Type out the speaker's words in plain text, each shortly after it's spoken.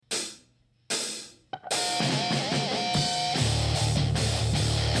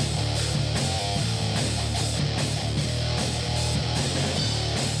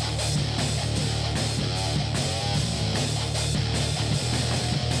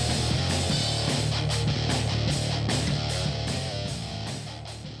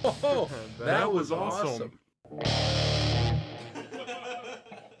Oh, that was awesome.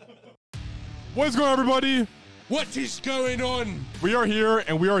 What's going on, everybody? What is going on? We are here,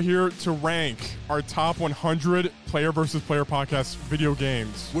 and we are here to rank our top 100 player versus player podcast video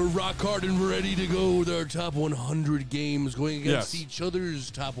games. We're rock hard and ready to go with our top 100 games, going against Yes. each other's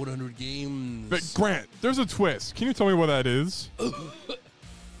top 100 games. But Grant, there's a twist. Can you tell me what that is?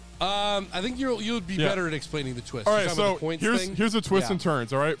 I think you'd be better at explaining the twist. All You're right, talking about so the points here's thing? the twists and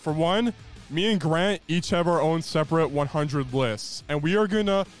turns, all right? For one, me and Grant each have our own separate 100 lists, and we are going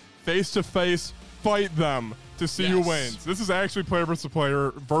to face-to-face fight them to see who Yes. wins. This is actually player versus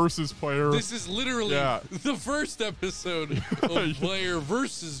player versus player. This is literally the first episode of player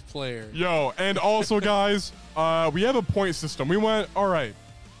versus player. Yo, and also, guys, we have a point system. We went, all right,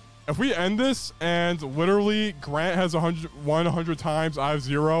 if we end this and literally Grant has 100 times, I have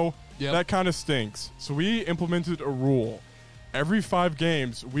 0, that kind of stinks. So we implemented a rule. Every 5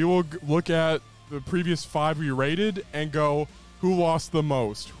 games, we will look at the previous 5 we rated and go, who lost the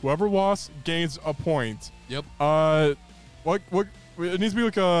most? Whoever lost gains a point. Yep. What it needs to be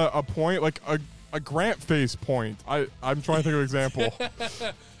like a point, like a Grant face point. I'm trying to think of an example.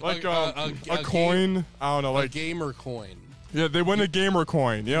 Like a coin. I don't know, like a gamer coin. Yeah, they win a gamer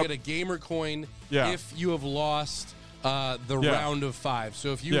coin. Yep. You get a gamer coin Yeah. if you have lost the round of 5.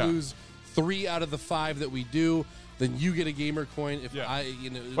 So if you lose 3 out of the 5 that we do, then you get a gamer coin. If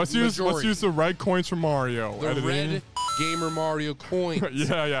let's use the red coins from Mario. The red gamer Mario coins.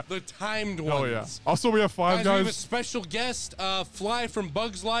 yeah. The timed Oh ones. yeah. Also, we have 5 guys. guys. We have a special guest, Fly from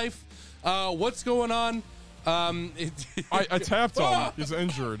Bugs Life. What's going on? I tapped him. He's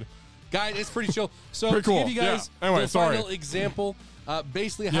injured. Guys, it's pretty chill. So Pretty to cool. give you guys Anyway, the sorry. final example,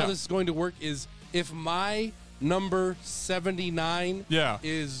 basically how this is going to work is if my number 79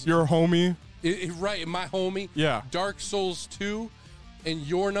 is your homie. Right, my homie. Yeah. Dark Souls 2, and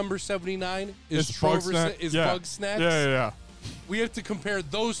your number 79 is It's Bug Snacks. Yeah. We have to compare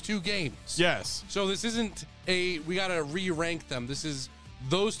those 2 games. Yes. So this isn't we got to re-rank them. This is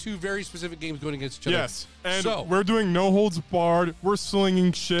those 2 very specific games going against each other. Yes. And so, we're doing no holds barred. We're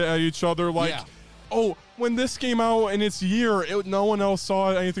slinging shit at each other like, oh, when this came out in its year, no one else saw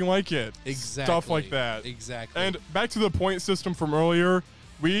anything like it. Exactly. Stuff like that. Exactly. And back to the point system from earlier,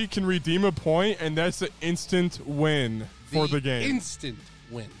 we can redeem a point, and that's an instant win for the game. Instant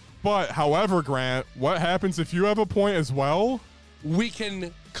win. But, however, Grant, what happens if you have a point as well? We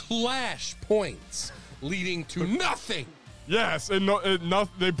can clash points, leading to nothing. Yes, and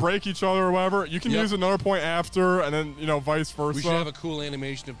they break each other or whatever. You can use another point after, and then, vice versa. We should have a cool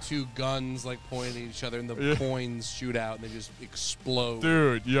animation of 2 guns, like, pointing at each other, and the coins shoot out, and they just explode.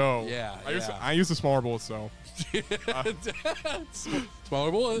 Dude, yo. Yeah, I use the smaller bullets, so.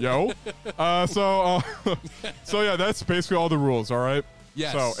 Smaller bullet. Yo. So yeah, that's basically all the rules, all right?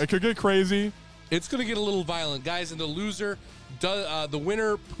 Yes. So it could get crazy. It's going to get a little violent. Guys, and the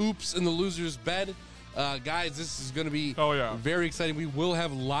winner poops in the loser's bed. Guys, this is going to be very exciting. We will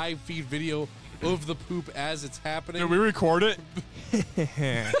have live feed video of the poop as it's happening. Did we record it?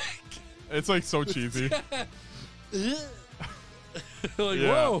 It's like so cheesy.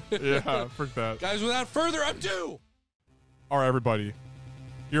 Whoa. Yeah, frick that. Guys, without further ado. All right, everybody.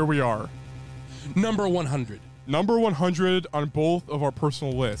 Here we are. Number 100. Number 100 on both of our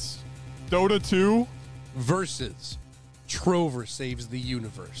personal lists. Dota 2 versus Trover Saves the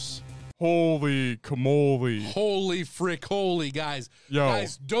Universe. Holy camole. Holy frick, holy, guys. Yo.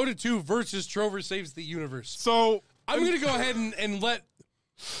 Guys, Dota 2 versus Trover Saves the Universe. So, I'm going to go ahead and let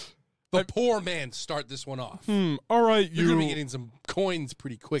the poor man start this one off. All right, You're going to be getting some coins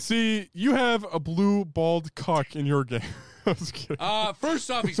pretty quick. See, you have a blue bald cuck in your game. I was kidding.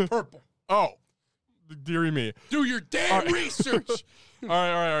 First off, he's purple. Oh, dearie me. Do your damn research. All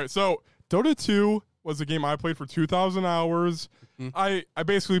right. So, Dota 2 was a game I played for 2,000 hours. I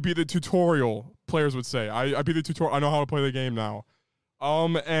basically beat the tutorial, players would say. I beat the tutorial. I know how to play the game now.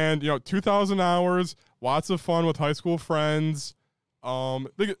 And 2,000 hours, lots of fun with high school friends. All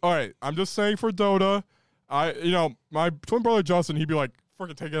right, I'm just saying for Dota, my twin brother Justin, he'd be like,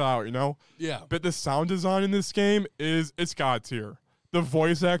 "Fucking take it out," Yeah. But the sound design in this game it's god tier. The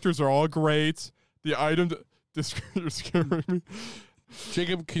voice actors are all great. The item you're scaring me.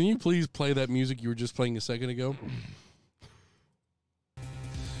 Jacob, can you please play that music you were just playing a second ago?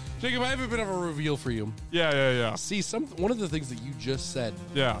 Jacob, I have a bit of a reveal for you. Yeah. See, one of the things that you just said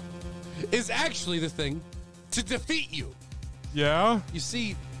is actually the thing to defeat you. Yeah? You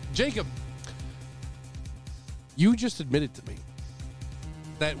see, Jacob, you just admitted to me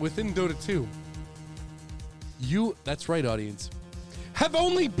that within Dota 2, that's right, audience, have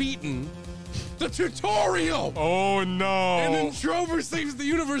only beaten the tutorial. Oh no! And then Trover Saves the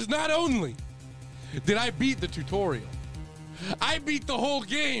Universe. Not only did I beat the tutorial, I beat the whole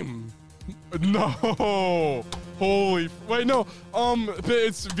game. No! Holy! Wait, no.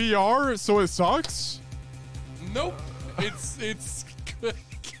 It's VR, so it sucks. Nope. It's good.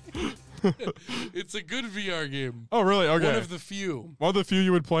 It's a good VR game. Oh, really? Okay. One of the few. One of the few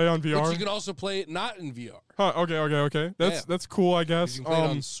you would play on VR. But you can also play it not in VR. Huh, okay. That's cool, I guess. You can play it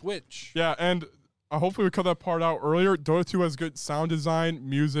on Switch. Yeah, and hopefully we cut that part out earlier. Dota 2 has good sound design,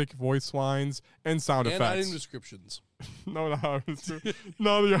 music, voice lines, and sound effects. And item descriptions. No, the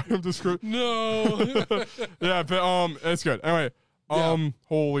item description. No. Yeah, but it's good. Anyway,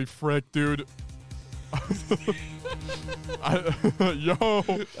 holy frick, dude. Yo.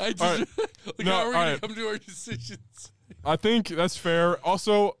 I just how we're gonna come to our decisions. I think that's fair.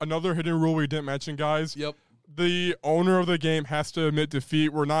 Also, another hidden rule we didn't mention, guys. Yep. The owner of the game has to admit defeat.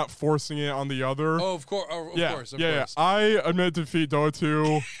 We're not forcing it on the other. Oh, of course. Of course. Yeah. I admit defeat. Dota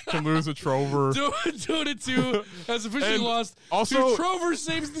 2 can lose a Trover. Dota 2 has officially lost. Also, Trover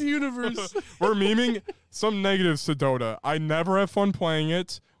Saves the Universe. We're memeing some negatives to Dota. I never have fun playing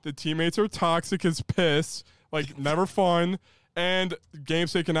it. The teammates are toxic as piss. Like, never fun. And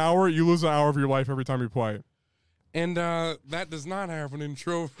games take an hour. You lose an hour of your life every time you play. And that does not happen in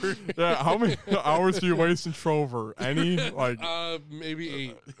Trover. Yeah, how many hours do you waste in Trover? Any? Like, maybe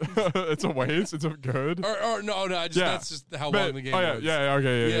 8. It's a waste. It's a good. Or no. That's just how long the game is.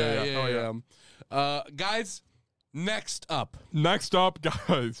 Yeah. Guys, next up,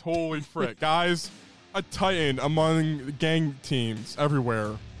 guys. Holy frick, guys! A titan among gang teams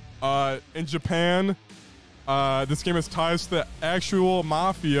everywhere. In Japan, this game has ties to the actual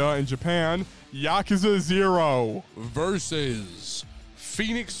mafia in Japan. Yakuza 0 versus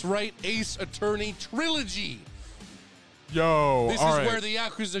Phoenix Wright Ace Attorney Trilogy. Yo, this is where the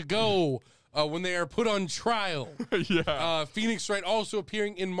Yakuza go when they are put on trial. Yeah. Phoenix Wright also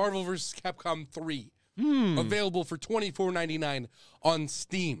appearing in Marvel vs. Capcom 3. Available for $24.99 on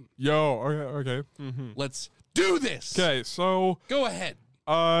Steam. Yo, okay. Mm-hmm. Let's do this. Okay, so go ahead.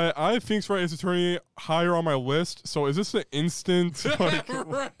 I have Phoenix Wright Ace Attorney higher on my list. So is this an instant? Like,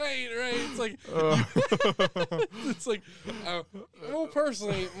 right. It's like, well,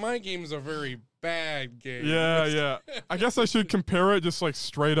 personally, my games are very bad games. Yeah. I guess I should compare it just like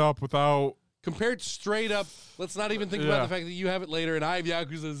straight up without. Compared straight up, let's not even think about the fact that you have it later and I have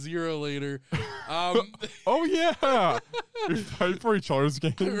Yakuza 0 later. Oh, yeah. We fight for each other's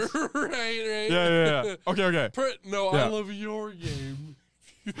games. Right. Yeah. Okay. I love your game.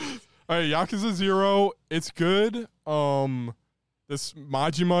 All right, Yakuza 0, it's good. This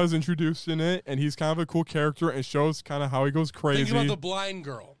Majima is introduced in it, and he's kind of a cool character and shows kind of how he goes crazy. Think about the blind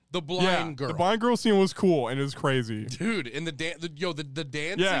girl. The blind girl. The blind girl scene was cool, and it was crazy. Dude, and the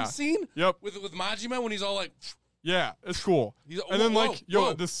dancing scene? Yep. With Majima when he's all like... Yeah, it's cool.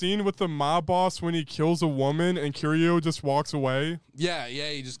 The scene with the mob boss when he kills a woman and Kiryu just walks away. Yeah,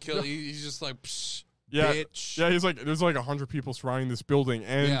 he just kills... He's just like... Psh. Yeah, bitch. Yeah, he's like, there's like 100 people surrounding this building,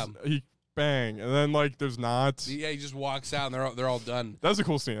 and he bang, and then like there's not. Yeah, he just walks out, and they're all done. That's a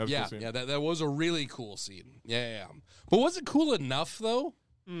cool scene. That was a really cool scene. Yeah. But was it cool enough though?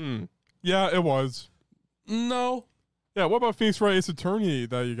 Yeah, it was. No. Yeah. What about Phoenix Wright Ace Attorney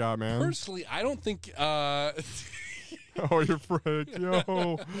that you got, man? Personally, I don't think. Oh, you're frick,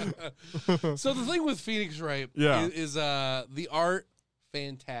 yo. So the thing with Phoenix Wright is the art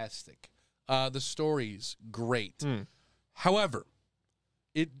fantastic. The story's great. However,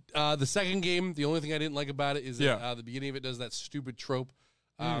 the second game, the only thing I didn't like about it is that the beginning of it does that stupid trope.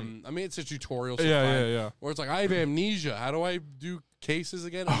 I mean, it's a tutorial. So yeah. Where it's like, I have amnesia. How do I do cases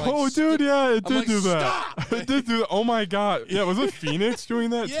again? I'm like, dude, it did do that. It did do that. Oh my god. Yeah, was it Phoenix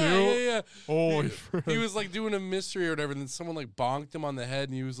doing that too? Yeah. Holy he was like doing a mystery or whatever, and then someone like bonked him on the head,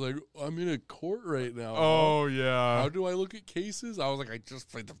 and he was like, I'm in a court right now. Oh yeah. How do I look at cases? I was like, I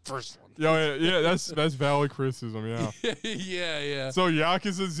just played the first one. Yeah, that's valid criticism, yeah. Yeah. So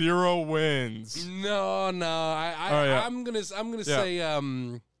Yakuza 0 wins. No. I'm gonna say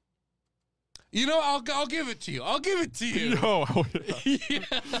I'll give it to you. Yo,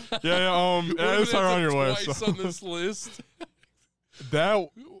 yeah. It's higher on your list. Twice on this list.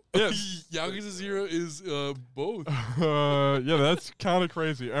 Yakuza 0 is both. Yeah, that's kind of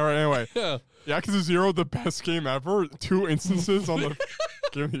crazy. All right, anyway. Yeah. Yakuza 0, the best game ever. 2 instances on the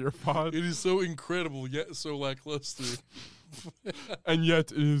Game of the Year pod. It is so incredible, yet so lackluster. And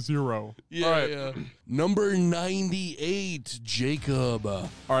yet it is 0. Yeah. Number 98, Jacob. All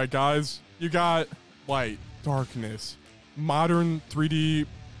right, guys. You got light, darkness, modern 3D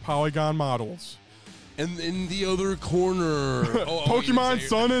polygon models. And in the other corner, Pokemon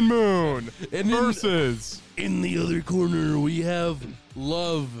Sun and Moon versus. In the other corner, we have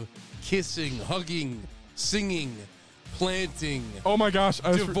love, kissing, hugging, singing, planting. Oh my gosh!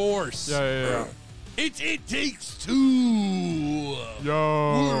 Divorce. Yeah. It takes two.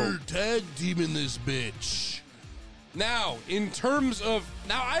 Yo. We're tag teaming this bitch. Now, in terms of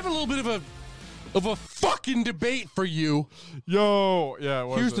I have a little bit of a fucking debate for you. Yo, yeah.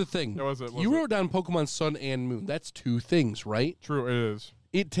 Here's the thing. You wrote down Pokemon Sun and Moon. That's two things, right? True, it is.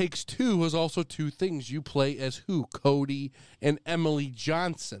 It Takes Two is also two things. You play as who? Cody and Emily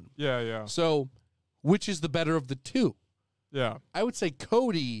Johnson. Yeah. So, which is the better of the two? Yeah. I would say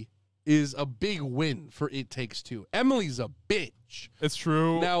Cody is a big win for It Takes Two. Emily's a bitch. It's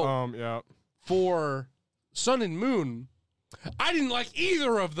true. Now, yeah. For Sun and Moon, I didn't like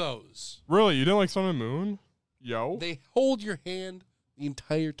either of those. Really? You didn't like Sun and Moon? Yo. They hold your hand the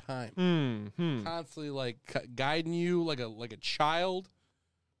entire time. Constantly like guiding you like a child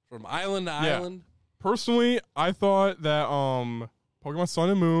from island to island. Personally, I thought that Pokemon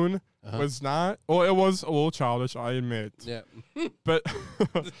Sun and Moon was not. Well, it was a little childish, I admit. Yeah.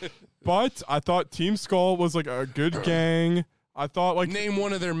 But I thought Team Skull was like a good gang. I thought like name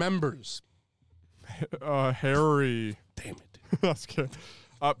one of their members. Harry. Damn it. That's good.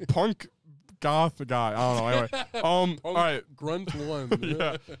 Punk goth guy. I don't know. Anyway. All right. Grunt one.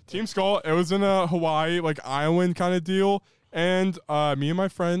 Yeah. Team Skull. It was in a Hawaii like island kind of deal, and me and my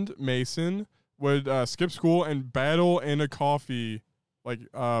friend Mason would skip school and battle in a coffee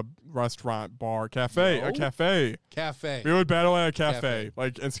restaurant, bar, cafe, a cafe. We would battle at a cafe,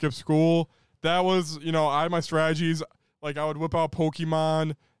 like, and skip school. That was, I had my strategies. Like, I would whip out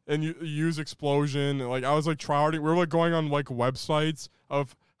Pokemon and use Explosion. Like, I was, like, tryharding. We were, like, going on, like, websites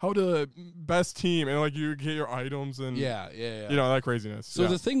of how to best team. And, like, you get your items and, that craziness. So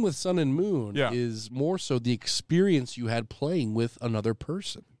the thing with Sun and Moon is more so the experience you had playing with another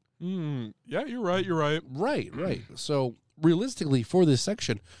person. Yeah, you're right. Right. So, realistically, for this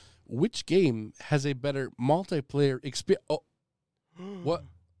section, which game has a better multiplayer experience? Oh, what?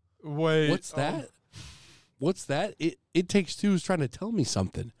 Wait. What's that? What's that? It Takes Two is trying to tell me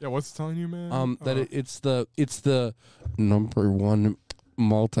something. Yeah, what's telling you, man? It's the number one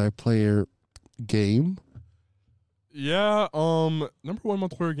multiplayer game. Yeah, number one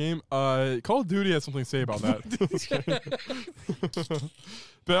multiplayer game. Call of Duty has something to say about that.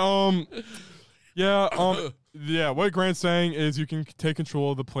 But yeah, what Grant's saying is you can take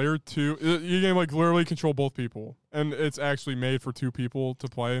control of the player two. You can like literally control both people, and it's actually made for two people to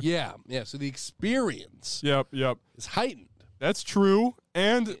play. Yeah. So the experience. Yep. is heightened. That's true.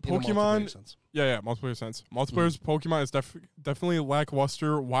 And In Pokemon. a sense. Yeah, multiplayer sense. Multiplayer's Pokemon is definitely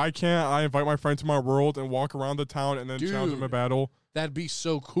lackluster. Why can't I invite my friend to my world and walk around the town and then challenge him in battle? That'd be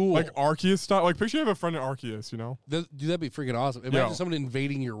so cool. Like Arceus style. Like, picture you have a friend in Arceus, That'd be freaking awesome. Imagine someone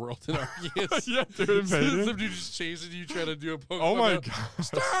invading your world in Arceus. Yeah, dude, invading. Some dude just chasing you, trying to do a Pokemon. Oh my god.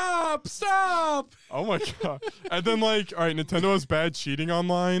 Stop! Oh my god. And then, like, all right, Nintendo has bad cheating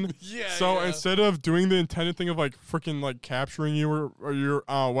online. Yeah. So instead of doing the intended thing of, like, freaking, like, capturing you or your,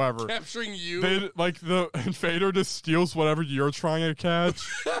 whatever. Capturing you? They, like, the invader just steals whatever you're trying to catch.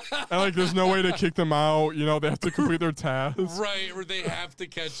 And, like, there's no way to kick them out. They have to complete their tasks. Right, or they have to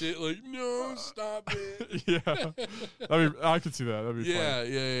catch it. Like, no, stop it. Yeah. I could see that. That'd be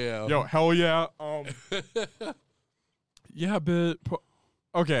fun. Yeah. Yo, hell yeah. Yeah, but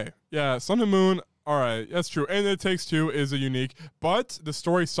okay. Yeah, Sun and Moon. All right, that's true. And It Takes Two is a unique, but the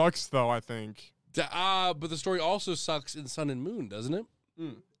story sucks though, I think. But the story also sucks in Sun and Moon, doesn't it?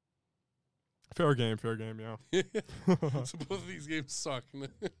 Fair game, yeah. So both of these games suck.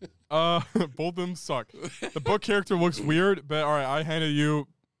 Both of them suck. The book character looks weird, but all right, I handed you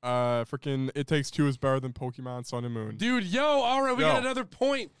freaking It Takes Two is better than Pokemon Sun and Moon. Dude, all right, we got another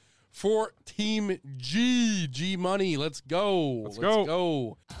point for Team G. G Money. Let's go. Let's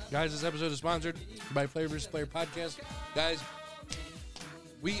go. Guys, this episode is sponsored by Player vs. Player Podcast. Guys,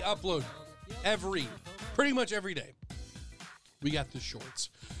 we upload pretty much every day. We got the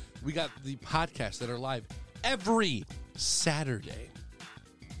shorts. We got the podcasts that are live every Saturday.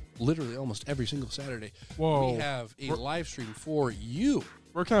 Literally almost every single Saturday. Whoa. We have a live stream for you.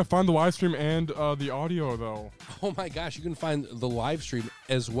 Where can I find the live stream and the audio, though? Oh, my gosh. You can find the live stream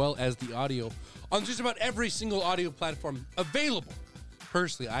as well as the audio on just about every single audio platform available.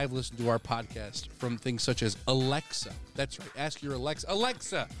 Personally, I've listened to our podcast from things such as Alexa. That's right. Ask your Alexa.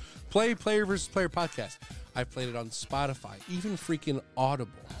 Alexa, play Player vs. Player Podcast. I've played it on Spotify, even freaking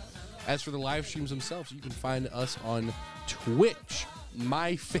Audible. As for the live streams themselves, you can find us on Twitch,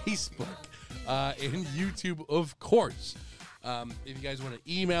 my Facebook, and YouTube, of course. If you guys want to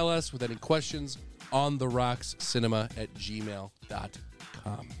email us with any questions,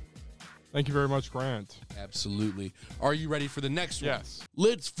 ontherrockscinema@gmail.com. Thank you very much, Grant. Absolutely. Are you ready for the next one? Yes.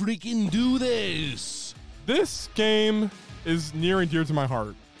 Let's freaking do this. This game is near and dear to my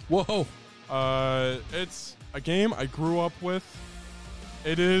heart. Whoa. It's a game I grew up with.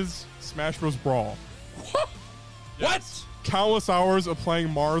 It is Smash Bros. Brawl. What? Yes. Countless hours of playing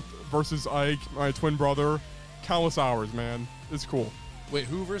Marth versus Ike, my twin brother. Countless hours, man. It's cool. Wait,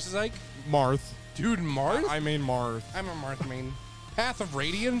 who versus Ike? Marth. Dude, Marth? I mean Marth. I'm a Marth main. Path of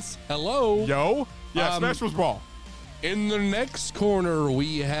Radiance? Hello? Yo? Yeah, Smash Bros. Brawl. In the next corner,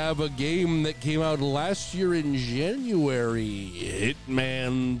 we have a game that came out last year in January.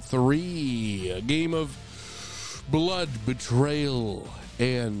 Hitman 3. A game of blood, betrayal,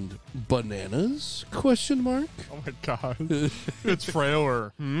 and bananas? Question mark? Oh my god. The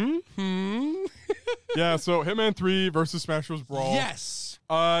trailer. Yeah, so Hitman 3 versus Smash Bros. Brawl. Yes.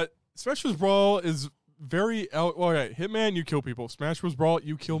 Smash Bros. Brawl is very... okay, Hitman, you kill people. Smash Bros. Brawl,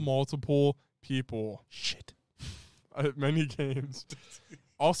 you kill multiple people. Shit. Many games.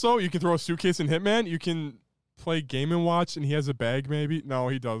 Also, you can throw a suitcase in Hitman. You can play Game & Watch, and he has a bag, maybe. No,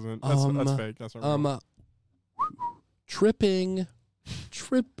 he doesn't. That's fake. That's not real. Tripping.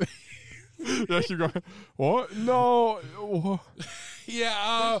 Yeah, keep going. What? No. Yeah,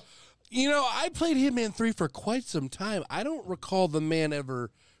 I played Hitman 3 for quite some time. I don't recall the man ever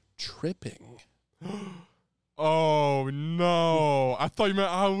tripping. Oh, no. I thought you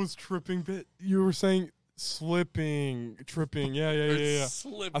meant I was tripping, but you were saying... tripping. Yeah.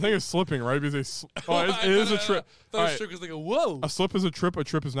 Slipping. I think it's slipping, right? Because it is a trip. That was like whoa. A slip is a trip. A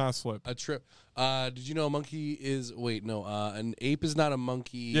trip is not a slip. A trip. Did you know a monkey is? Wait, no. An ape is not a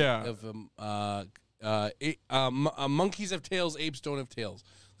monkey. Yeah. Monkeys have tails. Apes don't have tails.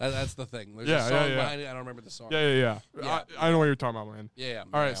 That's the thing. There's a song behind it. I don't remember the song. Yeah. I know what you're talking about, man. Yeah.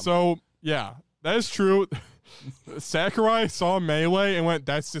 All right. So yeah, that is true. Sakurai saw Melee and went,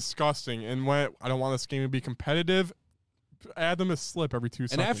 "That's disgusting," and went, "I don't want this game to be competitive. Add them a slip every 2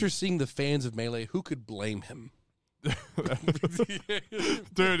 seconds." And after seeing the fans of Melee, who could blame him?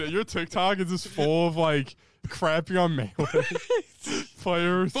 Dude, your TikTok is just full of like crapping on Melee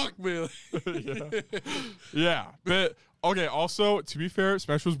players. Fuck Melee. Yeah, but okay. Also, to be fair,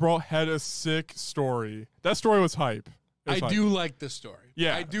 Smash Bros. Brawl had a sick story. That story was hype. I do like this story.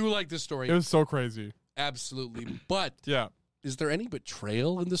 Yeah, I do like this story. It was so crazy. Absolutely. But yeah, is there any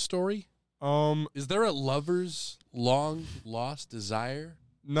betrayal in the story? Is there a lover's long lost desire?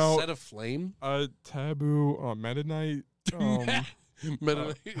 No. Set aflame? Taboo, Meta Knight. Meta Knight.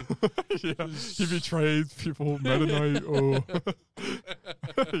 Yeah, he betrays people. Meta Knight. Oh.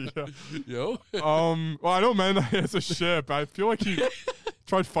 Yeah. Yo. Well, I know Meta Knight has a ship. I feel like he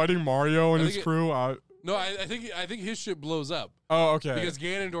tried fighting Mario and his crew. No, I think his ship blows up. Oh, okay. Because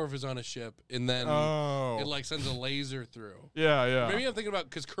Ganondorf is on a ship, and then it like sends a laser through. Yeah. Maybe I'm thinking about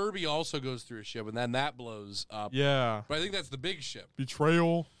because Kirby also goes through a ship, and then that blows up. Yeah. But I think that's the big ship.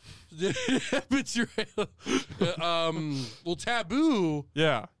 Betrayal. Betrayal. Well, Taboo.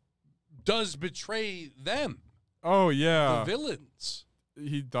 Yeah. Does betray them. Oh yeah. The villains.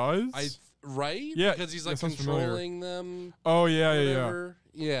 He does. Right? Yeah. Because he's like controlling them. Oh yeah.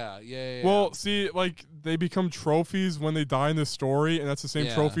 Yeah. Well, see, like they become trophies when they die in the story, and that's the same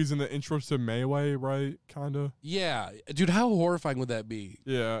trophies in the intro to Melee, right? Kinda. Yeah, dude, how horrifying would that be?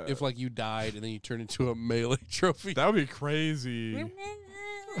 Yeah. If like you died and then you turn into a Melee trophy, that would be crazy. And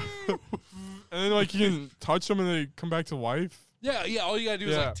then like you can touch them and they come back to life. Yeah. All you gotta do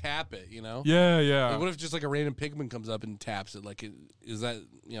is like tap it, you know? Yeah. Like, what if just like a random Pikmin comes up and taps it? Like, is that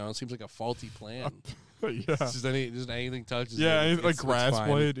it seems like a faulty plan. Yeah. Just anything touches. Yeah, it, like grass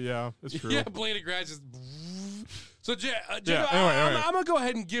blade. Yeah, that's true. Yeah, blade of grass just. So, Anyway. I'm gonna go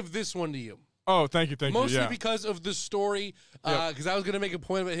ahead and give this one to you. Oh, thank you. Mostly because of the story, because I was gonna make a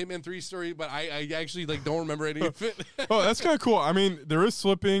point about Hitman 3 story, but I actually like don't remember any of it. Oh, that's kind of cool. I mean, there is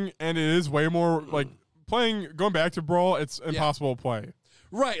slipping, and it is way more like going back to Brawl. It's impossible to play.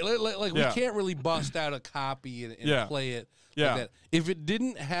 Right, like we can't really bust out a copy and play it. Yeah. Like that. If it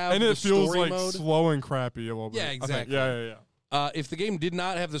didn't have and it feels story like mode, slow and crappy a little bit. Yeah, exactly. Yeah. If the game did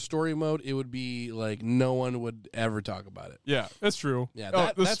not have the story mode, it would be like no one would ever talk about it. Yeah, that's true.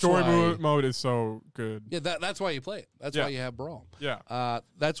 Yeah, the story mode is so good. Yeah, that's why you play it. That's why you have Brawl. Yeah.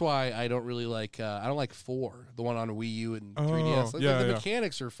 That's why I don't really like. I don't like 4, the one on Wii U and 3DS. Like, the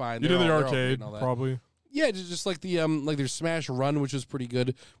mechanics are fine. You did the arcade, probably. Yeah, just like the like there's Smash Run, which is pretty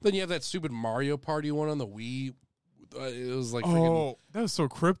good. But then you have that stupid Mario Party one on the Wii. It was like that was so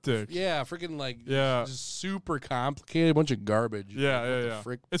cryptic. Yeah, freaking just super complicated, a bunch of garbage. Yeah.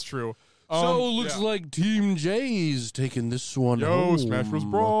 It's true. So it looks like Team J's taking this one home. Smash Bros.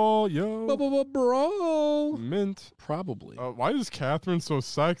 Brawl, yo. Brawl. Mint. Probably. Why is Catherine so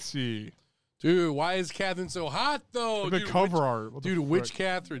sexy? Dude, why is Catherine so hot, though? The cover art. Dude, which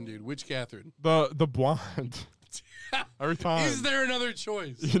Catherine, dude? Which Catherine? The blonde. Every time. Is there another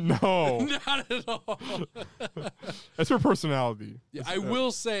choice? No. Not at all. That's her personality. Yeah, I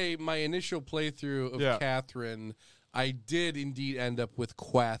will say my initial playthrough of Catherine, I did indeed end up with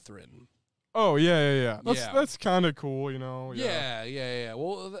Quathrin. Oh, yeah. That's kind of cool, you know? Yeah.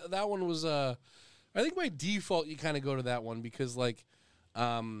 Well, that one was, I think by default you kind of go to that one because, like,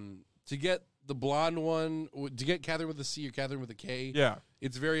 to get the blonde one, to get Catherine with a C or Catherine with a K,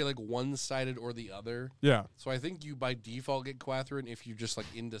 it's very, like, one-sided or the other. Yeah. So I think you, by default, get Quathrin if you're just, like,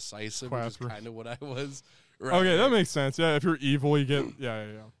 indecisive, which is kind of what I was. Right. Okay, that makes sense. Yeah, if you're evil, you get,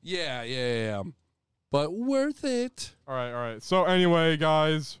 Yeah. But worth it. All right. So anyway,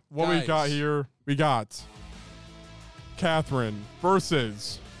 guys, what we got here, we got Catherine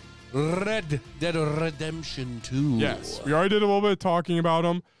versus Red Dead Redemption 2. Yes, we already did a little bit of talking about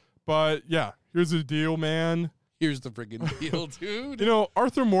them, but yeah, here's the deal, man. Here's the friggin' deal, dude. You know,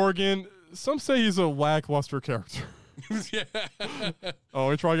 Arthur Morgan, some say he's a lackluster character. Let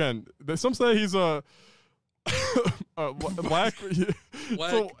me try again. Some say he's a lackluster.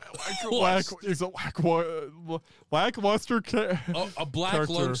 A black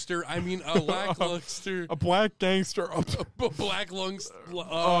lungster. I mean, a lackluster. A black gangster. A black lungs.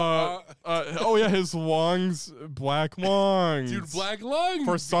 His lungs, black lungs. Dude, black lungs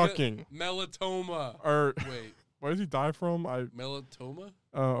for sucking. Melanoma. Wait, where does he die from? Melanoma.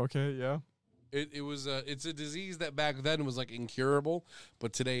 Oh, okay, yeah. It's a disease that back then was like incurable,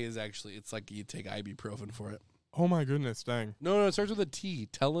 but today is actually, it's like you take ibuprofen for it. Oh my goodness, dang. No, it starts with a T.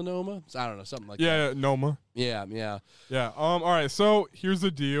 Telenoma? I don't know, something like that. Yeah, Noma. Yeah. All right, so here's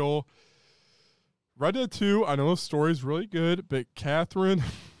the deal. Red Dead 2, I know the story's really good, but Catherine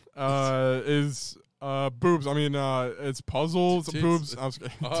is boobs. I mean, it's puzzles, Tits. boobs. I was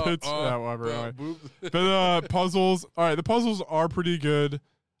kidding. Tits. Whatever. Boobs. But puzzles. All right, the puzzles are pretty good.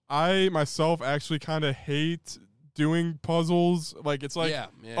 I myself actually kind of hate doing puzzles. Like, it's like,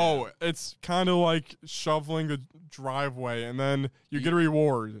 it's kind of like shoveling the driveway, and then you get a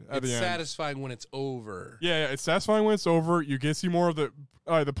reward at the end. It's satisfying when it's over. Yeah, it's satisfying when it's over. You get to see more of the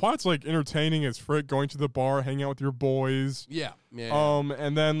plot's like entertaining as frick, going to the bar, hanging out with your boys. Yeah.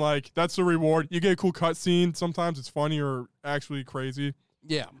 And then like that's the reward. You get a cool cutscene. Sometimes it's funny or actually crazy.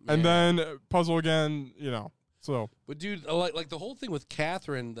 Yeah. And then puzzle again, So, but dude, like the whole thing with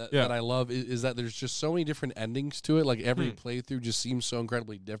Catherine that I love is that there's just so many different endings to it. Like every playthrough just seems so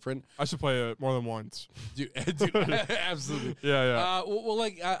incredibly different. I should play it more than once. Dude, absolutely. Yeah.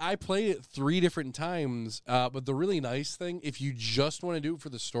 I played it 3 different times. But the really nice thing, if you just want to do it for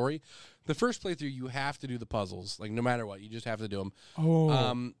the story, the first playthrough you have to do the puzzles. Like no matter what, you just have to do them.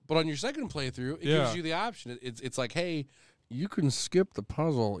 Oh. But on your second playthrough, it gives you the option. It's like, hey, you can skip the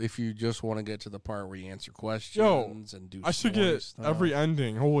puzzle if you just want to get to the part where you answer questions and do. I should get stuff. Every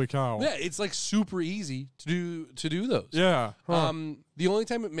ending. Holy cow! Yeah, it's like super easy to do those. Yeah. Huh. The only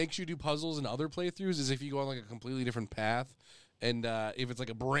time it makes you do puzzles in other playthroughs is if you go on like a completely different path, and if it's like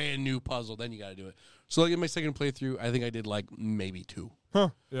a brand new puzzle, then you got to do it. So like in my second playthrough, I think I did like maybe 2. Huh?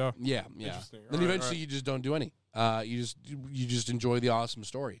 Yeah. Yeah. Interesting. Then eventually you just don't do any. You just enjoy the awesome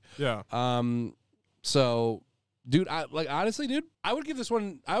story. Yeah. So. Dude, honestly, dude, I would give this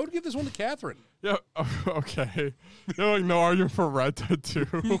one to Catherine. Yeah, okay. Like no argument for Red Dead 2.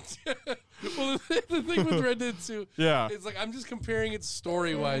 Well, the thing with Red Dead 2, it's like I'm just comparing it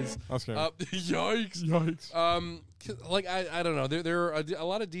story-wise. Okay. Yikes. I don't know. There are a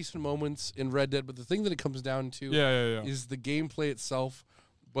lot of decent moments in Red Dead, but the thing that it comes down to is the gameplay itself.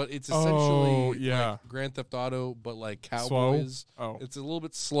 But it's essentially like Grand Theft Auto, but like Cowboys. Slow? Oh. It's a little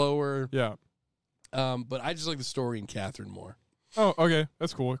bit slower. Yeah. But I just like the story in Catherine more. Oh, okay.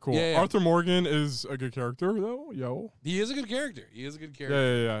 That's cool. Yeah. Arthur Morgan is a good character, though. Yo. He is a good character.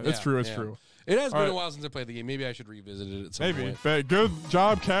 Yeah. It's true. It has been a while since I played the game. Maybe I should revisit it at some point. But good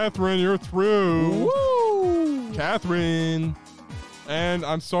job, Catherine. You're through. Woo! Catherine. And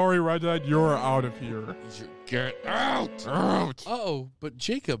I'm sorry, Red Dead, you're out of here. Get out. Uh-oh. But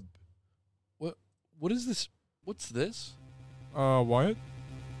Jacob, what is this? What's this? What?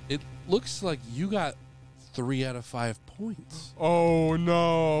 It looks like you got 3 out of 5 points. Oh,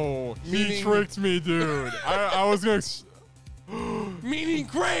 no. He tricked me, dude. I was going to... Meaning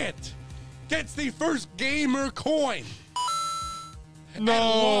Grant gets the first gamer coin. No. At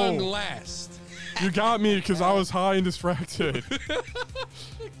long last. You got me because I was high and distracted.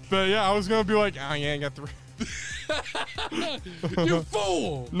 But yeah, I was going to be like, oh, yeah, I got 3. You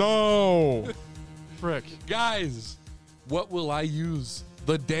fool! No. Frick. Guys, what will I use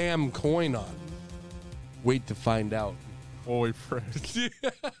the damn coin on? Wait to find out. Holy frick.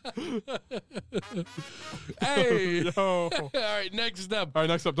 Hey! Yo. All right, next up. All right,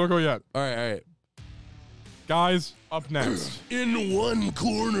 next up. Don't go yet. All right. Guys, up next. In one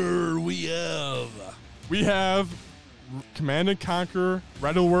corner, we have Command & Conquer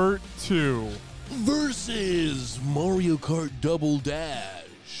Red Alert 2. versus Mario Kart Double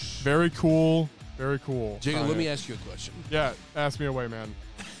Dash. Very cool. Very cool. Jacob, let me ask you a question. Yeah, ask me away, man.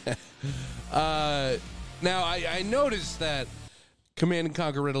 Now, I noticed that Command &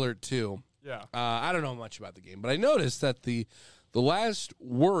 Conquer Red Alert 2, Yeah. I don't know much about the game, but I noticed that the last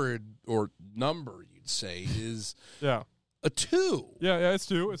word or number, you'd say, is Yeah. a 2. Yeah, it's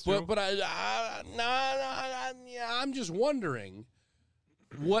 2. It's 2. But I'm just wondering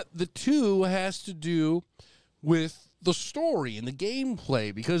what the 2 has to do with the story and the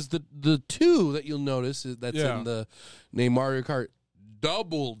gameplay, because the 2 that you'll notice that's in the name Mario Kart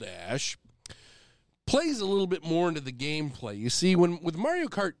Double Dash plays a little bit more into the gameplay. You see, with Mario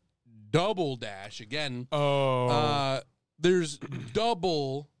Kart Double Dash, again, there's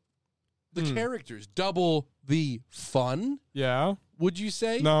double the characters, double the fun. Yeah. Would you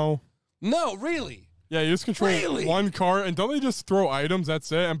say? No, really. Yeah, you just control one car, and don't they just throw items?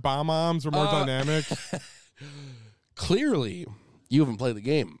 That's it, and bomb bombs are more dynamic. Clearly, you haven't played the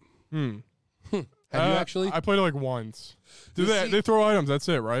game. Have you actually? I played it like once. They throw items? That's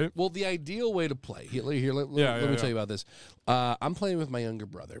it, right? Well, the ideal way to play here. Let me tell you about this. I'm playing with my younger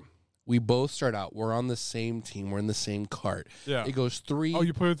brother. We both start out. We're on the same team. We're in the same cart. Yeah. It goes 3. Oh,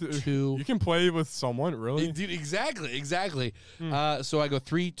 you play with 2. You can play with someone, really? Dude, exactly. So I go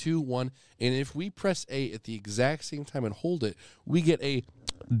 3, 2, 1, and if we press A at the exact same time and hold it, we get a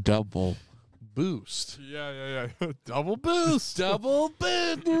double boost. Yeah. Double boost. Double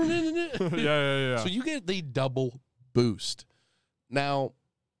boost. Yeah. So you get the double boost. Now,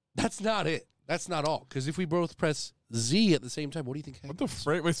 that's not it. That's not all. Because if we both press Z at the same time, what do you think happens? What the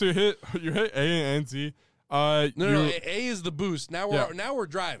frick? Wait, so you hit A and Z. No. A is the boost. Now we're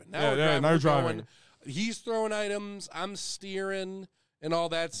driving. Now we're driving. He's throwing items. I'm steering and all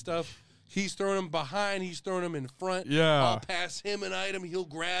that stuff. He's throwing them behind. He's throwing them in front. Yeah. I'll pass him an item. He'll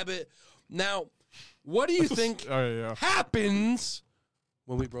grab it. Now, what do you think happens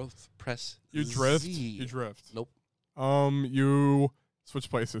when we both press You drift? Z? You drift. Nope. You switch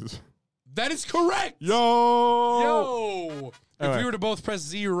places. That is correct. Yo. If we were to both press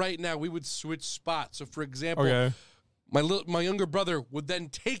Z right now, we would switch spots. So, for example, my younger brother would then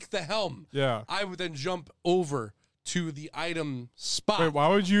take the helm. Yeah. I would then jump over to the item spot. Wait, why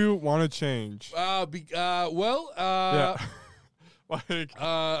would you want to change? Yeah.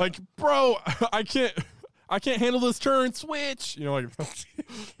 Like, bro, I can't handle this turn. Switch. You know, like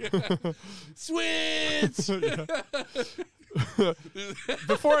switch.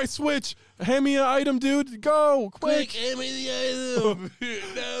 Before I switch, hand me an item, dude. Go quick. Hand me the item.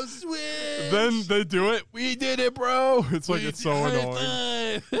 Now switch. Then they do it. We did it, bro. It's like it's so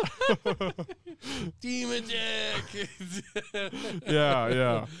annoying. Team attack.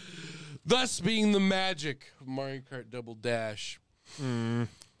 Yeah. Thus being the magic of Mario Kart Double Dash.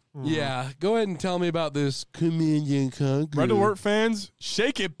 Yeah, go ahead and tell me about this Command & Conquer. Red Alert fans,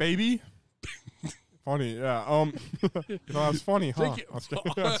 shake it, baby. Funny, yeah. That's funny, huh?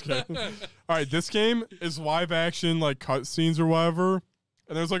 That's good. All right, this game is live action, like cutscenes or whatever.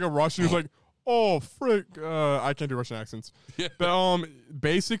 And there's like a Russian who's like, "Oh frick!" I can't do Russian accents. Yeah. But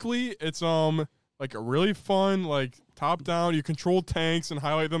basically, it's like a really fun, like top down. You control tanks and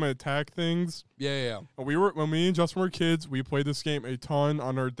highlight them and attack things. Yeah. When me and Justin were kids, we played this game a ton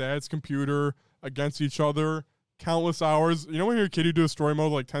on our dad's computer against each other. Countless hours. You know when you're a kid, you do a story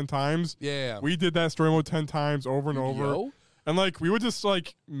mode like 10 times? Yeah. We did that story mode 10 times over and over. And like we would just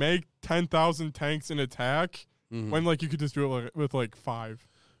like make 10,000 tanks in attack when like you could just do it with like 5.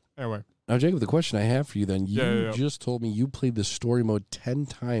 Anyway. Now, Jacob, the question I have for you then, you just told me you played the story mode 10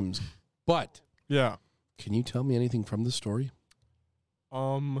 times, but can you tell me anything from the story?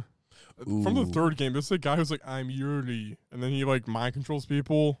 From the third game, this is a guy who's like, "I'm Yuri," and then he like mind controls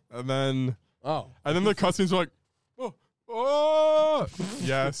people, and then the cutscenes are like, "Oh,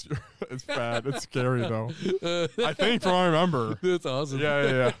 yes, it's bad. It's scary though." I think from what I remember, that's awesome.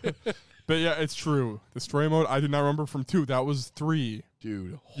 Yeah. But yeah, it's true. The story mode I did not remember from 2. That was 3.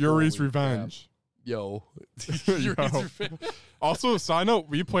 Dude, Yuri's Revenge. Yo. Also, side note,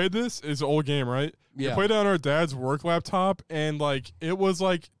 we played this. It's an old game, right? Yeah. We played it on our dad's work laptop, and like it was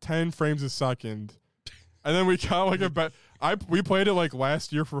like 10 frames a second. And then we got like we played it like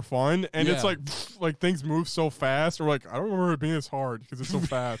last year for fun, and it's like things move so fast. We're like, I don't remember it being this hard because it's so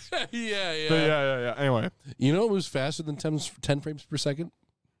fast. yeah. Anyway, you know what moves faster than 10 frames per second?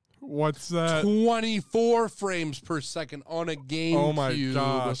 What's that? 24 frames per second on a GameCube. Oh my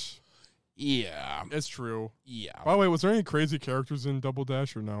gosh. Yeah. It's true. Yeah. By the way, was there any crazy characters in Double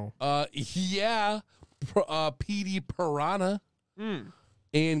Dash or no? Yeah. PD Piranha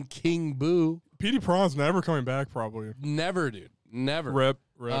and King Boo. PD Piranha's never coming back, probably. Never, dude. Never. Rip.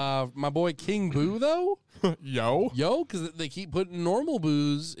 My boy King Boo, though. Yo, because they keep putting normal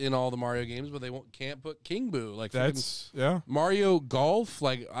Boos in all the Mario games, but they can't put King Boo. Like that's Mario Golf.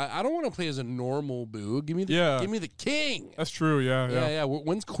 Like I don't want to play as a normal Boo. Give me the King. That's true. Yeah.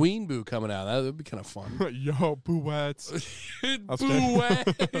 When's Queen Boo coming out? That would be kind of fun. Yo, Booettes.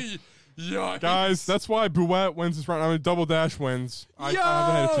 Booette. Yeah, guys, that's why Booette wins this round. I mean, Double Dash wins. I have to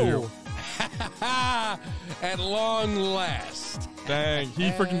hand it to you. At long last. Dang, he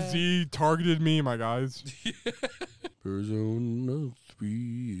freaking Z targeted me, my guys. Persona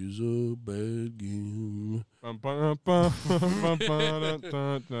 3 is a bad game.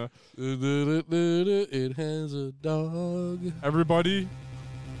 It has a dog. Everybody,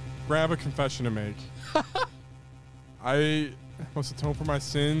 grab a confession to make. I must atone for my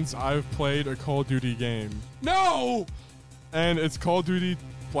sins. I've played a Call of Duty game. No! And it's Call of Duty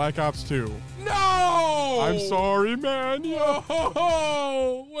Black Ops 2. No! I'm sorry, man.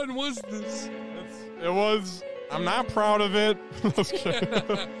 Yo! When was this? I'm not proud of it. Let's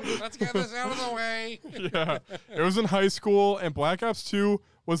get this out of the way. Yeah. It was in high school, and Black Ops 2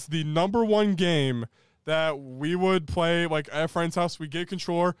 was the #1 game that we would play, like, at a friend's house. We get a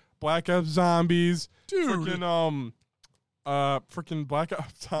controller, Black Ops Zombies. Dude. Freaking Black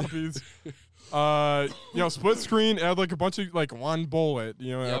Ops Zombies. Split screen, add like a bunch of like one bullet,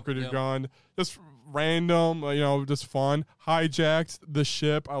 upgrade your gun. Just random, just fun. Hijacked the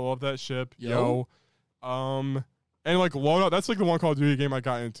ship. I love that ship. Yo. And like loadout, that's like the one Call of Duty game I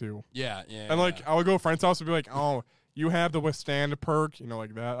got into. Yeah. And like I would go to a friend's house and be like, oh, you have the withstand perk,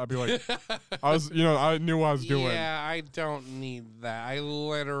 like that. I'd be like, I knew what I was doing. Yeah, I don't need that. I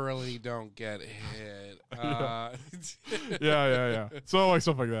literally don't get hit. Yeah. So like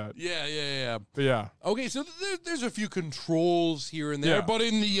stuff like that. Yeah. But yeah. Okay, so there's a few controls here and there, but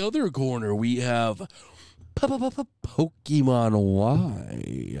in the other corner we have Pokemon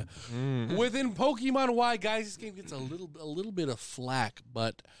Y. Within Pokemon Y, guys, this game gets a little bit of flack,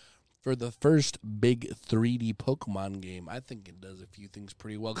 but for the first big 3D Pokemon game, I think it does a few things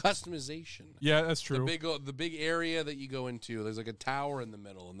pretty well. Customization. Yeah, that's true. The big area that you go into, there's like a tower in the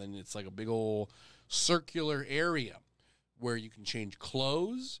middle, and then it's like a big old circular area where you can change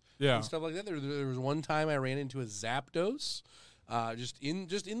clothes and stuff like that. There was one time I ran into a Zapdos just in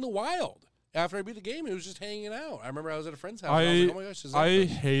the wild. After I beat the game, it was just hanging out. I remember I was at a friend's house. And I was like, oh my gosh, I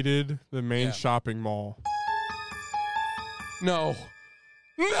hated the main shopping mall. No!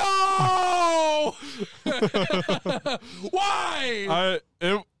 Why?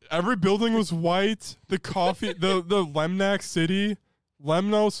 Every building was white. The coffee, the Lemnos City.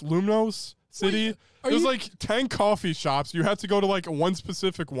 There's like 10 coffee shops. You have to go to like one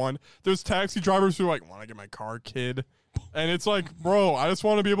specific one. There's taxi drivers who are like, want to get my car, kid? And it's like, bro, I just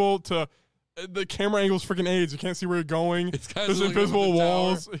want to be able to. The camera angle's freaking AIDS. You can't see where you're going. There's invisible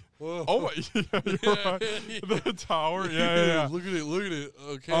walls. Oh my! Yeah, you're right. The tower. Yeah. Look at it.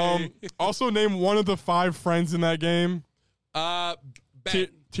 Okay. Also, name one of the 5 friends in that game. Ben.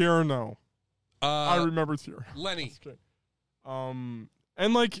 Tierno. I remember Tierno. Lenny. And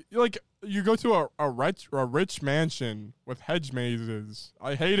like you go to a rich mansion with hedge mazes.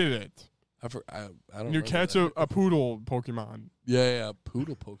 I hated it. I don't. You catch a poodle Pokemon. Yeah,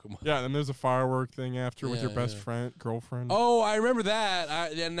 poodle Pokemon. Yeah, and there's a firework thing after with your best friend, girlfriend. Oh, I remember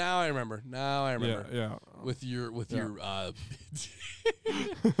that. Now I remember. Yeah. With your with your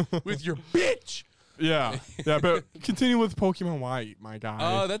bitch. Yeah, but continue with Pokemon Y, my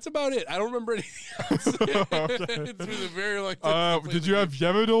guy. That's about it. I don't remember anything else. It's been a very long time. Did you have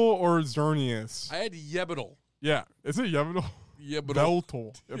Yveltal or Xerneas? I had Yveltal. Yeah, is it Yveltal?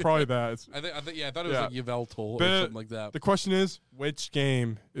 Yveltal. Probably that. I thought it was like Yveltal or something like that. The question is, which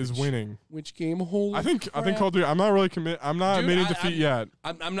game is winning? Which game? Holy I think Call of Duty. I'm not really I'm not admitting defeat yet.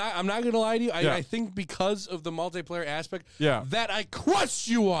 I'm not gonna lie to you. I think because of the multiplayer aspect, that I crush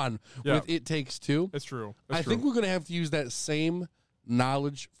you on with It Takes Two. It's true. I think we're gonna have to use that same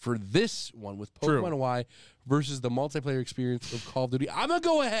knowledge for this one with Pokemon Y versus the multiplayer experience of Call of Duty. I'm gonna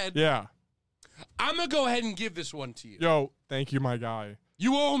go ahead. Yeah. I'm going to go ahead and give this one to you. Yo, thank you, my guy.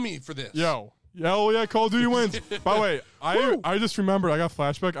 You owe me for this. Yo, Call of Duty wins. By the way, I just remembered, I got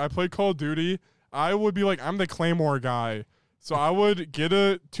flashback. I played Call of Duty. I would be like, I'm the Claymore guy. So I would get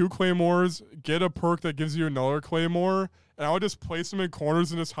 2 Claymores, get a perk that gives you another Claymore, and I would just place them in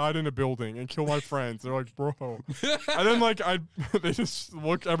corners and just hide in a building and kill my friends. They're like, bro. And then like they just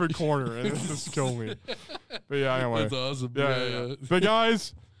look every corner and just kill me. But yeah, anyway. That's awesome. Yeah. But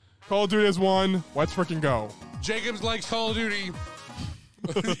guys, Call of Duty has won. Let's freaking go. Jacobs likes Call of Duty.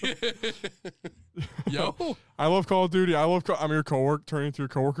 Yo, I love Call of Duty. I'm your coworker, turning into your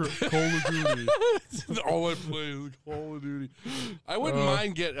coworker. Call of Duty. All I play is Call of Duty. I wouldn't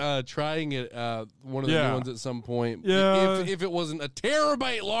mind trying it one of the new ones at some point. Yeah, if it wasn't a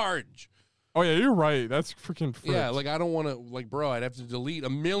terabyte large. Oh yeah, you're right. That's freaking. Yeah, like I don't want to bro. I'd have to delete a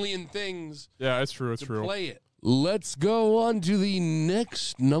million things. Yeah, it's true. It's true. Play it. Let's go on to the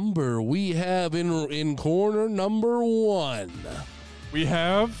next number we have in corner number 1. We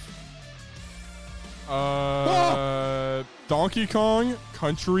have Donkey Kong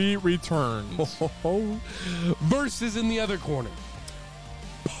Country Returns versus in the other corner,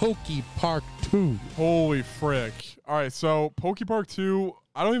 Poke Park 2. Holy frick. All right, so Poke Park 2,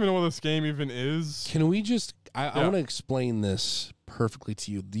 I don't even know what this game even is. Can we just I want to explain this perfectly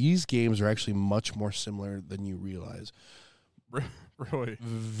to you. These games are actually much more similar than you realize. Really?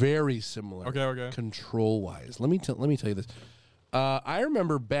 Very similar. Okay. Control-wise. Let me tell you this. I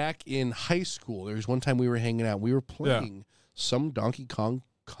remember back in high school, there was one time we were hanging out. We were playing some Donkey Kong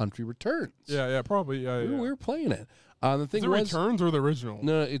Country Returns. Yeah, probably. Yeah, we were playing it. The thing was Returns or the original?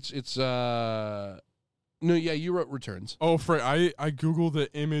 No, it's no, yeah, you wrote Returns. Oh, Frank, I googled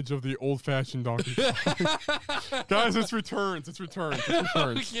the image of the old-fashioned Donkey Kong. Guys, it's Returns. It's Returns.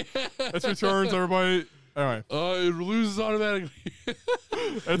 It's Returns, everybody. All right. It loses automatically.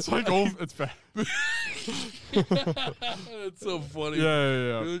 It's like old. It's bad. That's so funny.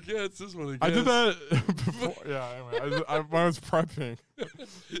 Yeah. Like, yeah, it's this one again. I did that before. Yeah, anyway. When I was prepping.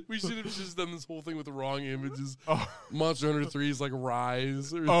 We should have just done this whole thing with the wrong images. Oh. Monster Hunter 3 is like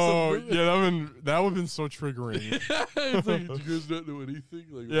Rise. Or something. Yeah, that would have been so triggering. It's like, did you guys not know anything?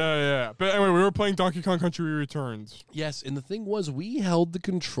 Like, yeah. But anyway, we were playing Donkey Kong Country Returns. Yes, and the thing was, we held the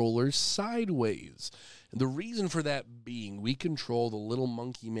controller sideways. And the reason for that being, we control the little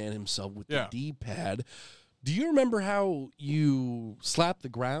monkey man himself with the D-pad. Do you remember how you slap the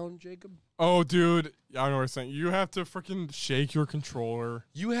ground, Jacob? Oh, dude. I know what you're saying. You have to freaking shake your controller.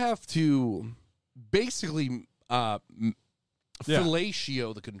 You have to basically fellatio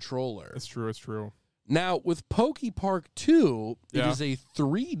the controller. It's true. Now, with Poke Park 2, it is a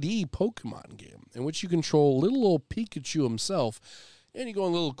 3D Pokemon game in which you control little old Pikachu himself. And you go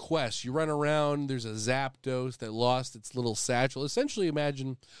on little quests. You run around. There's a Zapdos that lost its little satchel. Essentially,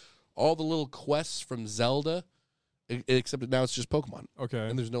 imagine all the little quests from Zelda, except now it's just Pokemon. Okay.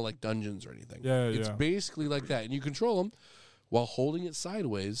 And there's no, like, dungeons or anything. Yeah. It's basically like that. And you control them while holding it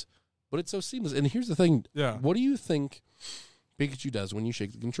sideways, but it's so seamless. And here's the thing. Yeah. What do you think Pikachu does when you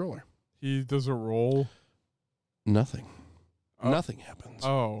shake the controller? He does a roll. Nothing. Nothing happens.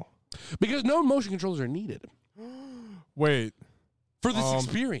 Oh. Because no motion controllers are needed. Wait. For this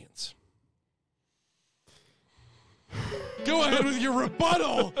experience. Go ahead with your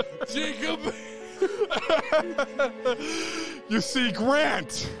rebuttal, Jacob. You see,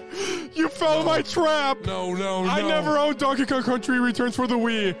 Grant, you fell in my trap. No. I never owned Donkey Kong Country Returns for the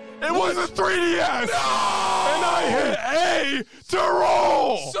Wii. It was a 3DS. No! And I hit A to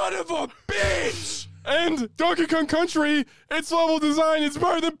roll. Son of a bitch. And Donkey Kong Country, its level design is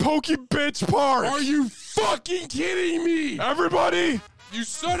better than Poke Bitch Park. Are you fucking kidding me? Everybody? You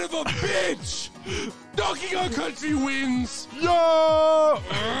son of a bitch! Donkey Kong Country wins! Yo!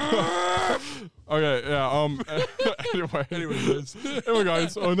 Okay, yeah, anyway,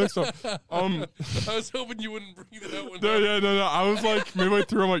 guys, next up, I was hoping you wouldn't bring that one up. No, I was like, midway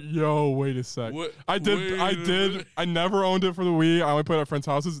through, I'm like, yo, wait a sec. What? I never owned it for the Wii, I only played it at friends'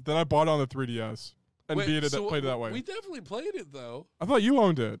 houses, then I bought it on the 3DS, and played it that way. We definitely played it, though. I thought you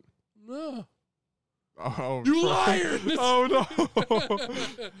owned it. No. Oh, you liar! Oh, no.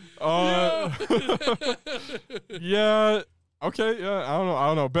 Yeah. Okay, yeah, I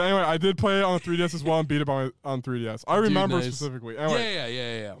don't know. But anyway, I did play it on the 3DS as well and beat it on 3DS. I remember specifically.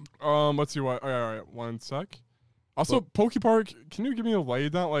 Anyway, yeah. Let's see what. All right. 1 sec. Also, Poke Park, can you give me a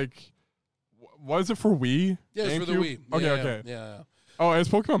laydown? Like, what is it for Wii? Yeah, it's for the Wii. Okay. Yeah. Oh, it's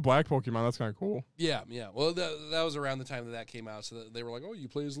Pokemon Black Pokemon. That's kind of cool. Yeah. Well, that was around the time that came out, so they were like, "Oh, you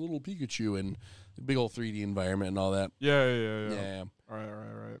play as a little Pikachu and the big old 3D environment and all that." Yeah. All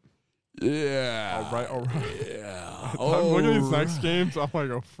right. Yeah. All right. Yeah. I'm looking at these next games. I'm like,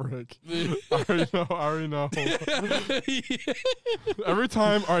 oh, frick. I already know. Every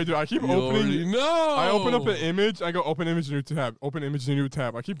time. All right, dude, I keep opening. No. I open up an image. I go open image, new tab. Open image, new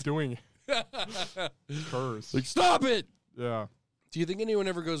tab. I keep doing it. Curse. Like, stop it. Yeah. Do you think anyone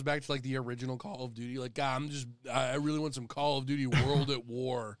ever goes back to like the original Call of Duty? Like, God, I really want some Call of Duty World at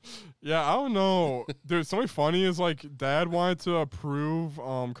War. Yeah, I don't know. Dude, something funny is like Dad wanted to approve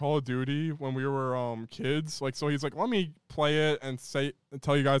Call of Duty when we were kids. Like, so he's like, let me play it and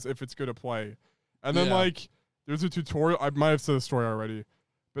tell you guys if it's good to play. And then like there's a tutorial. I might have said the story already,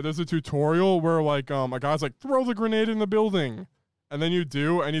 but there's a tutorial where like a guy's like, throw the grenade in the building, and then you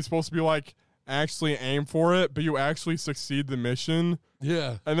do, and he's supposed to be like, actually aim for it, but you actually succeed the mission.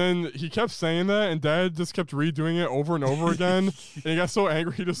 Yeah. And then he kept saying that, and Dad just kept redoing it over and over again. And he got so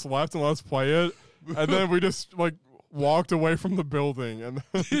angry he just left and let us play it. And then we just like walked away from the building, and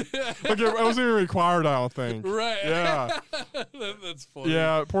like it wasn't even required, I don't think. Right. Yeah. That's funny.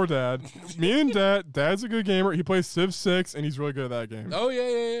 Yeah, poor Dad. Me and Dad's a good gamer. He plays Civ 6, and he's really good at that game. Oh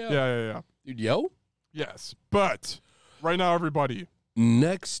yeah. Yeah. Dude, yo. Yes, but right now, everybody.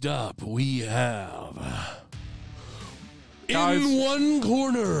 Next up, we have guys, in one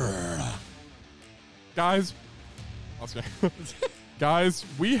corner. Guys, guys,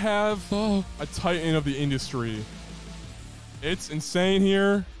 we have a titan of the industry. It's insane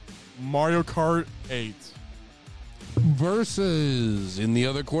here. Mario Kart 8. Versus, in the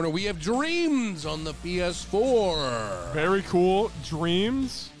other corner, we have Dreams on the PS4. Very cool.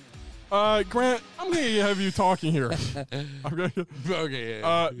 Dreams. Grant, I'm going to have you talking here. Okay.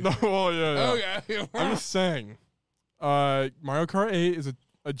 No, well, yeah. Okay. I'm just saying, Mario Kart 8 is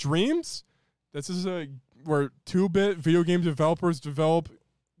a Dreams. This is where 2-bit video game developers develop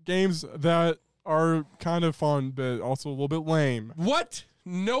games that are kind of fun, but also a little bit lame. What?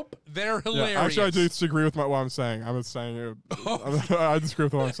 Nope. They're hilarious. Yeah, actually, I disagree with what I'm saying. I'm just saying I disagree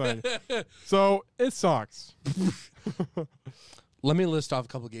with what I'm saying. So it sucks. Let me list off a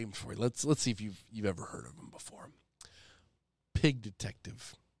couple of games for you. Let's see if you've ever heard of them before. Pig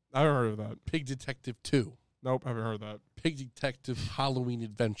Detective. I haven't heard of that. Pig Detective 2. Nope, haven't heard of that. Pig Detective Halloween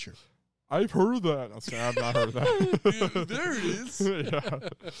Adventure. I've heard of that. I've not heard of that. There it is. Yeah.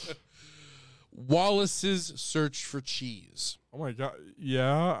 Wallace's Search for Cheese. Oh my god.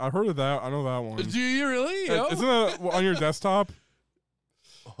 Yeah, I heard of that. I know that one. Do you really? Isn't that on your desktop?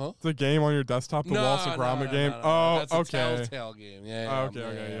 Huh? The game on your desktop, the Wallace and Gromit game. Oh, that's okay. a Telltale game. Yeah.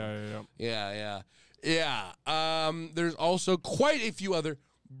 Yeah. There's also quite a few other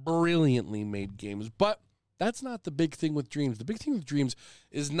brilliantly made games, but that's not the big thing with Dreams. The big thing with Dreams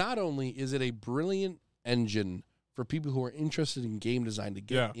is not only is it a brilliant engine for people who are interested in game design to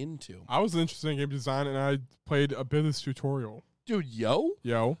get into. I was interested in game design, and I played a bit of this tutorial. Dude, yo.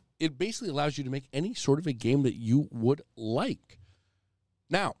 It basically allows you to make any sort of a game that you would like.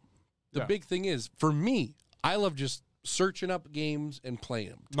 Now, the big thing is, for me, I love just searching up games and playing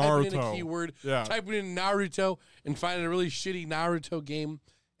them. Typing in a keyword, typing in Naruto, and finding a really shitty Naruto game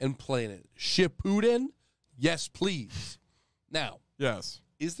and playing it. Shippuden? Yes, please. Now,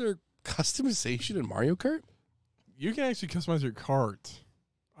 is there customization in Mario Kart? You can actually customize your cart.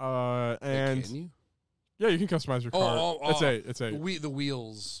 And can you? Yeah, you can customize your cart. It's a the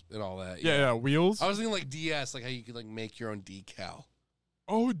wheels and all that. Yeah, wheels. I was thinking like DS, like how you could like make your own decal.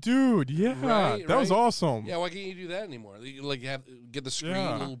 Oh, dude, that was awesome. Yeah, why can't you do that anymore? You, like get the screen,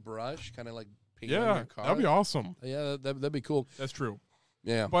 a little brush, kind of like paint on your car. That'd be awesome. Yeah, that'd be cool. That's true.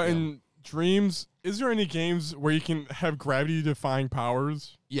 Yeah, but in Dreams, is there any games where you can have gravity-defying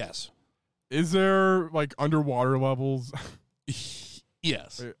powers? Yes. Is there like underwater levels?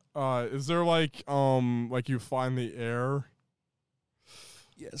 Yes. Is there like you fly in the air?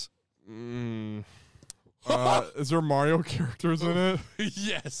 Yes. Is there Mario characters in it?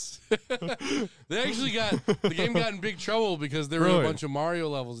 Yes. They actually the game got in big trouble because there were a bunch of Mario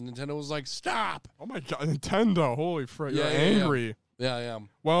levels, and Nintendo was like, stop. Oh my god, Nintendo, holy frick, you're angry. Yeah, I am.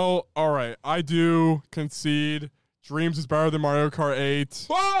 Well, all right, I do concede Dreams is better than Mario Kart 8.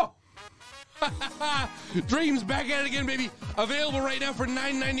 Whoa! Dreams back at it again, baby. Available right now for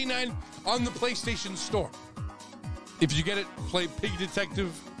 $9.99 on the PlayStation Store. If you get it, play Pig Detective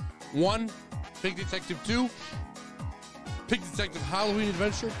 1, Pig Detective 2, Pig Detective Halloween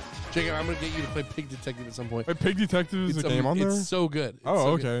Adventure. Jacob, I'm going to get you to play Pig Detective at some point. Wait, Pig Detective is a game on there? It's so good.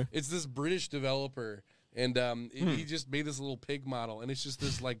 Okay. Good. It's this British developer, and he just made this little pig model, and it's just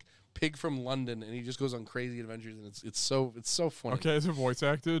this like pig from London, and he just goes on crazy adventures, and it's so funny. Okay, is it voice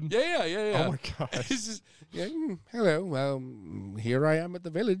acted? Yeah. Oh my god. It's just hello. Well, here I am at the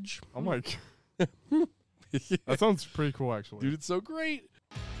village. Oh my god. That sounds pretty cool, actually. Dude, it's so great.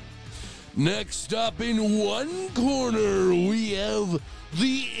 Next up in one corner, we have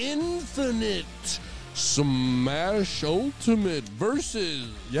the Infinite Smash Ultimate versus...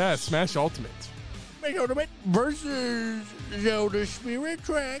 Yeah, Smash Ultimate. Smash Ultimate versus Zelda Spirit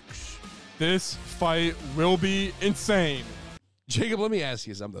Tracks. This fight will be insane. Jacob, let me ask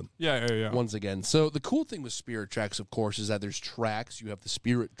you something. Yeah. Once again. So the cool thing with Spirit Tracks, of course, is that there's tracks. You have the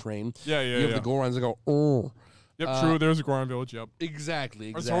Spirit Train. You have the Gorons that go, oh. Yep, true. There's a Goron village, yep.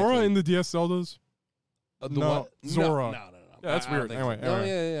 Exactly. Are Zora in the DS Zeldas? No. Zora. No. Yeah, that's weird. Anyway. So.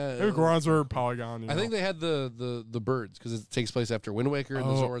 Yeah. Maybe Gorons are Polygon. I think they had the birds because it takes place after Wind Waker and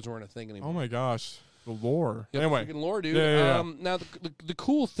the Zoras weren't a thing anymore. Oh my gosh. The lore. Yep, anyway. Freaking lore, dude. Yeah. Now, the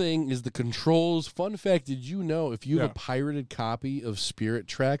cool thing is the controls. Fun fact, did you know if you have a pirated copy of Spirit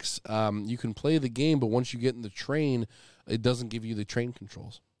Tracks, you can play the game, but once you get in the train, it doesn't give you the train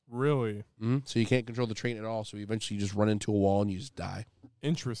controls. Really? Mm-hmm. So you can't control the train at all, so eventually you just run into a wall and you just die.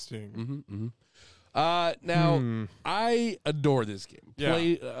 Interesting. Now, I adore this game.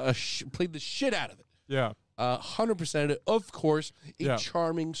 Yeah. Played the shit out of it. Yeah. 100% of it. Of course, a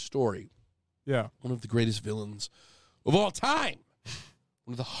charming story. Yeah. One of the greatest villains of all time.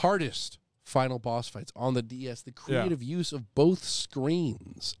 One of the hardest final boss fights on the DS. The creative use of both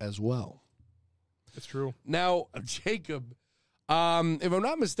screens as well. It's true. Now, Jacob, if I'm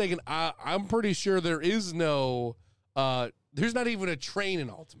not mistaken, I'm pretty sure there is no... there's not even a train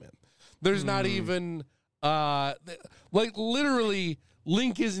in Ultimate. There's not even... literally,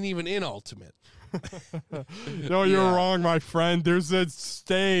 Link isn't even in Ultimate. No, you're wrong, my friend. There's a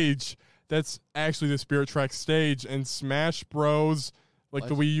stage that's actually the Spirit Tracks stage in Smash Bros. The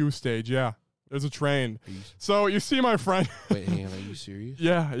Wii U stage. Yeah, there's a train. So you see, my friend. Wait, hang on. Are you serious?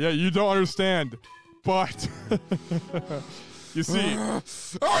 Yeah. You don't understand, but you see.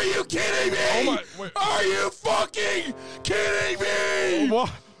 Are you kidding me? Oh my! Wait. Are you fucking kidding me? What?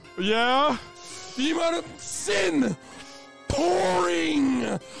 Yeah. The amount of sin pouring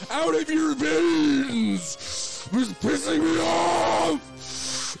out of your veins was pissing me off.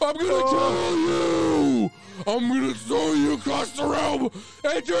 I'm gonna kill you. I'm gonna throw you across the room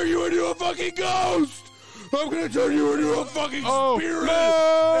and turn you into a fucking ghost. I'm gonna turn you into a fucking spirit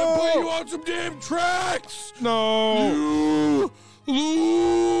and put you on some damn tracks. No.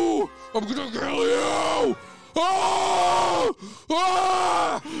 Lou, I'm gonna kill you. I'm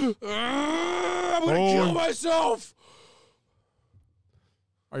gonna kill myself.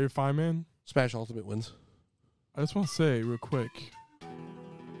 Are you fine, man? Smash Ultimate wins. I just want to say real quick,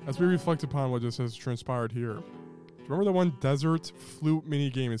 as we reflect upon what just has transpired here, do you remember the one desert flute mini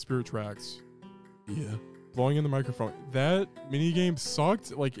game in Spirit Tracks? Yeah. Blowing in the microphone. That mini game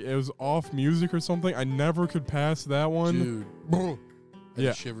sucked. Like it was off music or something. I never could pass that one. Dude. I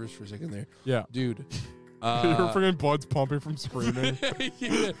had shivers for a second there. Yeah. Dude. Your freaking blood's pumping from screaming.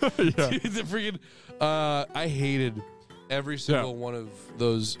 Yeah. Dude, the freaking I hated every single one of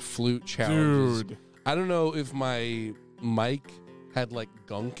those flute challenges. Dude. I don't know if my mic had like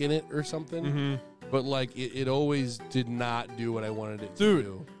gunk in it or something, but like it always did not do what I wanted it to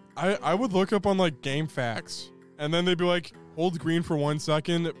do. I would look up on like Game Facts, and then they'd be like, hold green for 1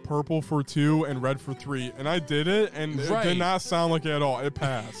 second, purple for 2, and red for 3. And I did it, and it did not sound like it at all. It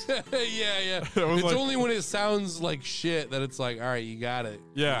passed. Yeah. It's like, only when it sounds like shit that it's like, all right, you got it.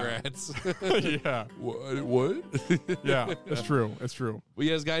 Yeah. Congrats. Yeah. What? Yeah, it's true. It's true. Well,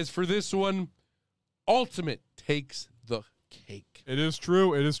 yes, guys, for this one, Ultimate takes the cake. It is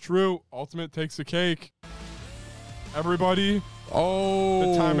true. It is true. Ultimate takes the cake. Everybody,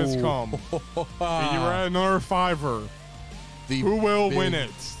 the time has come. You were at another $5. Who will win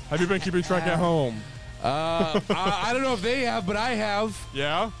it? Have you been keeping track at home? I don't know if they have, but I have.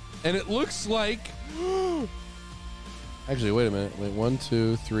 Yeah? And it looks like... Actually, wait a minute. Wait, 1,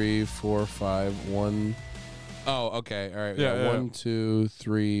 2, 3, 4, 5, 1... Oh, okay. All right. Yeah. 1, 2,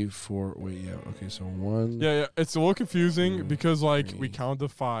 3, 4... Wait, yeah. Okay, so 1... Yeah. It's a little confusing because, like, we count to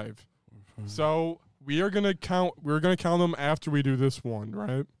 5. So... We're gonna count them after we do this one,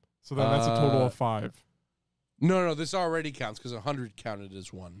 right? So then that's a total of 5. No, this already counts because 100 counted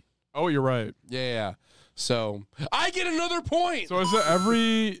as 1. Oh, you're right. Yeah. So I get another point. So is it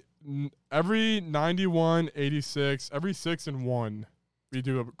every 91, 86, every 6 and 1? We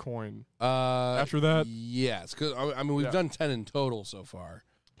do a coin. After that, yes, because I mean we've done 10 in total so far.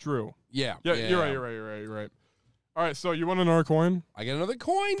 True. Yeah. You're right. All right. So you want another coin? I get another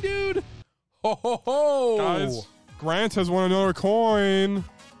coin, dude. Ho, ho, ho. Guys, Grant has won another coin.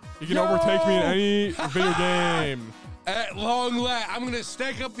 He can overtake me in any video game. At long last, I'm going to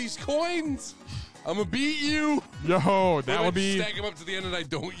stack up these coins. I'm going to beat you. Yo, that would be... stack them up to the end and I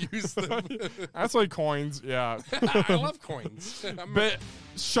don't use them. That's like coins, yeah. I love coins. But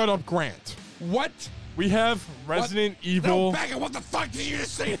shut up, Grant. What? We have Resident Evil... No, back up. What the fuck did you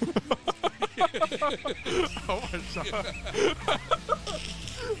just say? Oh, my God.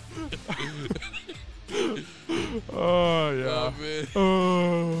 Oh, yeah. Oh, man.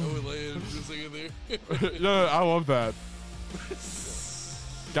 Oh. Yeah, I love that.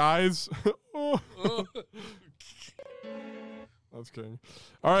 Guys. That's kidding.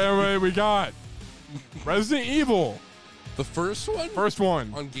 All right, everybody, we got Resident Evil. The first one? First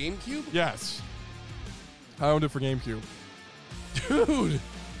one. On GameCube? Yes. I owned it for GameCube. Dude.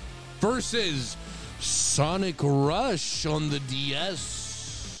 Versus Sonic Rush on the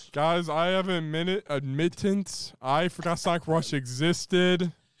DS. Guys, I have an admittance. I forgot Sonic Rush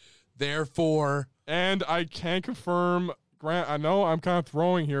existed. Therefore. And I can confirm, Grant, I know I'm kind of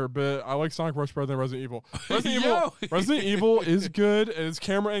throwing here, but I like Sonic Rush better than Resident Evil. Resident Evil is good. And its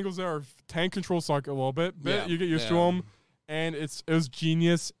camera angles there are tank control Sonic a little bit. You get used to them. And it was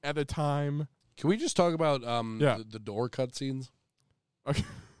genius at the time. Can we just talk about the door cutscenes? Okay.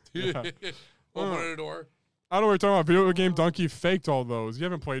 Yeah. Open the door. I don't know what you're talking about. Video Game Donkey faked all those. You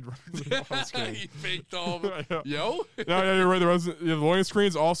haven't played this game. He faked all of them. Yo? Yeah, you're right. The loading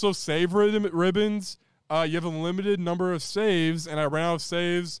screens also save ribbons. You have a limited number of saves, and I ran out of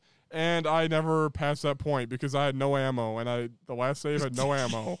saves, and I never passed that point because I had no ammo, and the last save had no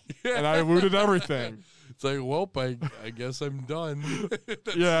ammo, and I looted everything. It's like, well, I guess I'm done.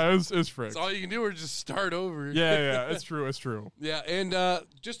 Yeah, it's frick. That's all you can do is just start over. Yeah, it's true. It's true. Yeah, and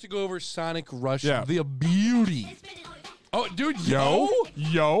just to go over Sonic Rush, the beauty. Oh, dude,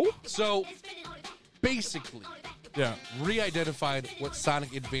 yo. So, basically, re-identified what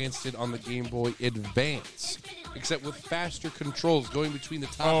Sonic Advance did on the Game Boy Advance, except with faster controls going between the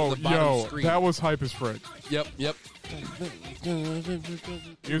top and the bottom screen. That was hype as frick. Yep.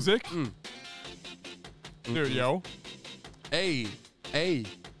 Music? Dude, yo. Hey. I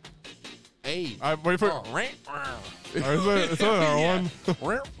wait for is that another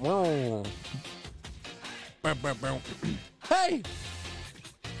one?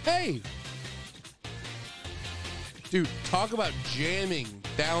 Hey. Dude, talk about jamming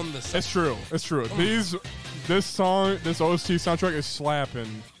down the It's true. This song, this OST soundtrack is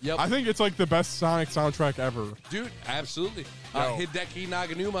slapping. Yep. I think it's like the best Sonic soundtrack ever. Dude, absolutely. Hideki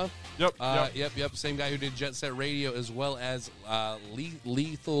Naganuma. Yep. Same guy who did Jet Set Radio as well as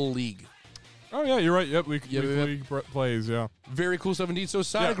Lethal League. Oh, yeah, you're right. Yep, Lethal League plays, yeah. Very cool stuff indeed. So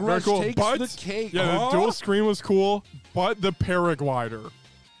Sonic Rush takes the cake. Yeah, the dual screen was cool, but the paraglider.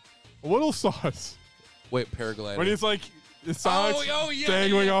 A little sauce. Wait, paraglider. When he's like, Sonic's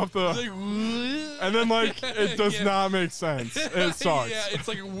dangling off the... and then, it does not make sense. It sucks. Yeah, it's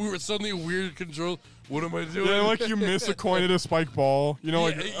like suddenly a weird control. What am I doing? Yeah, you miss a coin at a spike ball.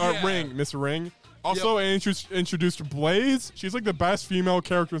 Ring. Miss a ring. Also, I introduced Blaze. She's like the best female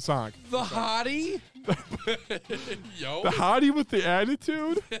character in Sonic. The hottie? Yo. The hottie with the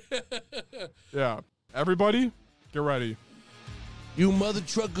attitude? Yeah. Everybody, get ready. You mother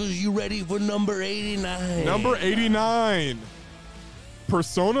truckers, you ready for number 89? Number 89.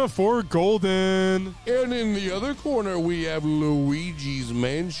 Persona 4 Golden. And in the other corner, we have Luigi's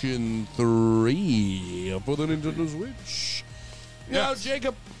Mansion 3 for the Nintendo Switch. Yes. Now,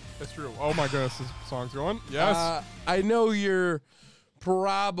 Jacob. That's true. Oh, my goodness. This song's going. Yes. I know you're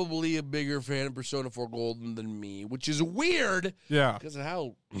probably a bigger fan of Persona 4 Golden than me, which is weird. Yeah. Because of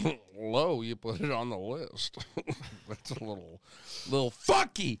how low you put it on the list. That's a little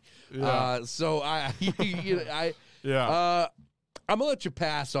fucky. Yeah. I'm going to let you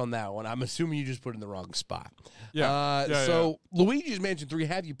pass on that one. I'm assuming you just put it in the wrong spot. Yeah. Luigi's Mansion 3,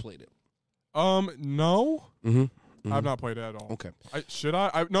 have you played it? No. Mm-hmm. I've not played it at all. Okay. Should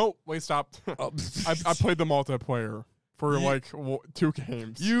I? No, wait, stop. I played the multiplayer for 2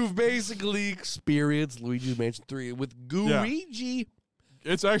 games. You've basically experienced Luigi's Mansion 3 with Gooigi. Yeah.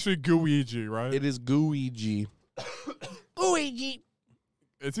 It's actually Gooigi, right? It is Gooigi. Gooigi.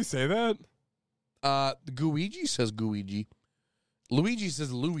 Does he say that? Gooigi says Gooigi. Luigi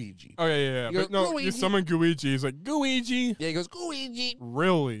says Luigi. Oh, yeah. But no, you summon Gooigi. He's like, Gooigi. Yeah, he goes, Gooigi.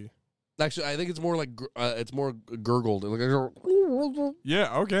 Really? Actually, I think it's more like it's more gurgled.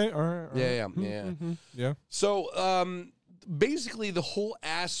 Yeah. Okay. All right. Yeah. Yeah. So, basically, the whole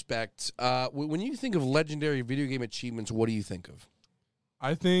aspect. When you think of legendary video game achievements, what do you think of?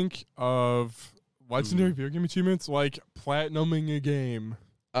 I think of legendary video game achievements like platinuming a game.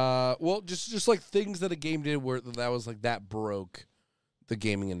 Well, just like things that a game did where that was like that broke the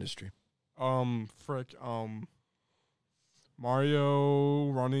gaming industry. Mario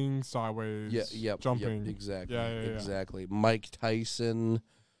running sideways. Jumping. Exactly. Yeah. Exactly. Mike Tyson.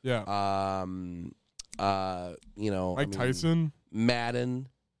 Yeah. Mike Tyson. Madden.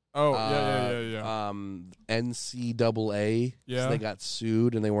 Oh, yeah. NCAA. Yeah. They got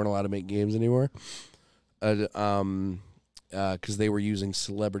sued and they weren't allowed to make games anymore. Because they were using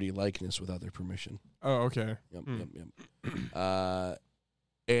celebrity likeness without their permission. Oh, okay. Yep.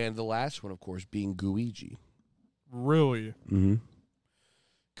 And the last one, of course, being Gooigi. Really? Mm-hmm.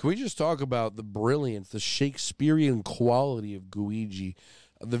 Can we just talk about the brilliance, the Shakespearean quality of Gooigi,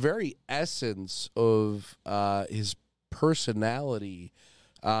 the very essence of his personality?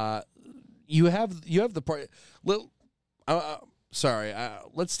 You have the part. Sorry,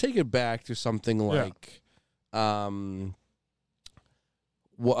 let's take it back to something like,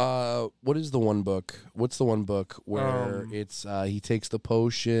 what is the one book? What's the one book where it's he takes the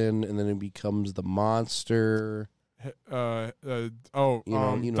potion and then it becomes the monster? Dr.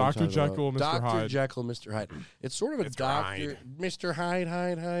 Jekyll and Mr. Hyde. Dr. Jekyll and Mr. Hyde. It's sort of a Dr. Mr. Hyde.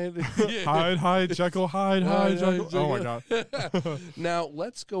 Hyde, Jekyll, Hyde, Jekyll. Oh, my God. Now,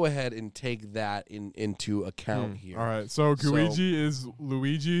 let's go ahead and take that into account here. All right. So, Gooigi is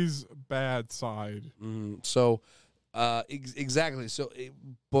Luigi's bad side. Exactly. So,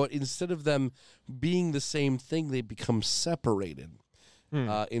 but instead of them being the same thing, they become separated.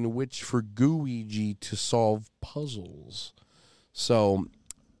 In which for Gooigi to solve puzzles. So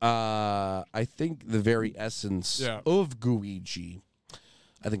I think the very essence of Gooigi,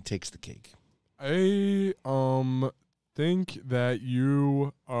 I think, takes the cake. I think that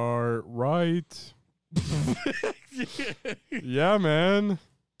you are right. Yeah, man.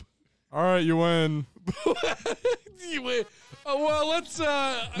 All right, you win. You win. Oh, well, let's...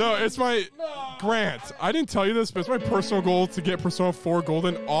 No, it's my... Grant, I didn't tell you this, but it's my personal goal to get Persona 4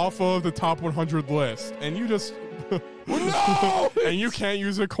 Golden off of the top 100 list. And you just... No! And you can't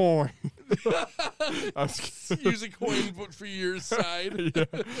use a coin. Use a coin, but for your side. Yeah.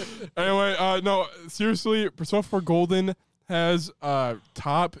 Anyway, no, seriously, Persona 4 Golden has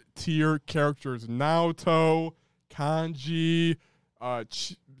top-tier characters. Naoto, Kanji,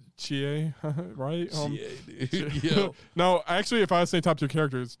 Chie, right? Chie. No, actually, if I was saying top 2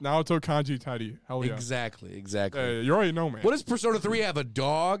 characters, Naoto, Kanji, Teddy. Hell yeah. Exactly. You already know, man. What does Persona 3 have? A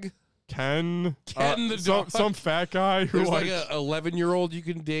dog? Ken the dog. Some fat guy who There's like an 11-year-old you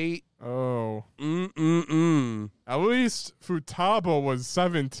can date. Oh. At least Futaba was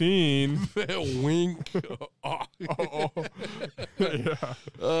 17. Wink.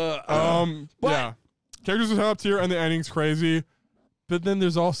 Yeah. Characters are top tier and the ending's crazy. But then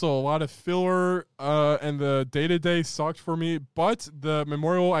there's also a lot of filler, and the day-to-day sucked for me. But the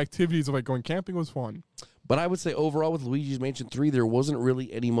memorial activities of like going camping was fun. But I would say overall with Luigi's Mansion 3, there wasn't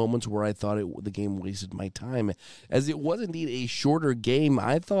really any moments where I thought the game wasted my time. As it was indeed a shorter game,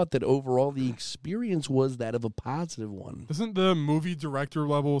 I thought that overall the experience was that of a positive one. Doesn't the movie director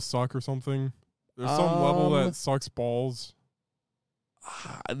level suck or something? There's some level that sucks balls.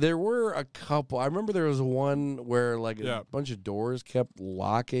 There were a couple. I remember there was one where like a bunch of doors kept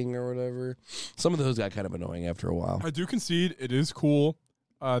locking or whatever. Some of those got kind of annoying after a while. I do concede it is cool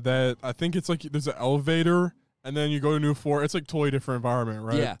that I think it's like there's an elevator and then you go to a new floor. It's like totally different environment,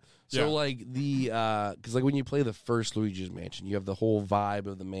 right? Yeah. So like the because like when you play the first Luigi's Mansion, you have the whole vibe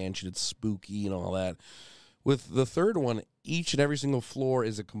of the mansion. It's spooky and all that. With the third one, each and every single floor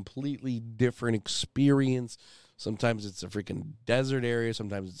is a completely different experience. Sometimes it's a freaking desert area.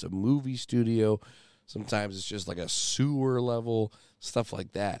 Sometimes it's a movie studio. Sometimes it's just like a sewer level, stuff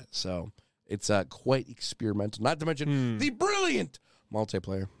like that. So it's quite experimental. Not to mention the brilliant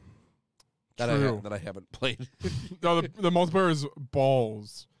multiplayer that I haven't played. No, the multiplayer is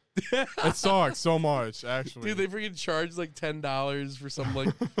balls. It sucks so much, actually. Dude, they freaking charge like $10 for some like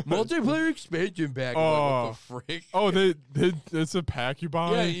multiplayer expansion pack. Oh, like, what the frick? Oh, it's a pack you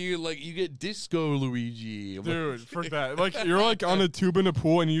buy. Yeah, you get Disco Luigi. Dude, for that, like you're like on a tube in a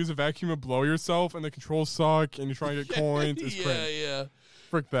pool and you use a vacuum to blow yourself, and the controls suck, and you're trying to get coins. It's crazy. Yeah.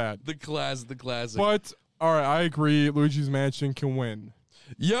 Frick that. The classic. But all right, I agree. Luigi's Mansion can win.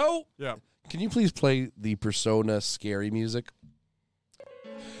 Yo. Yeah. Can you please play the Persona scary music?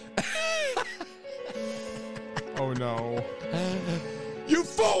 Oh no. You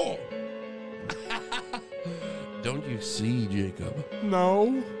fool! Don't you see, Jacob?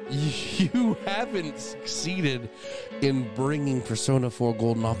 No. You haven't succeeded in bringing Persona 4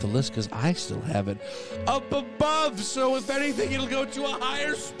 Golden off the list because I still have it up above. So if anything, it'll go to a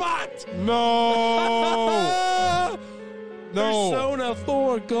higher spot. No. No. Persona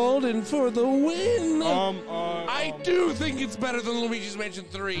 4 Golden for the win. I do think it's better than Luigi's Mansion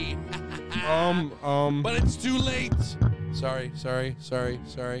 3. But it's too late. Sorry.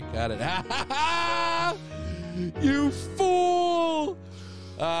 Got it. You fool.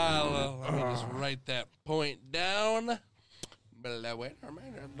 Well, let me just write that point down. What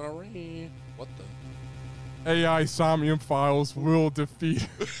the? AI Somnium Files will defeat.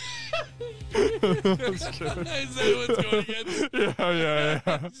 Is that what's going against?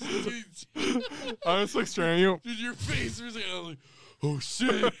 Yeah. I was like staring at you. Dude, your face was like, oh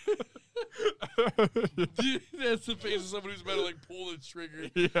shit. That's the face of someone who's about to like pull the trigger.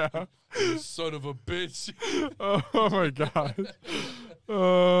 Yeah. You son of a bitch. Oh my god.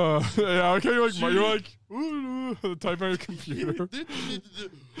 Yeah. Okay. You're like type on your computer.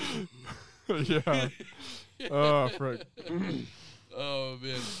 Yeah. Oh frick. Oh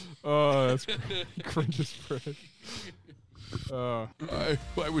man. Oh, that's cringe as frick.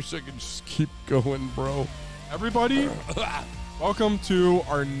 I wish I could just keep going, bro. Everybody, welcome to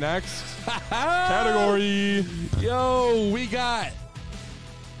our next category. Yo, we got...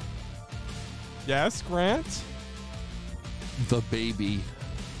 Yes, Grant? The Baby.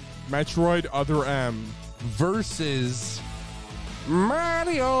 Metroid Other M. Versus...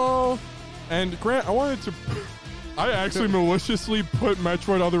 Mario. And Grant, I actually maliciously put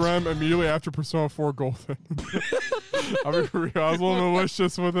Metroid Other M immediately after Persona 4 Golden. I was a little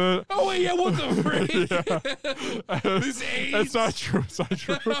malicious with it. Oh wait, yeah, what the frick? This age? That's not true. It's not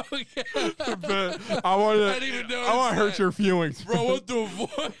true. Okay. But I want to hurt your feelings, bro. What the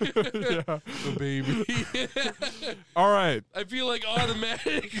fuck? Yeah, The Baby. All right. I feel like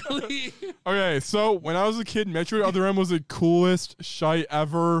automatically. Okay, so when I was a kid, Metroid Other M was the coolest shite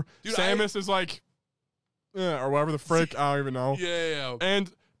ever. Dude, Samus is like. Or whatever the frick, I don't even know. Yeah.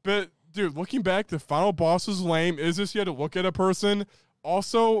 But dude, looking back, the final boss was lame. Is this you had to look at a person?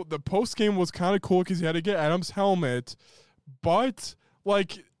 Also, the post game was kind of cool because you had to get Adam's helmet. But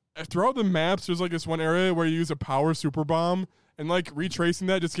like throughout the maps, there's like this one area where you use a power super bomb, and like retracing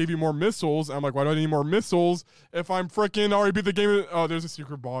that just gave you more missiles. I'm like, why do I need more missiles if I'm freaking already beat the game? Oh, there's a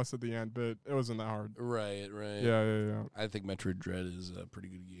secret boss at the end, but it wasn't that hard. Right. Yeah. I think Metroid Dread is a pretty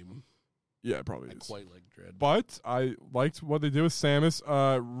good game. Yeah, it probably is. I quite like Dread. But I liked what they did with Samus.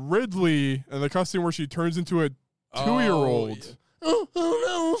 Ridley, and the cutscene where she turns into a 2-year-old. Oh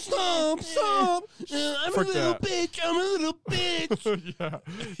no, stop. I'm Fuck a little that. bitch. Yeah.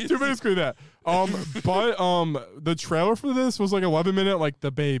 Dude, basically that. But the trailer for this was like 11 minute, like The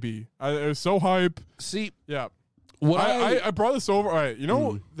Baby. It was so hype. See, yeah. What I brought this over. All right, you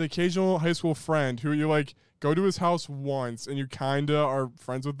know the occasional high school friend who you like go to his house once and you kinda are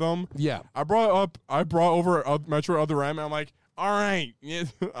friends with them. Yeah. I brought over Metro Other M. And I'm like, all right. Yeah.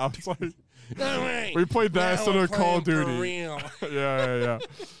 I was like, all right. We played that instead of Call of Duty. Real. Yeah.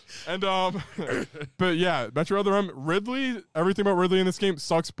 And but yeah, Metro Other M. Ridley. Everything about Ridley in this game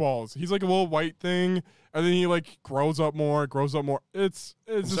sucks balls. He's like a little white thing, and then he like grows up more. It's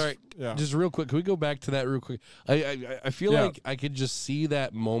just, sorry. Yeah. Just real quick. Can we go back to that real quick? I feel like I could just see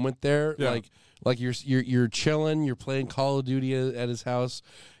that moment there. Yeah. Like you're chilling, you're playing Call of Duty at his house,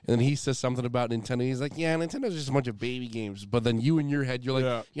 and then he says something about Nintendo. He's like, "Yeah, Nintendo's just a bunch of baby games." But then you in your head, you're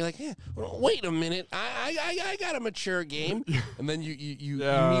like, wait a minute, I got a mature game, and then you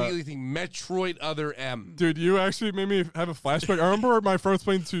immediately think Metroid Other M. Dude, you actually made me have a flashback. I remember my first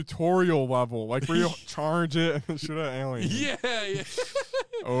playing tutorial level, like where you charge it and shoot at aliens. Yeah.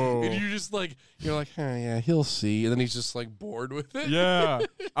 Oh. And you're like, oh yeah, he'll see, and then he's just like bored with it. Yeah. I don't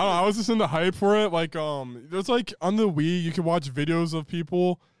know, I was just in the hype for it. Like, there's like on the Wii, you can watch videos of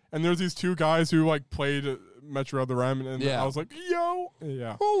people, and there's these two guys who like played Metro Other M, and I was like, yo,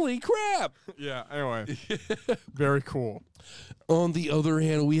 yeah, holy crap. Yeah. Anyway, very cool. On the other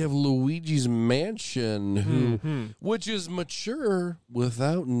hand, we have Luigi's Mansion, which is mature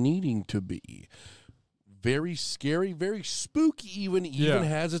without needing to be. Very scary, very spooky, even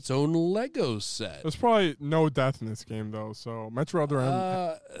has its own Lego set. There's probably no death in this game, though, so Metro Other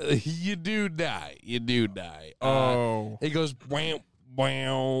M... You do die. Oh. It goes... Oh,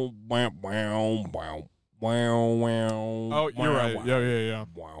 you're right. Yeah.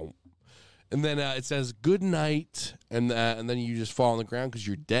 Wow. And then it says, good night, and then you just fall on the ground because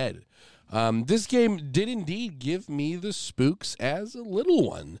you're dead. This game did indeed give me the spooks as a little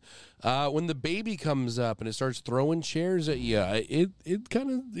one. When the baby comes up and it starts throwing chairs at you, it kind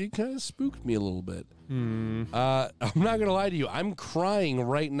of spooked me a little bit. I'm not gonna lie to you, I'm crying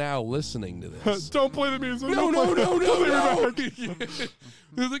right now listening to this. Don't play the music. No.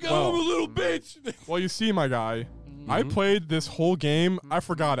 They're like, I'm a little bitch. Well, you see, my guy, I played this whole game. I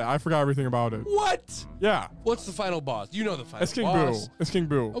forgot it. I forgot everything about it. What? Yeah. What's the final boss? You know the final boss. boss. It's King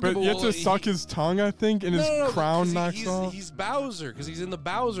Boo. Okay, but you have to suck his tongue, I think, and his crown knocks off. He's Bowser because he's in the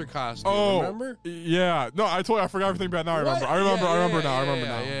Bowser costume. Remember? Yeah. No, I forgot everything about it now. I remember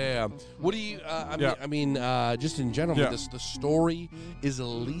now. Yeah. What do you? I mean, just in general, the story is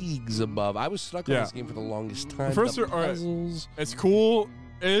leagues above. I was stuck on this game for the longest time. First, the puzzles. It's cool.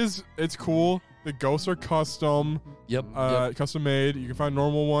 It's cool. The ghosts are custom. Yep. Custom made. You can find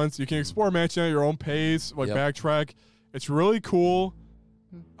normal ones. You can explore mansion at your own pace, backtrack. It's really cool.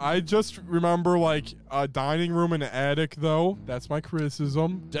 I just remember like a dining room and an attic, though. That's my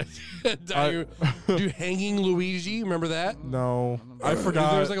criticism. Dude, hanging Luigi, remember that? No, I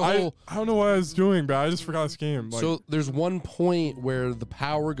forgot. There's like a whole, I don't know what I was doing, but I just forgot this game. Like, so there's one point where the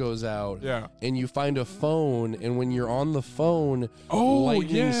power goes out, yeah, and you find a phone, and when you're on the phone,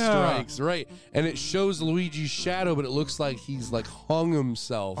 lightning strikes, right? And it shows Luigi's shadow, but it looks like he's like hung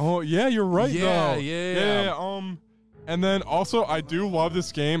himself. Oh yeah, you're right. Yeah, though. Yeah. And then also, I do love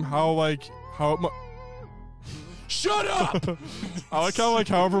this game. Shut up! I like how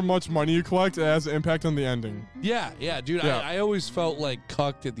however much money you collect, it has an impact on the ending. Yeah, dude. Yeah. I always felt like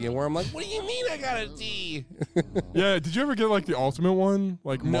cucked at the end, where I'm like, "What do you mean I got a D?" Yeah. Did you ever get like the ultimate one?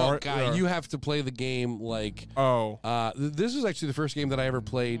 Like no, guy. You have to play the game like. Oh. This was actually the first game that I ever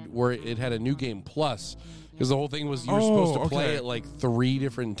played where it had a new game plus, because the whole thing was you were supposed to play it like 3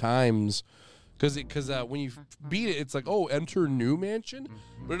 different times. Because when you beat it, it's like, oh, enter new mansion.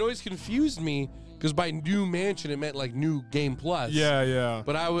 But it always confused me because by new mansion, it meant like new game plus. Yeah.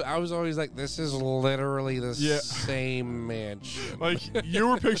 But I was always like, this is literally the same mansion. Like, you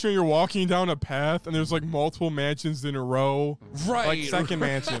were picturing you're walking down a path and there's like multiple mansions in a row. Right. Like second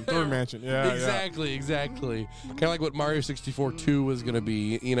mansion, third mansion. Yeah. Exactly. Kind of like what Mario 64 2 was going to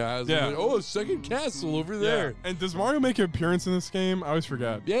be. You know, I was like, oh, second castle over there. Yeah. And does Mario make an appearance in this game? I always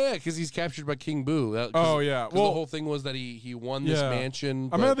forget. Yeah, because he's captured by King Boo. Oh, yeah. Well, the whole thing was that he won this mansion.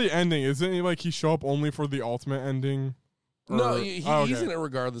 I'm at the ending. Isn't he like he show up only for the ultimate ending? Or? No, he's in it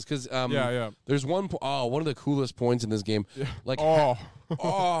regardless. Because there's one of the coolest points in this game. Yeah. Like at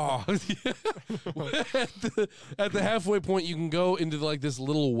the halfway point, you can go into like this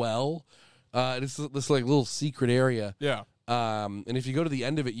little well. It's this like little secret area. Yeah. And if you go to the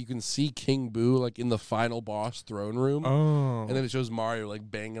end of it, you can see King Boo like in the final boss throne room. Oh. And then it shows Mario like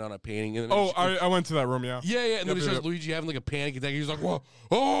banging on a painting. And then I went to that room, yeah. Yeah. And then it shows Luigi having like a panic attack. He's like, whoa,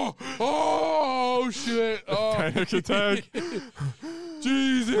 oh, shit. Oh. Panic attack.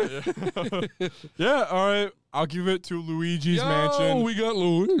 Jesus. Yeah, all right. I'll give it to Luigi's Mansion. We got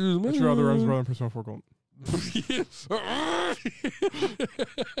Luigi's Mansion. What's your other Rams brother in Persona 4 Gold?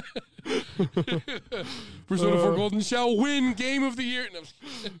 Persona 4 Golden shall win Game of the Year.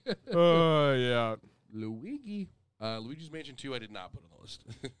 Yeah. Luigi's Mansion 2 I did not put on the list.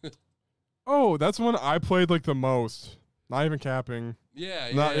 Oh, that's one I played like the most. Not even capping.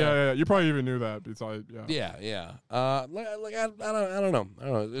 Yeah. You probably even knew that. Besides, Yeah. I don't know.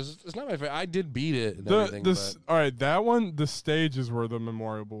 It's not my favorite. I did beat it and everything. All right, that one, the stages were the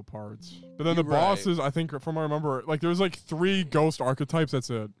memorable parts. But then the bosses, I think, from what I remember, like there's like 3 ghost archetypes. That's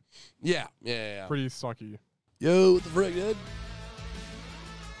it. Yeah. Pretty sucky. Yo, what the frick, dude?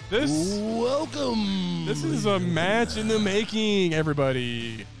 Welcome. This is a match in the making,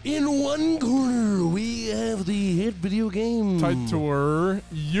 everybody. In one corner, we have the hit video game title.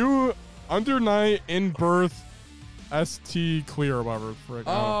 You Under Night in Birth ST Clear, whatever.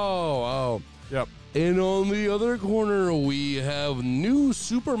 Oh. Yep. And on the other corner, we have new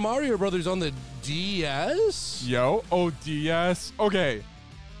Super Mario Brothers on the DS. DS. Okay.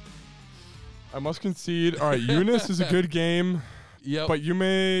 I must concede. All right, Eunice is a good game. Yep. But you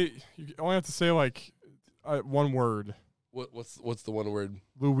only have to say like one word. What's the one word?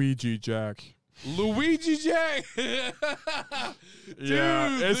 Luigi Jack. Luigi Jack. Dude,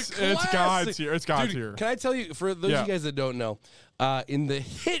 it's God's here. It's God's here. Can I tell you, for those of you guys that don't know, in the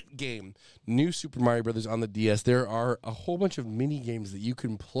hit game, New Super Mario Brothers on the DS, there are a whole bunch of mini games that you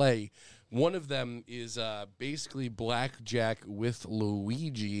can play. One of them is basically blackjack with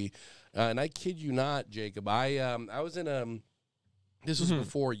Luigi, and I kid you not, Jacob. I was in This was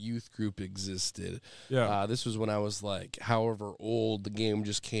before youth group existed. Yeah. This was when I was like, however old the game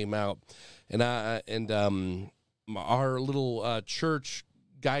just came out, and our little church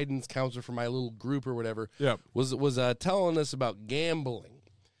guidance counselor for my little group or whatever, was telling us about gambling,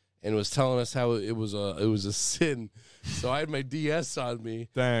 and was telling us how it was a sin. So I had my DS on me.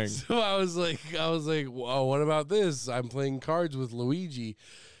 Dang. So I was like, well, what about this? I'm playing cards with Luigi.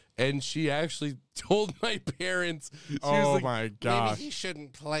 And she actually told my parents. She was like, my gosh. Maybe he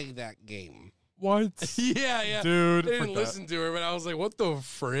shouldn't play that game. What? Yeah. Dude. They didn't listen to her, but I was like, what the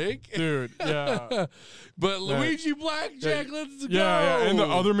frick? Dude, yeah. But Luigi Blackjack, let's go. Yeah. And the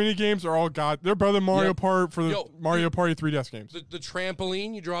other mini games are all they're better than Mario Party for the Mario Party 3DS games. The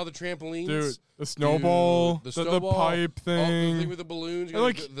trampoline, you draw the trampolines. Dude, the snowball, the pipe thing. The thing with the balloons. And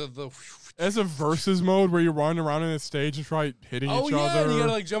like, As a versus mode where you run around in a stage and try hitting each other. And you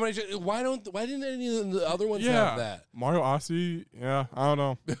gotta like jump on each other. Why didn't any of the other ones have that? Mario Odyssey, I don't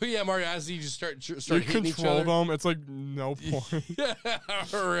know. Yeah, Mario Odyssey, you just start you hitting each other. You control them. It's like no point.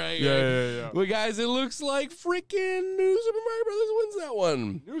 Right. Yeah. Well, guys, it looks like freaking New Super Mario Brothers wins that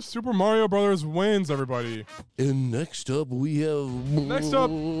one. New Super Mario Brothers wins, everybody. And next up,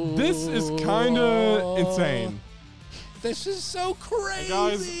 this is kind of insane. This is so crazy. Hey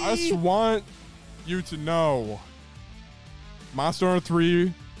guys, I just want you to know Monster Hunter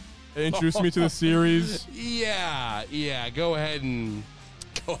 3 introduced me to the series. Yeah. Go ahead and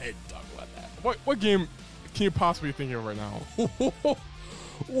talk about that. What game can you possibly be thinking of right now?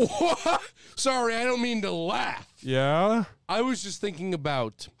 What? Sorry, I don't mean to laugh. Yeah? I was just thinking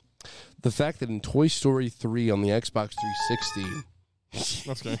about the fact that in Toy Story 3 on the Xbox 360,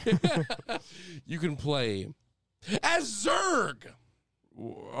 that's okay. you can play as Zurg.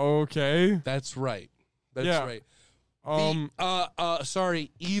 Okay. That's right. Right.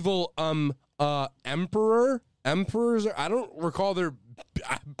 Sorry, evil emperors. I don't recall there.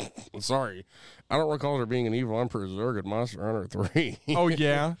 Sorry, I don't recall there being an evil emperor Zurg in Monster Hunter 3. Oh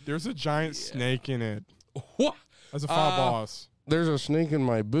yeah, there's a giant snake in it. What? As a final boss. There's a snake in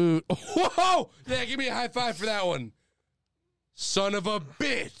my boot. Whoa! Yeah, give me a high five for that one. Son of a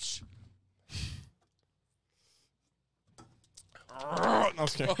bitch.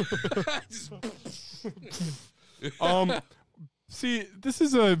 Okay. See, this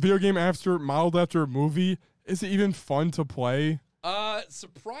is a video game modeled after a movie. Is it even fun to play?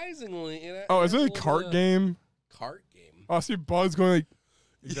 Surprisingly. Is it a cart game? Cart game. Oh, I see Buzz going like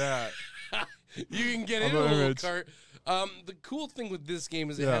that. You can get in a little cart. The cool thing with this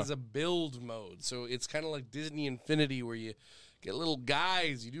game is it has a build mode. So it's kind of like Disney Infinity where you get little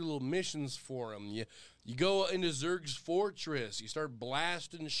guys, you do little missions for them. You go into Zurg's fortress. You start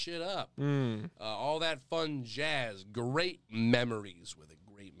blasting shit up. All that fun jazz. Great memories with it.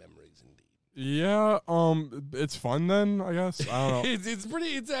 Great memories indeed. Yeah, it's fun then, I guess. I don't know. It's actually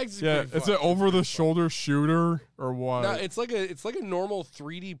pretty fun. It's an over-the-shoulder shooter or what? No, it's like a normal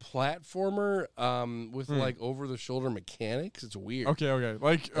 3D platformer with like over-the-shoulder mechanics. It's weird. Okay.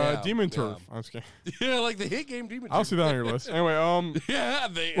 Like Demon Turf. I'm just kidding. Yeah, like the hit game Demon Turf. I'll see that on your list. Anyway,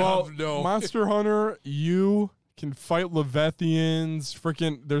 Monster Hunter, you can fight Leviathians.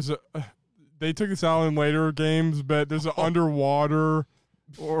 Freaking, they took this out in later games, but there's an underwater.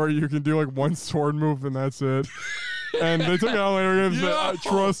 Or you can do like one sword move and that's it. And they took it out later games.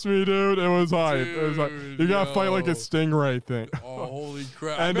 Trust me, dude, it was hype. You gotta fight like a stingray thing. Oh, holy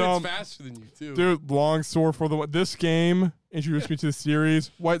crap! And I bet it's faster than you too, dude. Long sword for this game introduced me to the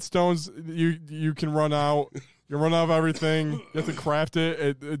series. Whetstones, you can run out. You run out of everything. You have to craft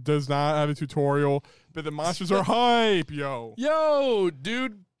it. It does not have a tutorial, but the monsters are hype, yo,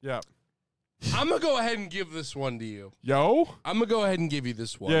 dude. Yeah. I'm going to go ahead and give this one to you. Yo? I'm going to go ahead and give you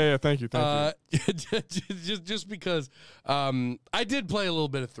this one. Yeah, thank you. Just because I did play a little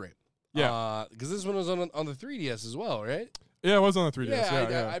bit of 3. Yeah. Because this one was on the 3DS as well, right? Yeah, it was on the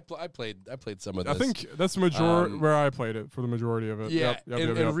 3DS. I played some of this. I think that's the majority where I played it for the majority of it. Yeah,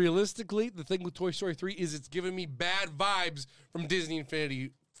 and realistically, the thing with Toy Story 3 is it's giving me bad vibes from Disney Infinity.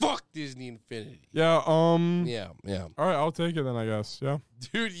 Fuck Disney Infinity. Yeah, Yeah. All right, I'll take it then, I guess. Yeah.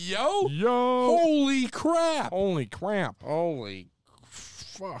 Dude, yo. Holy crap. Holy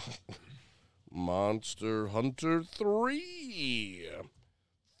fuck. Monster Hunter 3.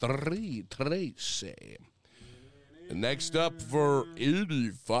 Tracy. Next up for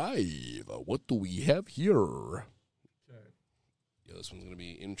 85. What do we have here? Okay. Yeah, this one's going to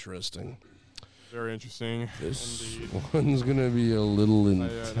be interesting. Very interesting. This one's going to be a little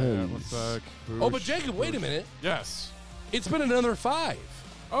intense. But Jacob, wait a minute. Yes. It's been another 5.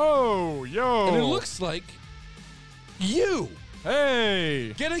 Oh, yo. And it looks like you.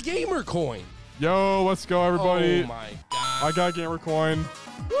 Hey. Get a gamer coin. Yo, let's go, everybody. Oh, my God. I got a gamer coin.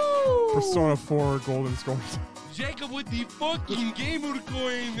 Woo. Persona 4 Golden Score. Jacob with the fucking gamer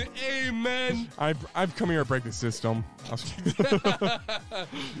coin. Amen. I've come here to break the system.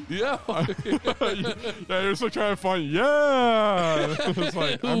 Yeah. You're still trying to find. Yeah. It's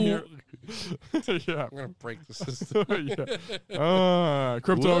like, I'm here. Yeah. I'm going to break the system. Yeah.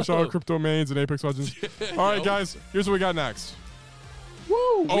 Crypto, shout out Crypto Mains and Apex Legends. All right, guys. Here's what we got next.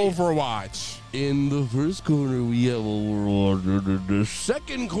 Woo. Overwatch. In the first corner, we have Overwatch. The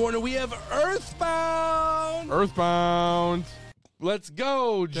second corner, we have Earthbound. Let's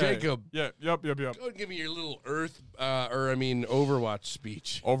go, Jacob. Yeah, yep. Go and give me your little Overwatch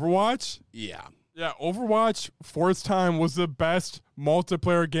speech. Overwatch? Yeah. Yeah, Overwatch, for its time, was the best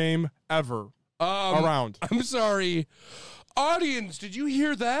multiplayer game ever around. I'm sorry. Audience, did you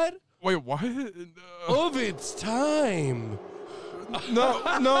hear that? Wait, what? Of its time.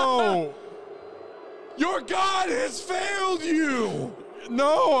 No. Your god has failed you.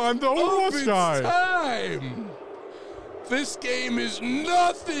 No, I'm the Overwatch guy. Of its time. This game is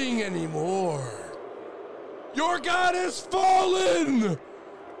nothing anymore. Your god has fallen.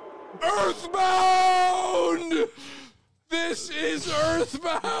 Earthbound. This is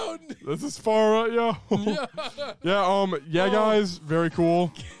Earthbound. This is far out, yo. Yeah, guys, very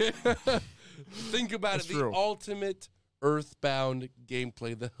cool. Think about That's it. true. The ultimate Earthbound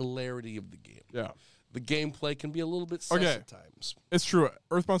gameplay, the hilarity of the game. Yeah. The gameplay can be a little bit sus at times. It's true.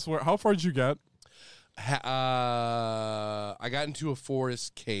 Earthbound Solar, how far did you get? I got into a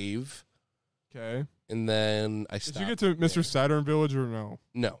forest cave. Okay. And then I stopped. Did you get to Mr. Saturn Village or no?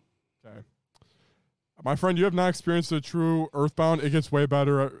 No. Okay. My friend, you have not experienced the true Earthbound. It gets way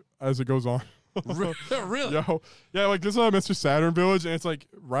better as it goes on. Really? Yo, yeah, like this is Mr. Saturn Village, and it's like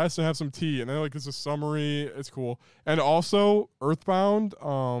rest and have some tea, and then like this is summary. It's cool, and also Earthbound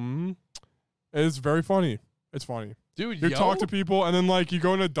is very funny. It's funny, dude. You talk to people, and then like you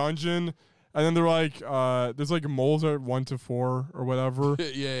go in a dungeon, and then they're like, there's like moles at 1 to 4 or whatever.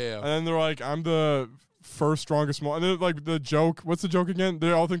 yeah. And then they're like, I'm the first strongest mole, and then like the joke. What's the joke again?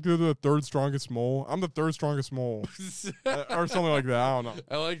 They all think they're the third strongest mole. I'm the third strongest mole, or something like that. I don't know.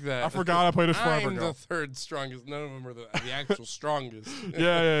 I like that. I forgot I played this forever I'm ago. the third strongest. None of them are the actual strongest.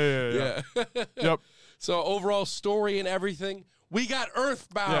 Yeah. Yep. So overall story and everything, we got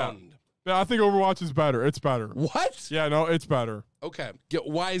Earthbound. Yeah, I think Overwatch is better. It's better. What? Yeah, no, it's better. Okay.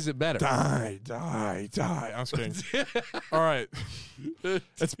 Why is it better? Die. I'm just kidding. All right.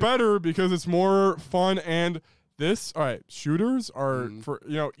 It's better because it's more fun, and this, all right, shooters are for,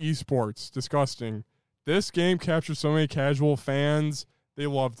 esports. Disgusting. This game captured so many casual fans. They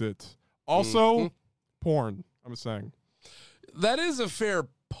loved it. Also, porn, I'm saying. That is a fair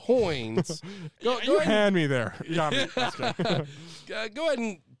point. You hand me there. You got me. Go ahead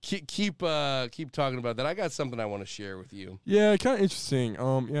and keep talking about that. I got something I want to share with you. Yeah, kind of interesting.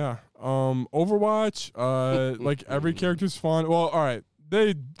 Overwatch, like every character's fun. Well, all right,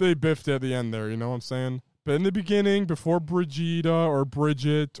 they biffed at the end there, you know what I'm saying? But in the beginning, before Bridget or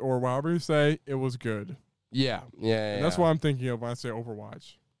however you say, it was good. Yeah. And that's what I'm thinking of when I say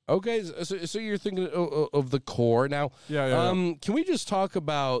Overwatch. Okay, so you're thinking of the core now. Yeah. Can we just talk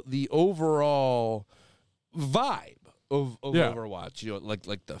about the overall vibe of Overwatch?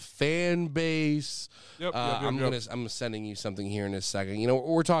 Like the fan base. Yep. I'm sending you something here in a second.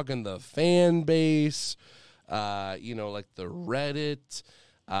 We're talking the fan base. Like the Reddit.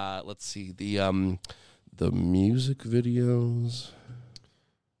 Let's see the music videos.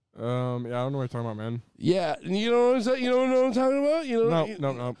 I don't know what you're talking about, man. Yeah, you know what I'm talking about?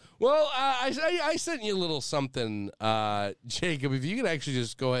 No. Well, I sent you a little something, Jacob. If you could actually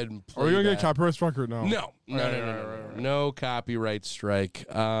just go ahead and play. Are we gonna that. get a copyright strike or no? No. No copyright strike.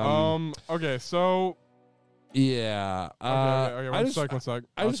 Okay, so. Yeah. Okay. One sec.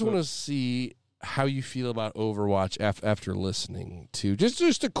 I just want to see how you feel about Overwatch after listening to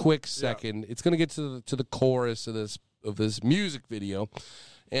just a quick second. Yeah. It's gonna get to the chorus of this music video.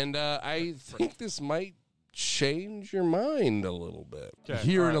 And I think this might change your mind a little bit.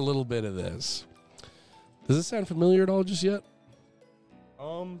 Hearing a little bit of this. Does it sound familiar at all just yet?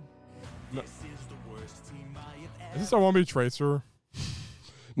 No. Is this I Want to Be Tracer?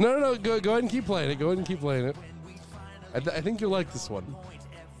 No. Go ahead and keep playing it. I think you'll like this one.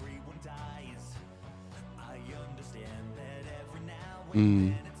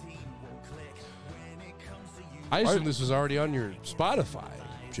 I assume this was already on your Spotify,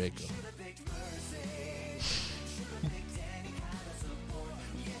 Jacob.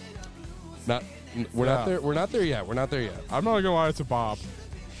 We're not there. We're not there yet. I'm not gonna lie, it's a bop.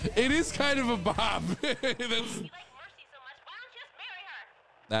 It is kind of a bop.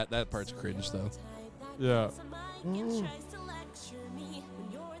 That part's cringe though. Yeah.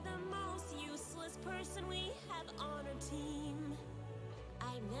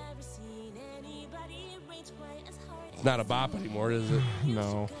 It's not a bop anymore, is it?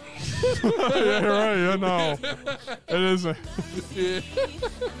 No. Yeah, right. Yeah, no. It isn't.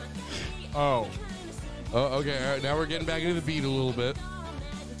 Oh, okay. All right. Now we're getting back into the beat a little bit.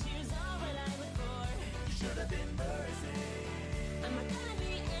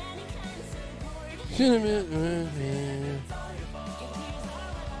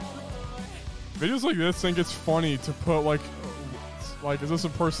 Videos like this think it's funny to put like is this a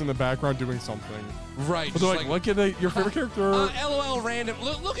person in the background doing something? Right. But they're like, look at your favorite character. LOL random.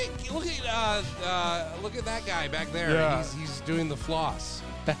 Look at that guy back there. Yeah. He's doing the floss.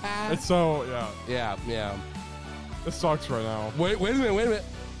 It's so Yeah. This sucks right now. Wait a minute.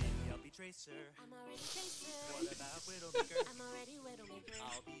 Tracer. I'm already Tracer. What about Widowmaker? I'm already Widowmaker.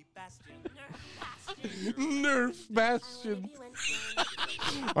 I'll be Bastion. Nerf Bastion.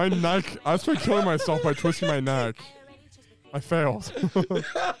 I tried killing myself by twisting my neck. I failed.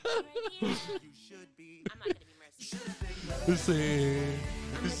 You should be. I'm not gonna be merciful.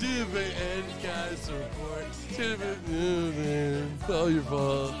 All your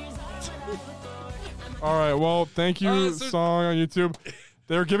fault. All right, well, thank you, Song on YouTube.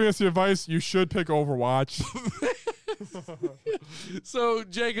 They're giving us the advice, you should pick Overwatch. So,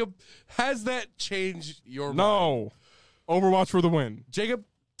 Jacob, has that changed your mind? No. Overwatch for the win. Jacob,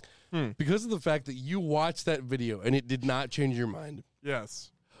 because of the fact that you watched that video and it did not change your mind.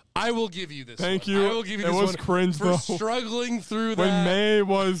 Yes. I will give you this Thank one. you. I will give you it this was one cringe, for though. struggling through that. When May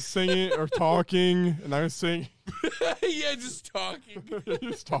was singing or talking, and I was singing. Yeah, just talking.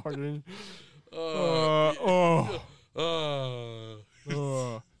 Just talking.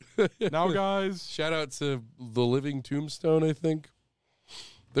 Now, guys. Shout out to The Living Tombstone, I think.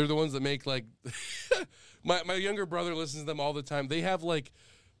 They're the ones that make, like... my younger brother listens to them all the time. They have, like...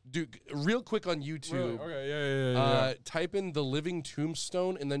 Dude, real quick on YouTube. Really? Okay, yeah. Type in The Living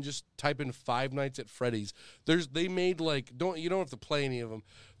Tombstone and then just type in Five Nights at Freddy's. They made like you don't have to play any of them.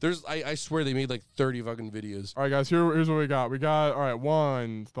 I swear they made like 30 fucking videos. All right, guys, here's what we got. We got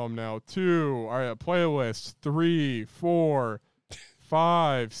 1 thumbnail, 2, all right, playlist, 3, 4,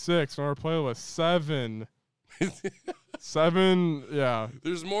 5, 6, another playlist, 7. 7, yeah.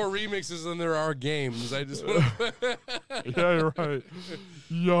 There's more remixes than there are games. I just want to... Yeah, you're right.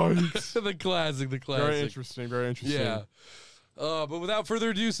 Yikes. The classic. Very interesting. Yeah. But without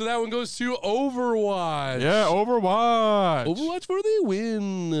further ado, so that one goes to Overwatch. Yeah, Overwatch. Overwatch for the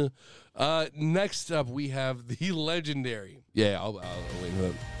win. Next up, we have the legendary. Yeah, I'll wait for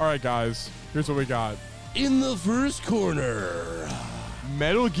that. All right, guys, here's what we got. In the first corner,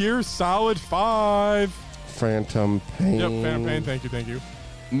 Metal Gear Solid 5. Phantom Pain. Yep, Phantom Pain. Thank you.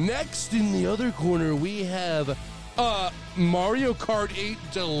 Next in the other corner, we have Mario Kart 8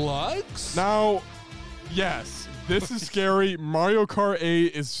 Deluxe. Now, yes, this is scary. Mario Kart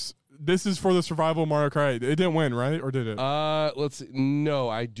 8 is for the survival of Mario Kart 8. It didn't win, right? Or did it? Let's see. No,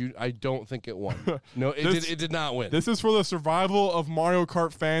 I don't think it won. No, it did not win. This is for the survival of Mario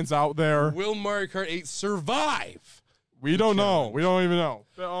Kart fans out there. Will Mario Kart 8 survive? We don't know. We don't even know.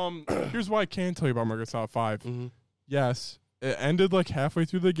 But, here's what I can tell you about Mario Kart Solid 5. Mm-hmm. Yes, it ended like halfway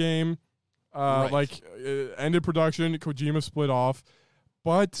through the game. Right. Like it ended production. Kojima split off,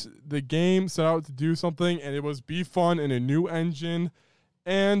 but the game set out to do something, and it was be fun in a new engine,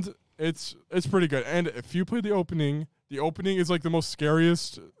 and it's pretty good. And if you play the opening is like the most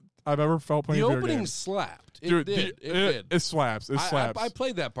scariest I've ever felt playing. The video opening games. slapped. It Dude, did. It slaps. It slaps. I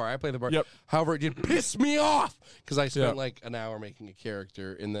played that part. Yep. However, it did piss me off because I spent like an hour making a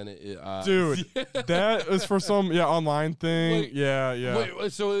character, and then dude, that is for some online thing. Wait, yeah.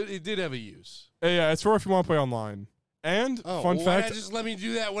 Wait, so it did have a use. Yeah, it's for if you want to play online. And fun fact, why not just let me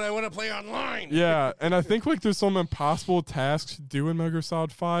do that when I want to play online? Yeah, and I think like there's some impossible tasks to do in Metal Gear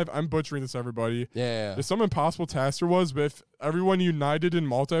Solid 5. I'm butchering this, everybody. Yeah. There's some impossible tasks there was, but if everyone united in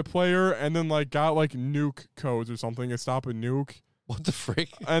multiplayer and then like got like nuke codes or something to stop a nuke. What the frick?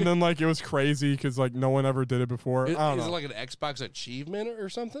 And then like it was crazy because like no one ever did it before. I don't know. Is it like an Xbox achievement or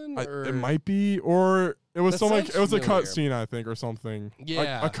something? It might be, or it was That it was a familiar. cutscene, I think, or something.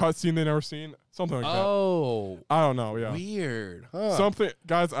 Yeah. Like a cutscene they never seen, something like that. Oh, I don't know. Yeah, weird. Huh. something,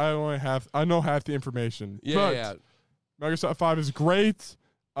 guys. I know half the information. Yeah, but yeah. Metal Gear Solid 5 is great.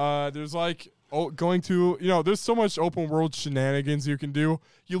 There's like going to there's so much open world shenanigans you can do.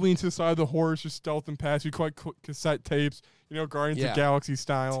 You lean to the side of the horse, you stealth and pass. You collect cassette tapes. Guardians of the Galaxy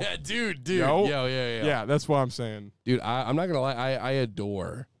style. Yeah, dude. Yo? Yeah. Yeah, that's what I'm saying. Dude, I'm not gonna lie. I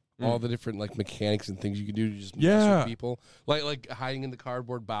adore all the different like mechanics and things you can do to just mess Yeah. with people. Like hiding in the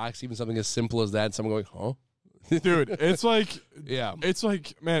cardboard box, even something as simple as that. And someone going, huh? Dude, it's like Yeah. it's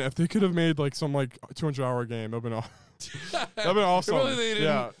like, man, if they could have made like some like 200-hour game, that'd been awesome. Really, they didn't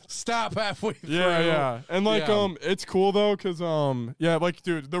Yeah. stop halfway through. Yeah. And like Yeah. it's cool though, cause like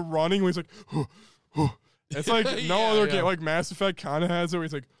dude, the running when he's like it's like no Yeah, other yeah. game. Like Mass Effect kinda has it where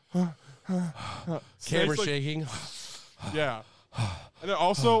he's like Camera Snake's like- shaking. Yeah. And then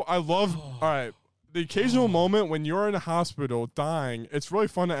also I love the occasional moment when you're in a hospital dying, it's really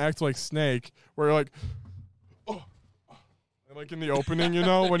fun to act like Snake, where you're like, and like in the opening,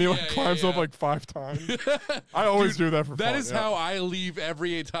 when he like climbs up like 5 times. I always do that for That fun. is how I leave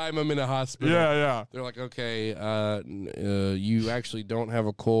every time I'm in a hospital. Yeah. They're like, okay, you actually don't have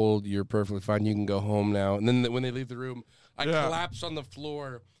a cold. You're perfectly fine. You can go home now. And then when they leave the room, I collapse on the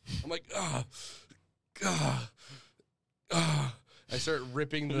floor. I'm like, I start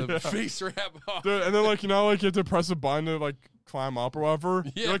ripping the face wrap off. Dude, and then like you have to press a button to like climb up or whatever.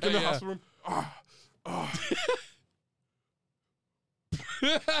 Yeah, You're like in the hospital room.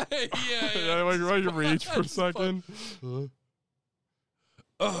 yeah. Like you reach for a second.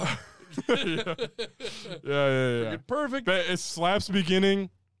 Yeah. Perfect. But it slaps beginning.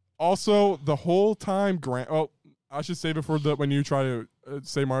 Also, the whole time, I should say before when you try to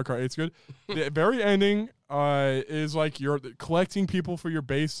say Mario Kart 8's good. The very ending is like you're collecting people for your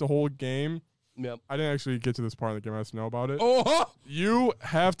base the whole game. Yep. I didn't actually get to this part of the game. I have to know about it. Oh, you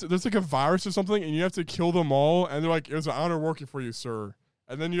have to. There's like a virus or something, and you have to kill them all. And they're like, "It was an honor working for you, sir."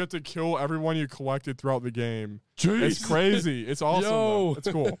 And then you have to kill everyone you collected throughout the game. Jeez. It's crazy. It's awesome. Though. It's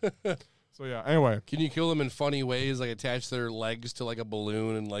cool. So yeah. Anyway, can you kill them in funny ways, like attach their legs to like a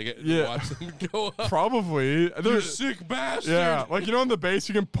balloon and like watch them go up? Probably. They're sick bastard. Yeah, like on the base,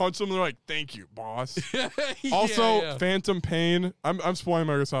 you can punch them. And they're like, "Thank you, boss." Also, Phantom Pain. I'm spoiling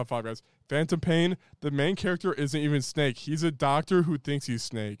Microsoft 5, guys. Phantom Pain. The main character isn't even Snake. He's a doctor who thinks he's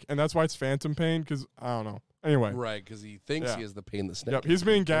Snake, and that's why it's Phantom Pain. Because I don't know. Anyway, right? Because he thinks he has the pain that Snake. Yep, he's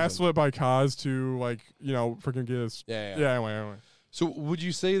being gaslit by Kaz to freaking get his. Yeah. Anyway. So would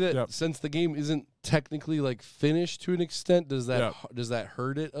you say that since the game isn't technically like finished to an extent, does that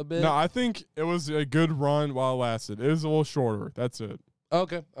hurt it a bit? No, I think it was a good run while it lasted. It was a little shorter. That's it.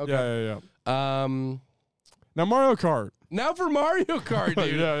 Okay. Yeah. Now Mario Kart. Now for Mario Kart,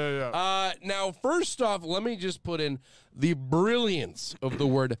 dude. Yeah. Now, first off, let me just put in the brilliance of the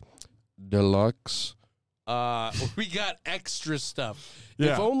word deluxe. We got extra stuff.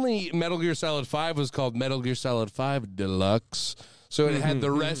 Yeah. If only Metal Gear Solid 5 was called Metal Gear Solid 5 Deluxe, so it had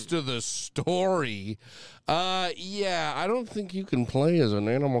the rest of the story. I don't think you can play as an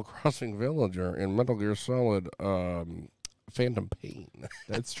Animal Crossing villager in Metal Gear Solid Phantom Pain.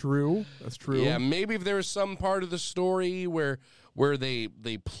 That's true. Yeah, maybe if there was some part of the story where they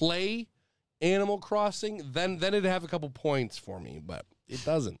play Animal Crossing, then it'd have a couple points for me, but it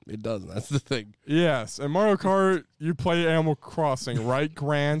doesn't. That's the thing. Yes, and Mario Kart, you play Animal Crossing, right,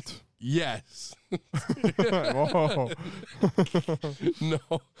 Grant? Yes. Whoa. No.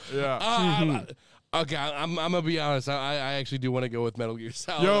 Yeah. Okay, I'm gonna be honest. I actually do want to go with Metal Gear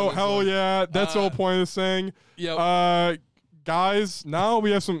Solid. Yo, hell yeah! That's the whole point of this thing. Yep. Guys, now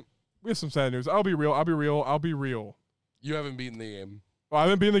we have some sad news. I'll be real. You haven't beaten the game. Well, I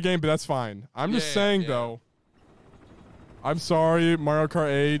haven't beaten the game, but that's fine. I'm just saying though. I'm sorry, Mario Kart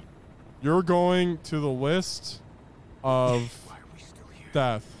 8. You're going to the list of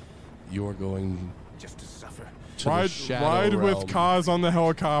death. You're going just to suffer. Ride with Kaz on the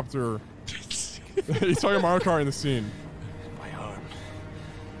helicopter. He's talking Mario Kart in the scene. My arm.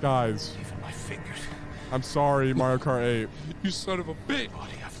 Guys. Even my fingers. I'm sorry, Mario Kart 8. You son of a bitch. The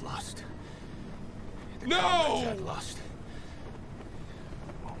body I've lost. No! I've lost.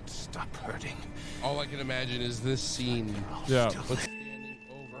 Won't stop hurting. All I can imagine is this scene. Yeah. Standing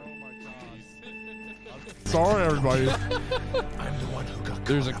over. Oh my god. Sorry, everybody. I'm the one who got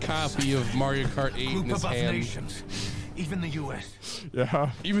There's a copy of Mario Kart 8 in his hand. Nations, even the U.S. Yeah.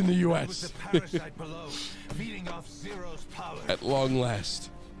 Even the It U.S. was the parasite below, feeding off Zero's power. At long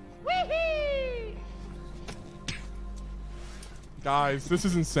last. Guys, this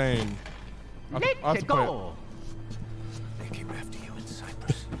is insane. Let's go. They came after you in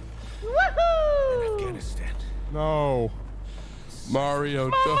Cyprus. In Afghanistan. No.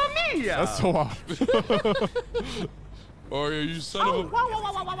 Mario. That's so off. Mario, you son of a...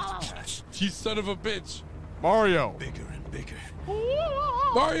 You son of a bitch. Mario. Bigger and bigger.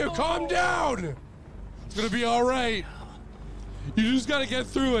 Mario, calm down. It's going to be all right. You just got to get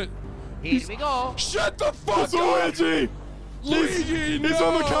through it. Here we go. Shut the fuck It's up. Luigi. Luigi, He's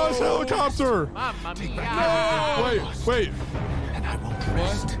on the Kaz helicopter. Mamma mia. Wait. And I won't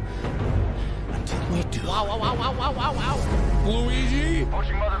rest until we do. Wow. Luigi?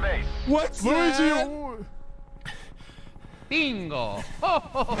 Approaching Mother Base. What's Luigi. that? Bingo. Ho,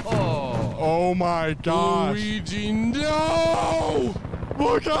 ho, ho, ho. Oh my gosh. Luigi, no!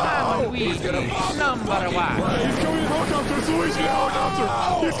 Look out. Luigi, number one. He's coming in helicopter. It's Luigi in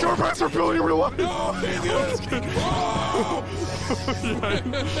helicopter. He's coming back for building real life. All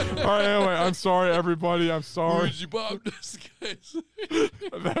right, anyway, I'm sorry, everybody. I'm sorry. Luigi bombed us, guys.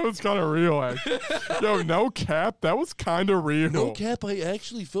 That was kind of real, actually. Yo, no cap. That was kind of real. No cap, I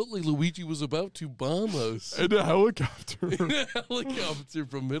actually felt like Luigi was about to bomb us. In a helicopter. In a helicopter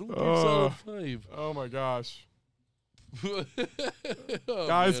from Metal Gear Solid 5. Oh my gosh. Oh,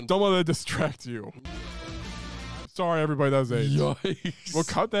 Guys, man. don't let that distract you. Sorry, everybody. That was 8. Yikes. We'll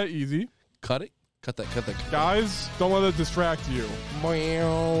cut that easy. Cut it. Cut that. Guys, don't let it distract you.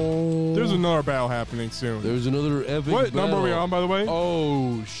 There's another battle happening soon. There's another epic What number are we battle. on, by the way?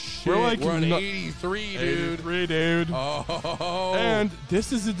 Oh, shit. We're on 83, dude. 83, dude. Oh. And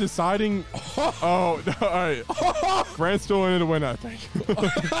this is a deciding... Oh, no, all right. Grant's still in to win, I think.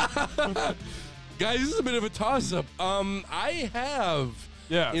 Guys, this is a bit of a toss-up. I have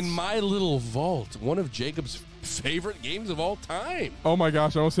in my little vault one of Jacob's favorite games of all time. Oh my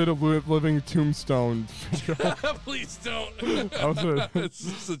gosh, I almost hit a living tombstone. Please don't. It's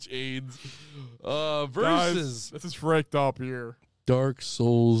such AIDS. Versus Guys, this is freaked up here. Dark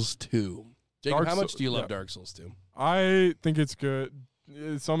Souls 2. Jacob, how much do you love yeah. Dark Souls 2? I think it's good.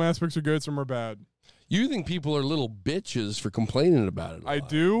 Some aspects are good, some are bad. You think people are little bitches for complaining about it? I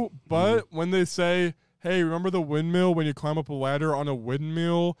do, but when they say, hey, remember the windmill when you climb up a ladder on a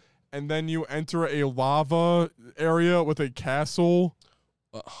windmill and then you enter a lava area with a castle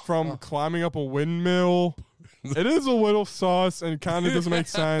from climbing up a windmill? It is a little sus and kind of doesn't make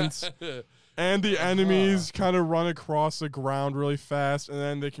sense. And the enemies kind of run across the ground really fast, and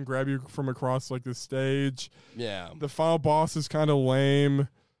then they can grab you from across like the stage. Yeah. The final boss is kind of lame.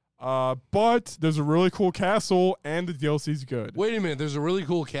 But there's a really cool castle, and the DLC's good. Wait a minute. There's a really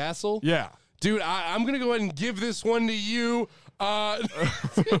cool castle? Yeah. Dude, I'm going to go ahead and give this one to you.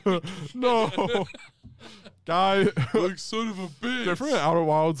 No. Guy. Like, son of a bitch. They're from Outer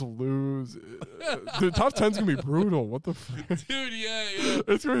Wilds lose. The top 10's going to be brutal. What the fuck? Dude, yeah.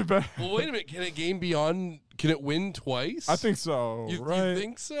 It's going to be bad. Well, wait a minute. Can a game can it win twice? I think so, You right?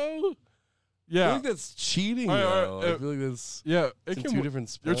 think so? Yeah. I think that's cheating, though. I feel like that's it in can, two different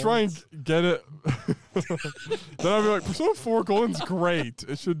sports. You're trying to get it. Then I'll be like, Persona 4 Golden's great.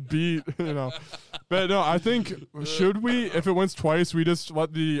 It should be, But no, I think, should we, if it wins twice, we just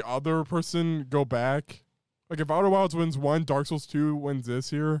let the other person go back? Like, if Outer Wilds wins one, Dark Souls 2 wins this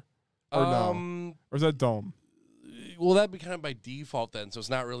here? Or no? Or is that dumb? Well, that'd be kind of by default then, so it's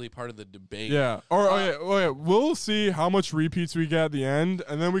not really part of the debate. Yeah. Or we'll see how much repeats we get at the end,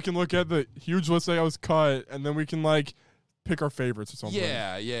 and then we can look at the huge list that was cut, and then we can, pick our favorites or something.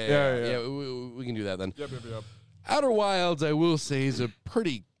 Yeah. We can do that then. Yep. Outer Wilds, I will say, is a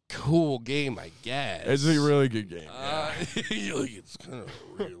pretty cool game, I guess. It's a really good game. It's kind of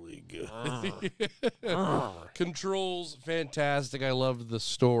really good. Controls, fantastic. I loved the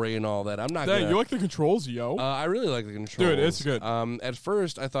story and all that. I'm not You like the controls, yo? I really like the controls. Dude, it's good. At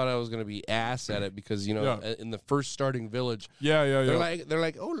first, I thought I was going to be ass at it because, in the first starting village, they're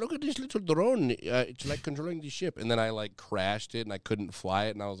like, oh, look at this little drone. It's like controlling the ship. And then I crashed it and I couldn't fly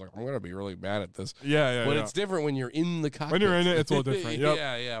it. And I was like, I'm going to be really bad at this. But it's different when you're in the cockpit. When you're in it, it's a little different. Yep.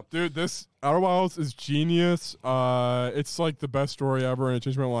 Yeah. Dude, this Outer Wilds is genius. It's like the best story ever, and it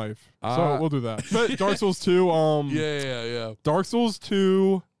changed my life. So we'll do that. But Dark Souls 2, yeah. Dark Souls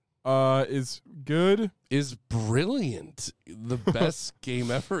 2 is good. Is brilliant. The best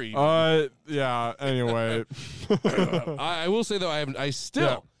game ever. Yeah, anyway. I will say, though, I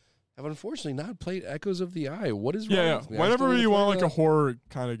still have unfortunately not played Echoes of the Eye. What is wrong with me? Whenever you want a horror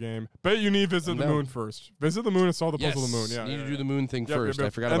kind of game, but you need to visit the moon first. Visit the moon and solve the puzzle of the moon. Yeah, you need to do the moon thing first. I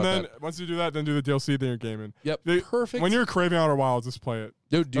forgot about that. And then once you do that, then do the DLC, then you're gaming. Yep, perfect. When you're craving Outer Wilds, just play it.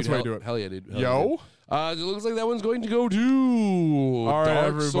 Dude, that's why you do it. Hell yeah, dude. Yo. It looks like that one's going to go to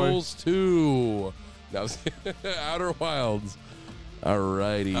Dark Souls 2. That was Outer Wilds.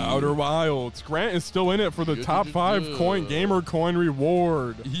 Alrighty. Outer Wilds. Grant is still in it for the top 5 gamer coin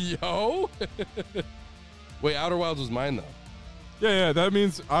reward. Yo. Wait, Outer Wilds was mine though. Yeah. That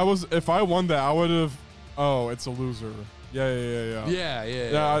means if I won that, I would have. Oh, it's a loser. Yeah.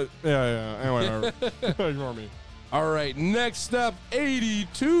 Yeah. Anyway, ignore me. All right. Next up,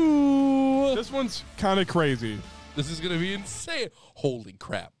 82. This one's kind of crazy. This is gonna be insane. Holy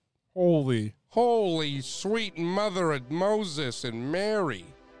crap. Holy sweet mother of Moses and Mary.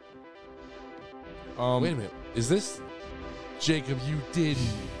 Wait a minute. Is this Jacob? You didn't.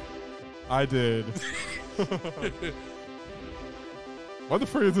 I did. What the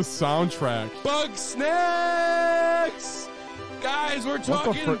frick is this soundtrack? Bug Snacks! Guys, we're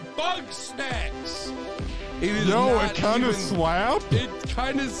talking Bug Snacks. It kind of slapped? It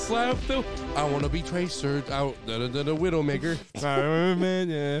kind of slapped, though. I want to be Tracer, the Widowmaker.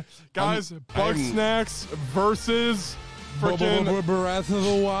 Yeah. Guys, Bug Snacks versus freaking Breath of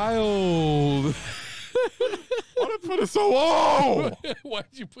the Wild. Why'd I put it so low? Why'd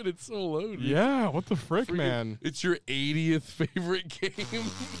you put it so low, dude? Yeah, what the frick, man? It's your 80th favorite game.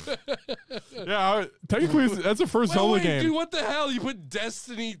 Yeah, technically, that's the first Zelda wait, game. dude, what the hell? You put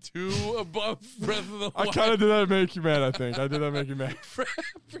Destiny 2 above Breath of the Wild. I kind of did that to make you mad, I think. I did that to make you mad.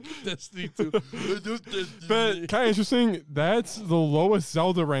 Freaking Destiny 2. But kind of interesting, that's the lowest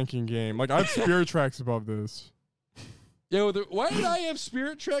Zelda ranking game. Like, I have Spirit Tracks above this. Yo, why did I have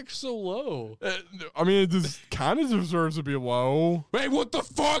Spirit Tracks so low? I mean, it just kind of deserves to be low. Hey, what the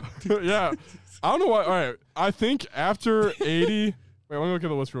fuck? Yeah. I don't know why. All right. I think after 80. Wait, let me look at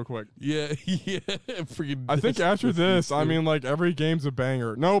the list real quick. Yeah. Freaking I think after Destiny this, 2. I mean, like, every game's a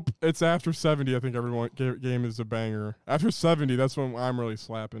banger. Nope. It's after 70, I think every game is a banger. After 70, that's when I'm really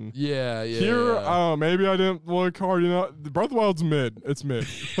slapping. Yeah. Here, I don't know, maybe I didn't look hard. You know, Breath of the Wild's mid. It's mid.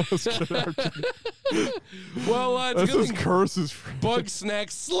 Well, it's This good is thing curses. Bug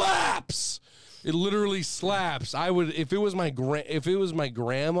Snack slaps. It literally slaps. I would if it was my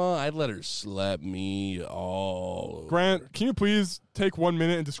grandma, I'd let her slap me all. Grant, can you please take 1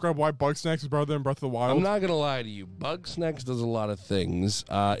 minute and describe why Bug Snacks is better than Breath of the Wild? I'm not gonna lie to you. Bug Snacks does a lot of things.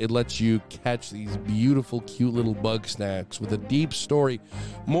 It lets you catch these beautiful, cute little bug snacks with a deep story,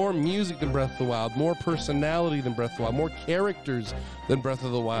 more music than Breath of the Wild, more personality than Breath of the Wild, more characters than Breath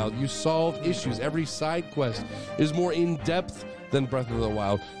of the Wild. You solve issues. Every side quest is more in depth than Breath of the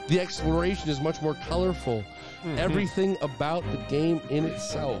Wild. The exploration is much more colorful. Everything about the game in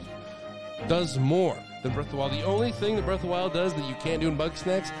itself does more than Breath of the Wild. The only thing that Breath of the Wild does that you can't do in Bug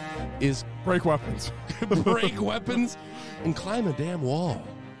Snacks is Break weapons. break weapons and climb a damn wall.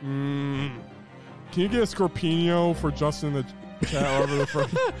 Can you get a Scorpino for Justin in the chat over the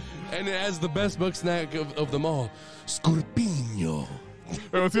front? And it has the best Bug Snack of them all, Scorpino.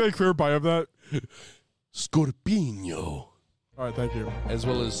 Wait, let's get a clear bio of that. Scorpino. All right, thank you. As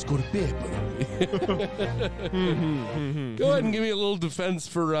well as Scorpino. Go ahead and give me a little defense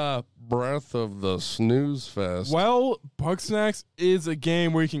for Breath of the Snooze Fest. Well, Bug Snacks is a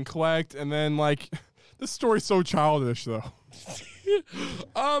game where you can collect, and then, like, this story's so childish, though.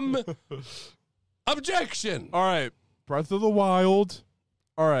 Objection. All right, Breath of the Wild.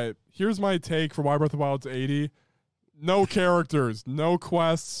 All right, here's my take for why Breath of the Wild's 80. No characters, no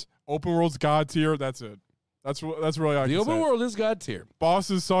quests, open world's god tier. That's it. That's really all I The can open say. world is god tier.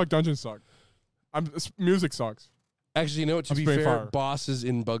 Bosses suck, dungeons suck. Music sucks. Actually, you know what? To be fair, bosses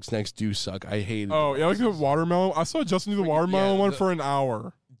in Bug Snacks do suck. I hate it. Oh, yeah, like the watermelon. I saw Justin do the watermelon one for an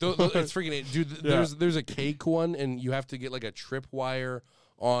hour. It's freaking dude. There's a cake one, and you have to get like a tripwire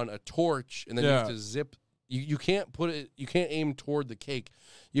on a torch, and then you have to zip. You can't put it. You can't aim toward the cake.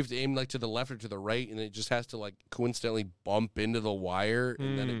 You have to aim like to the left or to the right, and it just has to like coincidentally bump into the wire,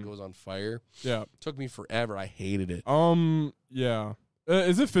 and then it goes on fire. Yeah, it took me forever. I hated it. Yeah.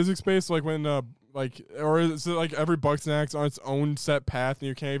 Is it physics based? Like when or is it like every Bug Snack's on its own set path, and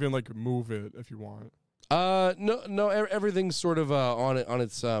you can't even like move it if you want? No. Everything's sort of on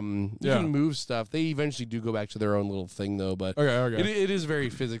its. You can move stuff. They eventually do go back to their own little thing though, but okay. It is very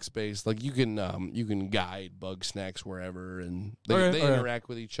physics based. Like you can guide Bug Snacks wherever, and they interact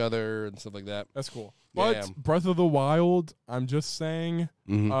with each other and stuff like that. That's cool. But Breath of the Wild, I'm just saying.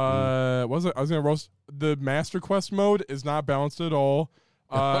 I was gonna roast. The Master Quest mode is not balanced at all.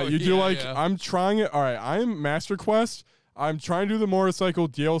 I'm trying it. All right, I'm Master Quest. I'm trying to do the motorcycle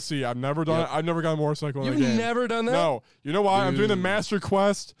DLC. I've never done it. I've never got a motorcycle in a game. You've never done that? No. You know why? Dude. I'm doing the Master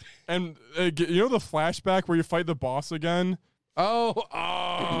Quest, and you know the flashback where you fight the boss again? It's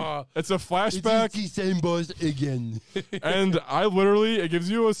a flashback. It's the same boss again. And it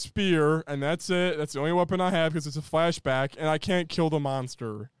gives you a spear, and that's it. That's the only weapon I have because it's a flashback, and I can't kill the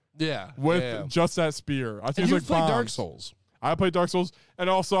monster. Yeah. With just that spear. I think and you it's like played bombs. Dark Souls. I played Dark Souls, and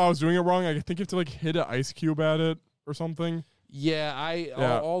also I was doing it wrong. I think you have to like hit an ice cube at it or something.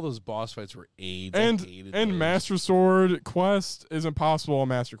 Yeah, all those boss fights were AIDS. And Master Sword quest is impossible on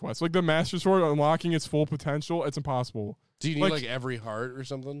Master Quest. Like the Master Sword unlocking its full potential, it's impossible. Do you need like every heart or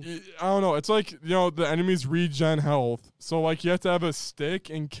something? I don't know. It's like, the enemies regen health. So like you have to have a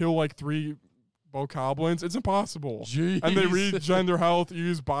stick and kill like 3 bokoblins. It's impossible. Jeez. And they regen their health. You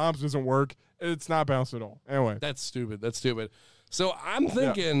use bombs, doesn't work. It's not balanced at all. Anyway. That's stupid. So I'm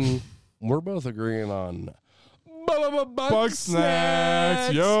thinking we're both agreeing on Bug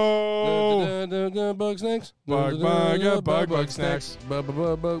Snacks. Yo. Bug Snacks. Bug Snacks.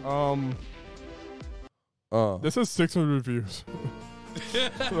 This has 600 reviews.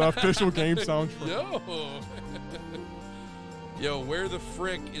 The official game soundtrack. Yo, where the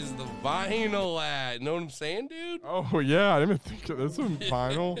frick is the vinyl at? Know what I'm saying, dude? Oh, yeah. I didn't even think of this. Is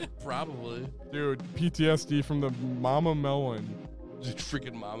vinyl? Probably. Dude, PTSD from the Mama Melon.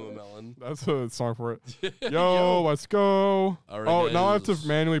 Freaking Mama Melon. That's a song for it. Yo, let's go. All right, oh, now I have to guys.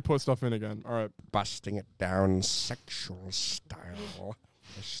 manually put stuff in again. All right. Busting it down sexual style,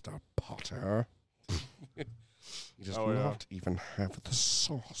 Mr. Potter. He does not even have the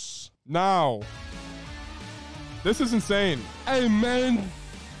sauce. Now, this is insane. Hey, man.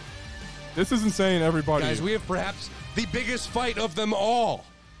 This is insane, everybody. Guys, we have perhaps the biggest fight of them all.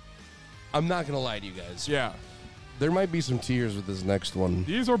 I'm not going to lie to you guys. Yeah. There might be some tears with this next one.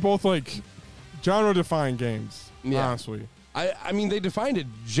 These are both, like, genre-defying games, honestly. I mean, they defined a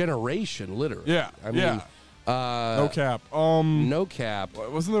generation, literally. Yeah, I mean, no cap. No cap.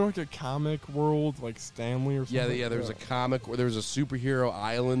 Wasn't there, like, a comic world, like Stanley or something? Yeah, there was a comic, or there was a superhero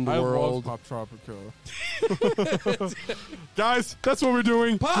island I world. love Pop Tropica. Guys, that's what we're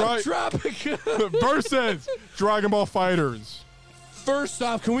doing. Pop Tropica versus Dragon Ball Fighters. First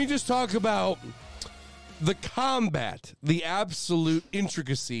off, can we just talk about the combat, the absolute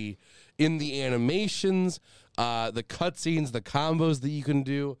intricacy in the animations, the cutscenes, the combos that you can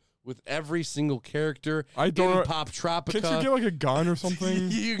do with every single character in Pop Tropica. Can't you get like a gun or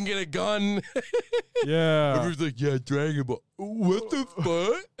something? You can get a gun. Yeah. Everyone's like, yeah, Dragon Ball. What the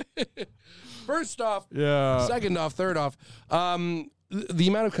fuck? First off, yeah. Second off, third off, the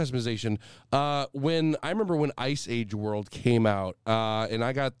amount of customization. When I remember when Ice Age World came out, and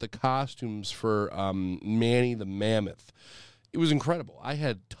I got the costumes for Manny the Mammoth. It was incredible. I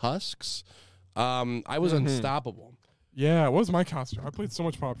had tusks. I was unstoppable. Yeah, what was my costume? I played so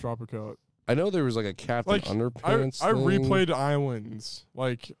much Pop Tropica. I know there was like a Captain Underpants. I thing. replayed Islands.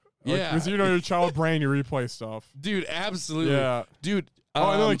 Like yeah, because your child brain, you replay stuff. Dude, absolutely. Yeah, dude.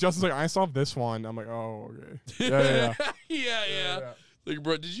 And then like Justin's like, I saw this one. I'm like, oh, okay. Yeah. Like,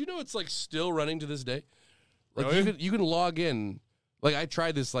 bro, did you know it's like still running to this day? Like Really? you can log in. Like I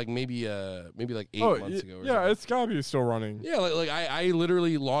tried this like maybe like 8 months ago. Or yeah, something. it's gotta be still running. Yeah, like I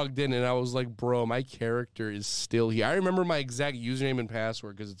literally logged in and I was like, bro, my character is still here. I remember my exact username and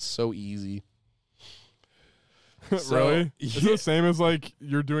password because it's so easy. Really? Is it the same as like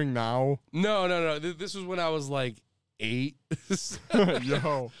you're doing now? No. This was when I was like 8.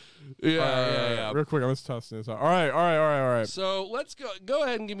 Yo. Yeah. Real quick, I'm just testing this out. All right. So let's go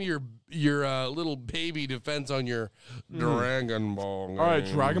ahead and give me your little baby defense on your Dragon Ball game. All right,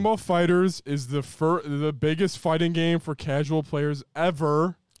 Dragon Ball Fighters is the biggest fighting game for casual players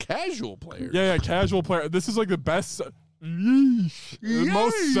ever. Casual players? Yeah, casual player. This is like the best, the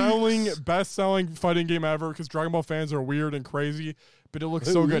best-selling fighting game ever because Dragon Ball fans are weird and crazy, but it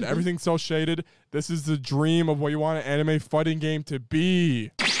looks so good. Everything's so shaded. This is the dream of what you want an anime fighting game to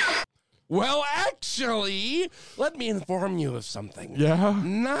be. Well, actually, let me inform you of something. Yeah?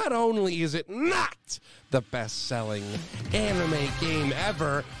 Not only is it not the best-selling anime game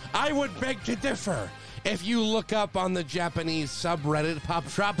ever, I would beg to differ. If you look up on the Japanese subreddit, Pop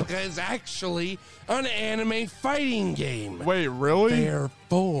Tropica is actually an anime fighting game. Wait, really?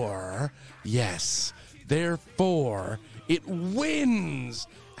 Therefore, it wins,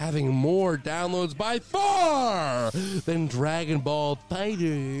 having more downloads by far than Dragon Ball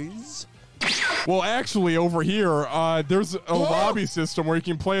Fighters. Well, actually, over here, there's a lobby system where you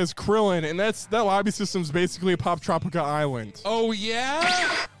can play as Krillin, and that lobby system's basically a Pop Tropica island. Oh,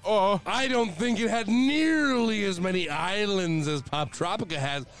 yeah? I don't think it had nearly as many islands as Pop Tropica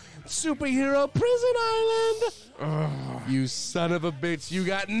has. Superhero Prison Island. You son of a bitch, you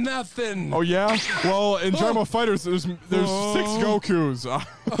got nothing. Oh, yeah? Well, in Dragon Ball Fighters, there's 6 Gokus.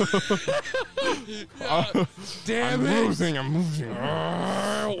 Damn I'm it. losing.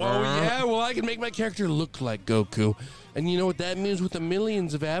 Well, I can make my character look like Goku. And you know what that means? With the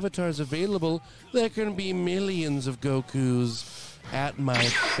millions of avatars available, there can be millions of Gokus at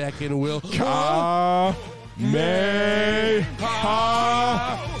my beck and will.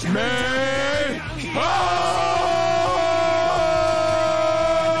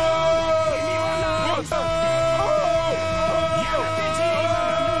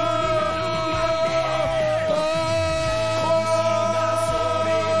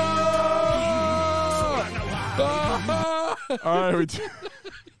 All right.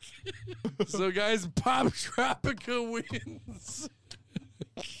 So, guys, Pop Tropica wins.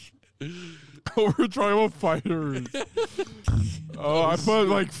 Over Dragon Ball Fighters. Oh, I put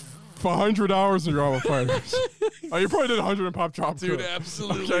like 100 hours in Dragon Ball Fighters. Oh, you probably did 100 in Pop Tropica. Dude,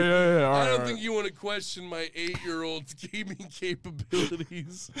 absolutely. Okay, yeah. All I right, don't think you want to question my 8-year-old's gaming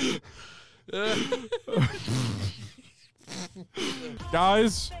capabilities.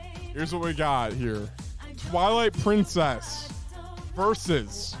 Guys, here's what we got here. Twilight Princess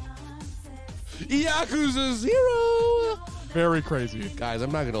versus Yakuza 0. Very crazy. Guys,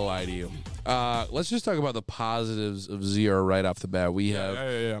 I'm not going to lie to you. Let's just talk about the positives of Zero right off the bat. We have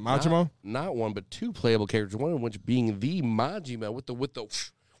Majima, not one but two playable characters. One of which being the Majima with the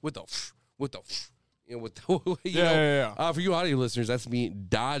for you audio listeners, that's me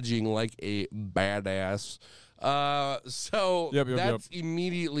dodging like a badass. That's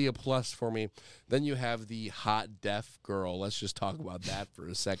immediately a plus for me. Then you have the hot deaf girl. Let's just talk about that for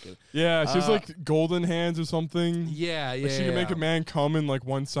a second. Yeah, she's like golden hands or something. Yeah. Like she can make a man come in like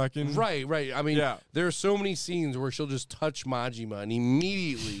 1 second. Right. I mean, there are so many scenes where she'll just touch Majima and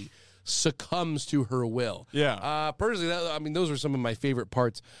immediately succumbs to her will. Yeah. Personally, those are some of my favorite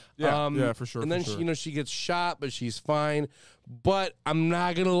parts. Yeah, for sure. And then she gets shot, but she's fine. But I'm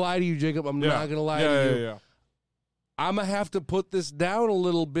not gonna lie to you, Jacob. I'm not gonna lie to you. I'm going to have to put this down a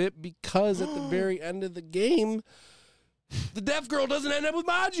little bit because at the very end of the game, the deaf girl doesn't end up with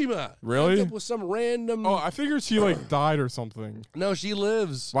Majima. Really? Ends up with some random... Oh, I figured she, died or something. No, she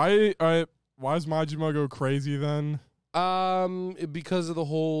lives. Why does Majima go crazy then? Because of the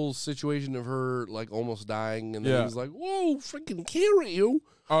whole situation of her, almost dying, and then he's like, whoa, freaking Kiryu.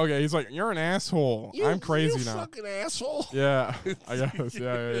 Okay, he's like, you're an asshole. I'm crazy now. You fucking asshole. Yeah, I guess.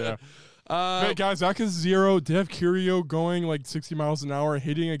 Yeah. Hey guys, Aka Zero did have Kiryu going 60 miles an hour,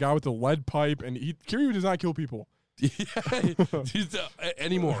 hitting a guy with a lead pipe, and Kiryu does not kill people.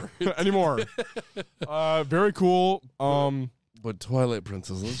 Anymore. Very cool. But Twilight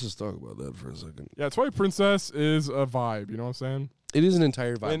Princess, let's just talk about that for a second. Yeah, Twilight Princess is a vibe. You know what I'm saying? It is an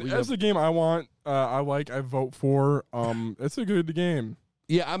entire vibe. And as the game I want, I vote for. It's a good game.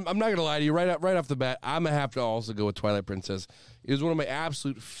 Yeah, I'm not gonna lie to you. Right off the bat, I'm gonna have to also go with Twilight Princess. It is one of my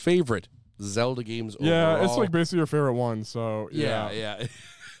absolute favorite Zelda games. Yeah, overall. it's basically your favorite one. So yeah.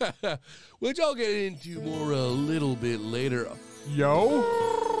 Which I'll get into more a little bit later. Yo,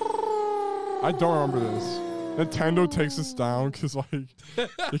 I don't remember this. Nintendo takes us down because you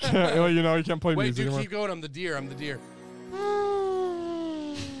can't, you can't play Wait, music. Wait, anymore. keep going. I'm the deer.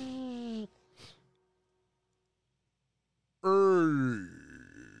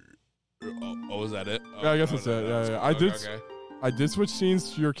 Oh, is that it? Oh, yeah, I guess that's it. Yeah. I did switch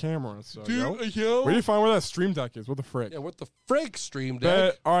scenes to your camera. So, yo. Where do you find where that stream deck is? What the frick? Yeah, what the frick stream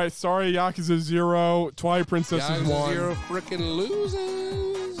deck? All right, sorry, Yakuza 0. Twilight Princess is 1. 0 frickin'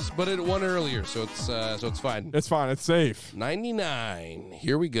 loses, but it won earlier, so it's fine. It's fine. It's safe. 99.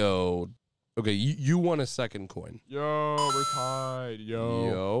 Here we go. Okay, you won a second coin. Yo, we're tied.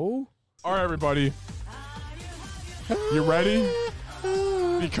 Yo. All right, everybody. You ready?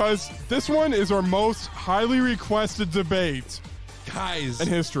 Because this one is our most highly requested debate, guys, in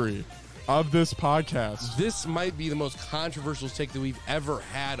history of this podcast. This might be the most controversial take that we've ever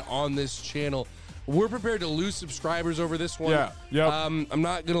had on this channel. We're prepared to lose subscribers over this one. Yeah. Yep. I'm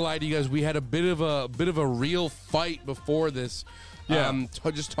not gonna lie to you guys. We had a bit of a real fight before this. Yeah.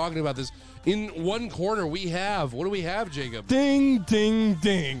 Just talking about this. In one corner, we have, what do we have, Jacob? Ding, ding,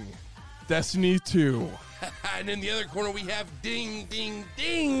 ding. Destiny 2. And in the other corner, we have ding, ding,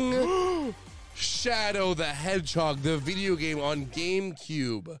 ding. Shadow the Hedgehog, the video game on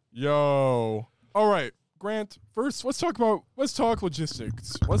GameCube. Yo. All right, Grant, first, let's talk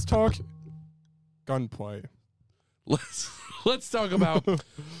logistics. Let's talk gunplay. Let's talk about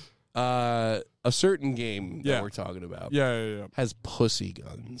a certain game that we're talking about. Yeah. Has pussy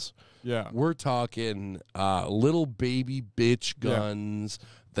guns. Yeah. We're talking little baby bitch guns. Yeah.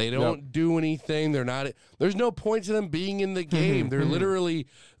 They don't do anything. There's no point to them being in the game. They're literally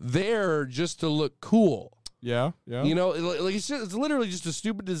there just to look cool. Yeah. It's literally just a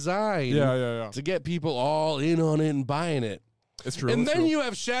stupid design. Yeah. To get people all in on it and buying it. It's true. And then you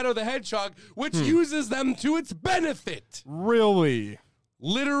have Shadow the Hedgehog, which uses them to its benefit. Really?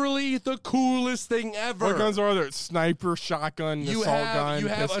 Literally the coolest thing ever. What guns are there? Sniper, shotgun, assault gun, you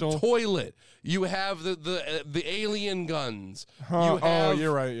have pistol. a toilet. You have the alien guns. Huh. You have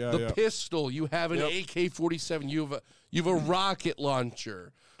you're right. Yeah, the pistol. You have an AK-47. You have a rocket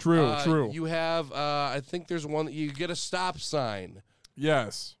launcher. True. You have I think there's one that you get a stop sign.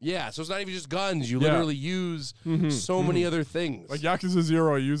 Yes. Yeah, so it's not even just guns. You literally use so many other things. Like Yakuza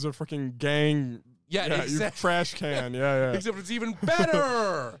 0, you use a freaking gang. Yeah, exactly. Trash can. Yeah. Except it's even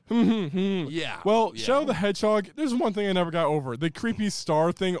better. Yeah. Well, Shadow the Hedgehog, there's one thing I never got over. The creepy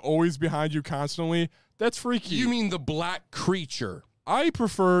star thing always behind you constantly. That's freaky. You mean the black creature? I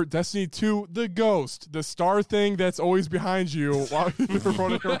prefer Destiny 2, the ghost, the star thing that's always behind you while you're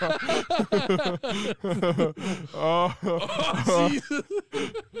running around.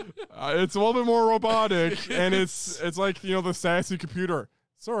 It's a little bit more robotic, and it's like, the sassy computer.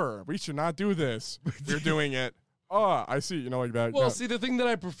 Sir, we should not do this. You're doing it. Oh, I see. You know, like that. Well, yeah. see, the thing that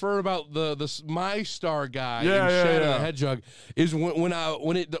I prefer about my star guy Yeah, in yeah, Shadow yeah. the Hedgehog is when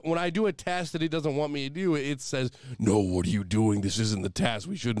I do a task that it doesn't want me to do, it says, "No, what are you doing? This isn't the task.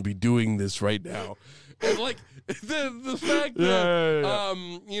 We shouldn't be doing this right now." And like the fact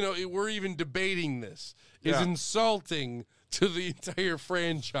that you know, we're even debating this is insulting to the entire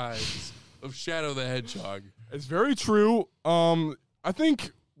franchise of Shadow the Hedgehog. It's very true. I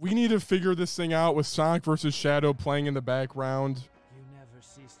think we need to figure this thing out with Sonic versus Shadow playing in the background. You never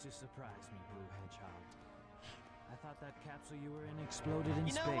cease to surprise me, Blue Hedgehog. I thought that capsule you were in exploded in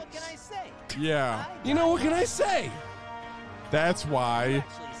space. You know, what can I say? Yeah. You know, what can I say? That's why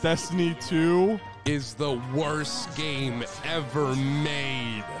Destiny 2 is the worst game ever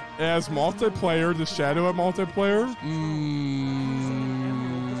made. As multiplayer, does Shadow have multiplayer?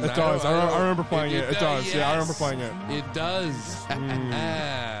 It does. I remember playing it. It does. Yes. Yeah, I remember playing it. It does.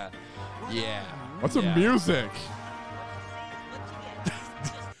 Yeah. What's the music?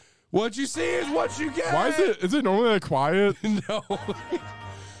 What you see is what you get. Why is it normally that quiet? No.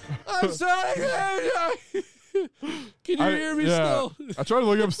 I'm sorry. Can you hear me still? I tried to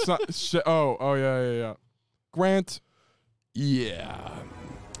look up. Oh, yeah. Grant. Yeah.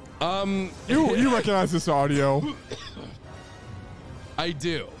 You recognize this audio? I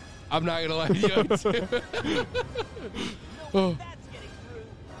do. I'm not gonna lie to you. I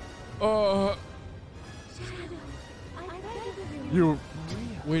do. You.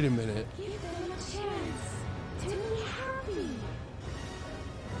 Wait a minute. Give them a chance to be happy.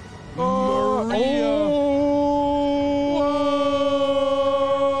 Maria.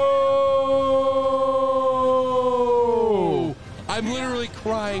 Whoa. I'm literally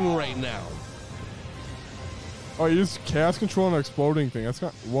crying right now. Oh, you use chaos control and exploding thing. That's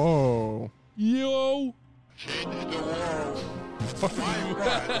not. Whoa. Yo. What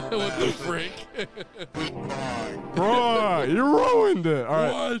the frick? Bro, you ruined it. All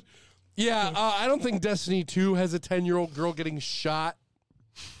right. What? Yeah, I don't think Destiny 2 has a 10-year-old girl getting shot.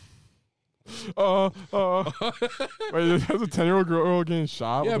 Wait, it has a 10-year-old girl getting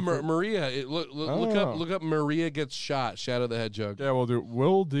shot? Yeah, Maria. Look up Maria gets shot. Shadow the Hedgehog. Yeah, we'll do.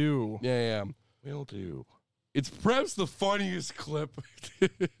 Will do. Yeah. Will do. It's perhaps the funniest clip.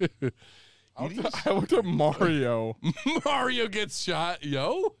 I looked up Mario. Mario gets shot,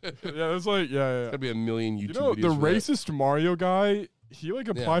 yo. Yeah, it's like It's gotta be a million YouTube You know, videos the for that. racist Mario guy, he like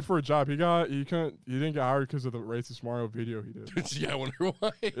applied for a job. He didn't get hired because of the racist Mario video he did. Yeah, I wonder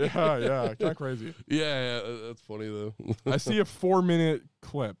why. yeah, kind of crazy. Yeah, that's funny though. I see a 4-minute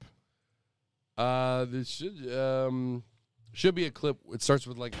clip. This should be a clip. It starts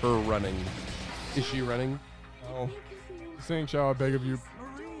with like her running. Is she running? Oh, saying, "Shall I beg of you?"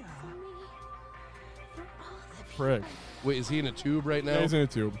 Frick. Wait, is he in a tube right now? Yeah, he's in a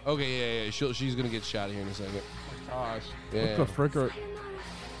tube. Okay, yeah. She's gonna get shot here in a second. Gosh, Yeah. what the frick are?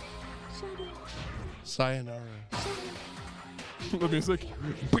 Sayonara. The music.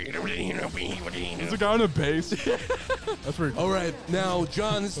 There's a guy on a bass. That's pretty cool. All right, now,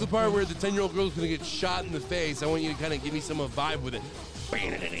 John, this is the part where the 10-year-old girl's gonna get shot in the face. I want you to kind of give me some vibe with it.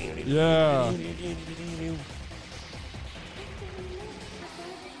 Yeah.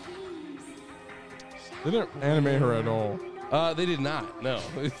 They didn't animate her at all. They did not. No.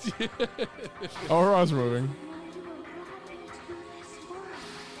 Oh, her eyes are moving.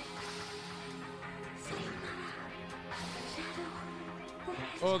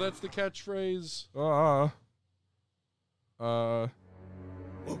 Oh, that's the catchphrase.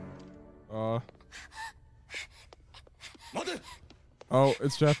 Oh,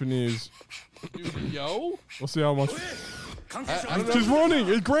 it's Japanese. Dude, yo. We'll see how much. I don't know. She's running.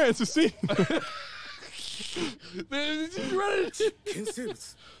 It's Grant. It's a scene. She's running.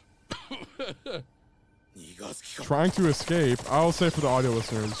 Trying to escape. I'll say for the audio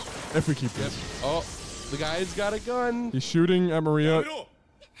listeners, if we keep this. Oh, the guy's got a gun. He's shooting at Maria.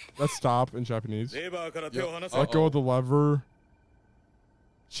 Let's stop in Japanese. Let go of the lever.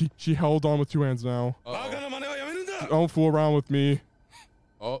 She held on with 2 hands now. Don't fool around with me.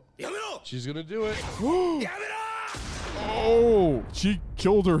 Oh, she's gonna do it. Oh, she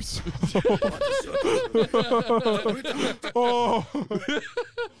killed herself. Oh.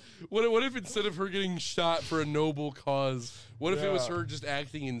 What if instead of her getting shot for a noble cause, what if it was her just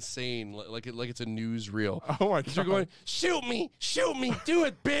acting insane, like it's a newsreel? Oh my god! You're going, shoot me, do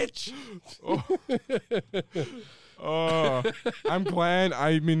it, bitch. I'm glad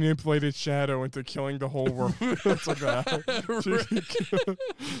I manipulated Shadow into killing the whole world. It's like that.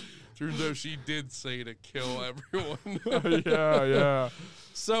 Turns out she did say to kill everyone. Yeah.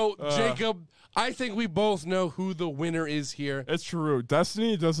 So, Jacob, I think we both know who the winner is here. It's true.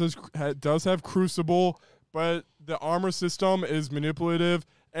 Destiny does have Crucible, but the armor system is manipulative,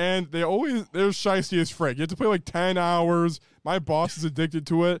 and they're shiesty as frick. You have to play like 10 hours. My boss is addicted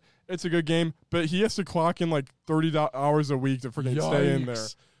to it. It's a good game, but he has to clock in like 30 hours a week to freaking stay in there.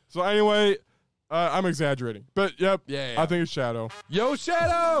 So anyway, I'm exaggerating, but yep, Yeah. I think it's Shadow. Yo,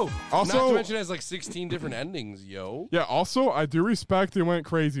 Shadow! Also, not to mention it has like 16 different endings, yo. Yeah, also, I do respect they went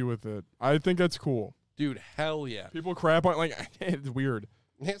crazy with it. I think that's cool. Dude, hell yeah. People crap on like it's weird.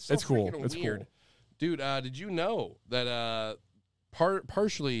 It's cool. freaking It's weird. cool. Dude, did you know that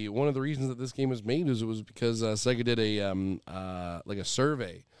partially one of the reasons that this game was made is it was because Sega did a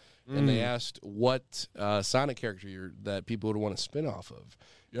survey, and they asked what Sonic character that people would want to spin off of.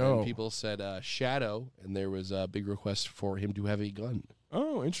 Yo. And people said Shadow, and there was a big request for him to have a gun.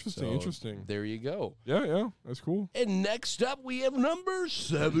 Oh, interesting, So, interesting. There you go. Yeah, that's cool. And next up, we have number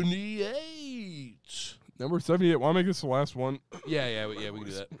 78. Number 78. Want to make this the last one? Yeah, we can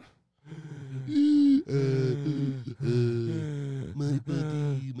do that. My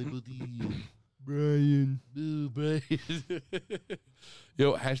buddy. Brian.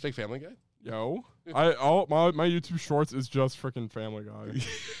 Yo, hashtag Family Guy. Yo, my YouTube Shorts is just freaking Family Guy.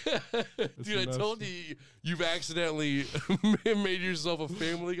 Dude, I told you you've accidentally made yourself a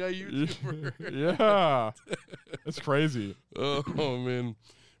Family Guy YouTuber. Yeah, it's crazy. Oh man,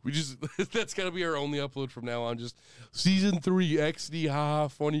 that's gotta be our only upload from now on. Just season 3 XD haha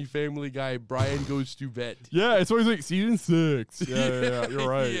funny Family Guy. Brian goes to vet. Yeah, it's always like season 6. Yeah, you're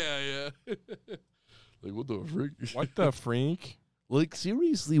right. Yeah. Like what the frick? What the freak? Like,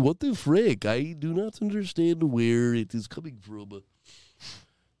 seriously, what the frick? I do not understand where it is coming from.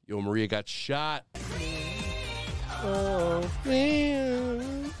 Yo, Maria got shot. Oh,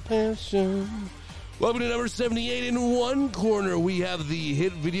 man, passion. Welcome to number 78. In one corner, we have the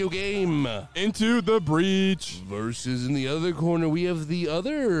hit video game Into the Breach. versus in the other corner, we have the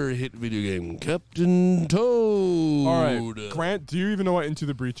other hit video game, Captain Toad. All right, Grant, do you even know what Into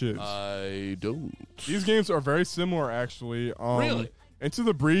the Breach is? I don't. These games are very similar, actually. Really? Into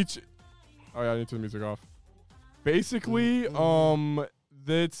the Breach. Oh yeah, I need to turn the music off. Basically,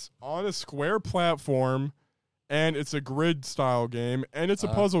 that's on a square platform, and it's a grid style game, and it's a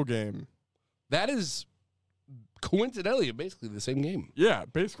puzzle game. That is coincidentally basically the same game. Yeah,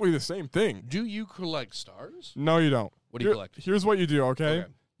 basically the same thing. Do you collect stars? No, you don't. What do you collect? Here's what you do, okay? Okay.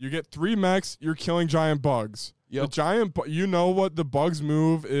 You get 3 mechs, you're killing giant bugs. Yep. The giant, you know what the bug's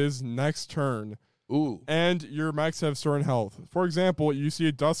move is next turn. Ooh. And your mechs have certain health. For example, you see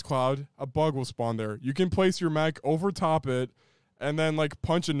a dust cloud, a bug will spawn there. You can place your mech over top it, and then like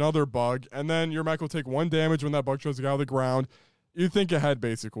punch another bug, and then your mech will take 1 damage when that bug tries to get out of the ground. You think ahead,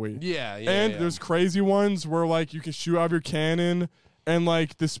 basically. Yeah. And there's crazy ones where like you can shoot out of your cannon, and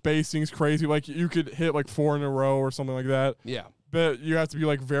like the spacing's crazy. Like you could hit like 4 in a row or something like that. Yeah. But you have to be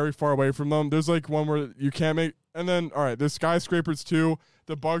like very far away from them. There's like one where you can't make. And then all right, there's skyscrapers too.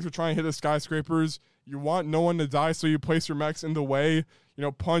 The bugs are trying to hit the skyscrapers. You want no one to die, so you place your mechs in the way. You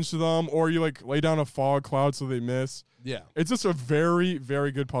know, punch them, or you like lay down a fog cloud so they miss. Yeah. It's just a very,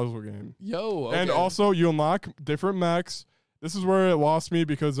 very good puzzle game. Yo. Okay. And also, you unlock different mechs. This is where it lost me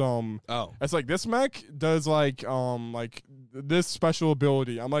because it's like this mech does like this special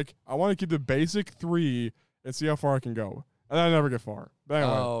ability. I'm like, I want to keep the basic 3 and see how far I can go, and I never get far. But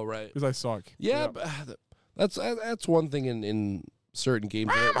anyway, Oh, right. because I suck. Yeah, but that's one thing in certain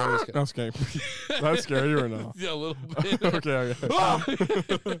games. That's scary. That's scary or no? Yeah, a little bit. Okay.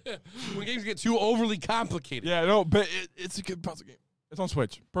 When games get too overly complicated. Yeah, no, but it's a good puzzle game. It's on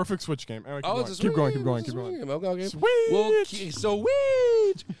Switch. Perfect Switch game. Anyway, keep going. Keep going. Okay. Sweet. Well,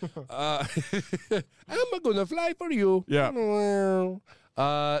 sweet. I'm gonna fly for you. Yeah.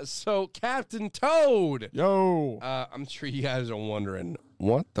 So Captain Toad. Yo. I'm sure you guys are wondering,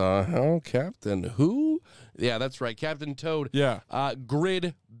 what the hell, Captain? Who? Yeah, that's right, Captain Toad. Yeah.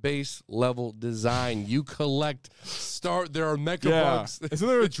 Grid-based level design. You collect there are mecha Yeah. bugs. Isn't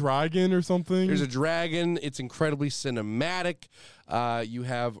there a dragon or something? There's a dragon. It's incredibly cinematic. You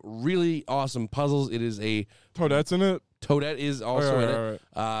have really awesome puzzles. It is a Toadette's in it. Toadette is also in it.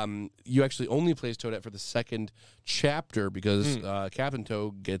 Right. You actually only place Toadette for the second chapter because Captain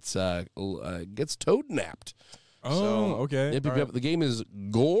Toad gets Toad napped. Oh, okay. The game is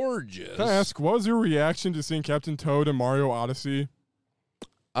gorgeous. Can I ask, what was your reaction to seeing Captain Toad in Mario Odyssey?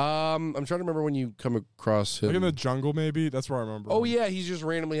 I'm trying to remember when you come across him. Like in the jungle, maybe? That's where I remember. Oh, yeah, he just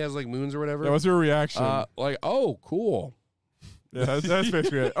randomly has like moons or whatever. Yeah, what's your reaction? Like, oh, cool. Yeah, that's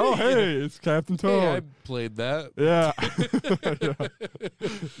basically it. Oh, hey, it's Captain Toad. Hey, I played that. Yeah.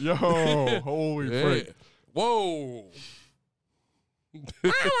 Yeah. Yo, holy frick. Whoa.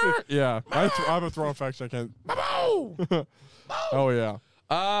 Yeah, I have a throw infection. I can't. Oh, yeah.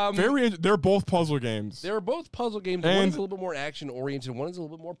 They're both puzzle games. They're both puzzle games. One And- is a little bit more action-oriented. One is a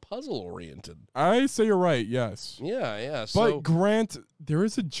little bit more puzzle-oriented. I say you're right, yes. Yeah. But So, Grant, there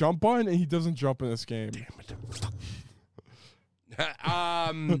is a jump button, and he doesn't jump in this game.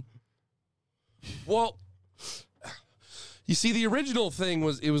 well, you see, the original thing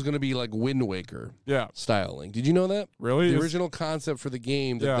was it was going to be like Wind Waker Yeah. styling. Did you know that? Really? The It's- original concept for the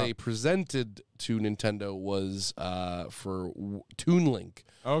game that Yeah. they presented to Nintendo was for Toon Link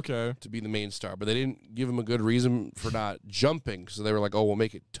Okay. to be the main star, but they didn't give him a good reason for not jumping. So they were like, "Oh, we'll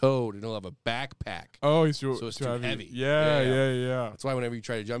make it Toad, and he'll have a backpack." Oh, he's too, So it's too too heavy. heavy. Yeah, Yeah. yeah. That's why whenever you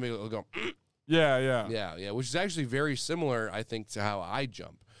try to jump, it'll go. Yeah. Yeah, which is actually very similar, I think, to how I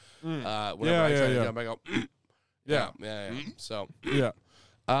jump. Whenever Yeah, I try yeah, to yeah. jump, I go. Yeah. Yeah. So, Yeah.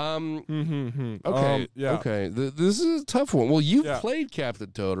 okay, Yeah. okay. This is a tough one. Well, you've Yeah. played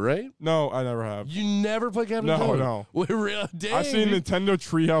Captain Toad, right? No, I never have. You never played Captain Toad? No. Well, really? Dang, I've seen dude. Nintendo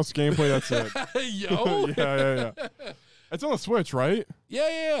Treehouse gameplay. That's it. Yo. yeah. It's on the Switch, right?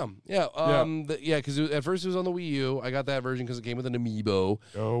 Yeah. Because at first it was on the Wii U. I got that version because it came with an amiibo.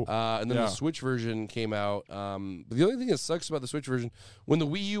 Oh. And then Yeah. the Switch version came out. But the only thing that sucks about the Switch version, when the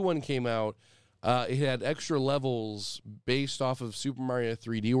Wii U one came out, it had extra levels based off of Super Mario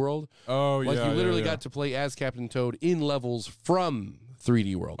 3D World. Oh, Like yeah. you literally yeah. got to play as Captain Toad in levels from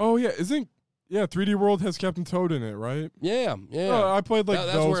 3D World. Oh, yeah. 3D World has Captain Toad in it, right? Yeah. Oh, I played like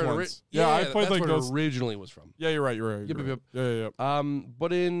That's those where it ones. I played that's like where those. it originally was from. Yeah, you're right. Yep. Yeah.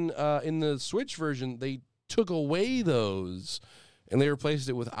 But in the Switch version, they took away those and they replaced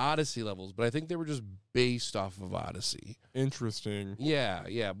it with Odyssey levels. But I think they were just based off of Odyssey. Interesting.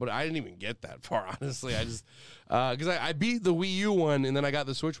 Yeah. But I didn't even get that far, honestly. I just because I beat the Wii U one and then I got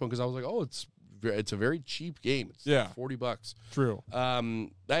the Switch one because I was like, oh, it's a very cheap game. It's $40. True.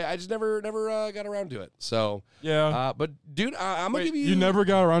 I just never got around to it. So Yeah. but dude, I'm gonna Wait, give you. you never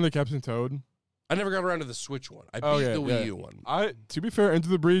got around to Captain Toad? I never got around to the Switch one. I beat Okay, the Wii yeah. U one. To be fair, Into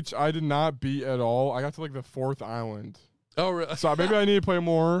the Breach, I did not beat at all. I got to like the 4th island. Oh, really? So maybe I need to play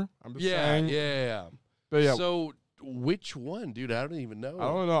more. I'm just saying. Yeah. But yeah, So which one, dude? I don't even know. I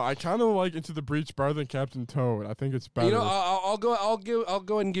don't know. I kind of like Into the Breach better than Captain Toad. I think it's better. You know, I'll go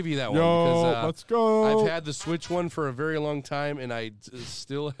ahead and give you that one Yo, because let's go. I've had the Switch one for a very long time and I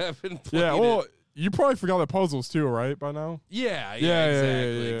still haven't played Yeah, well, it. you probably forgot the puzzles too, right? By now. Yeah, Yeah,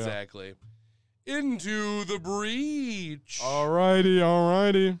 exactly. Into the Breach.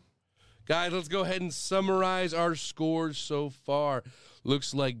 Alrighty. Guys, let's go ahead and summarize our scores so far.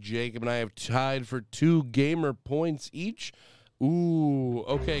 Looks like Jacob and I have tied for 2 gamer points each. Ooh,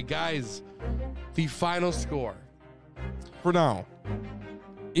 okay, guys. The final score. For now.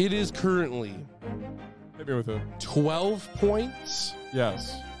 It is currently Hit me with it. 12 points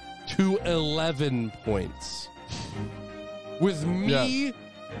Yes. to 11 points. With me,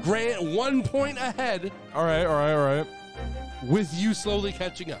 Grant, 1 point ahead, All right. with you slowly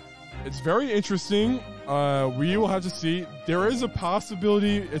catching up. It's very interesting. We will have to see. There is a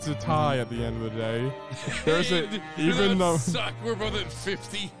possibility it's a tie at the end of the day. There's a even though suck, we're both at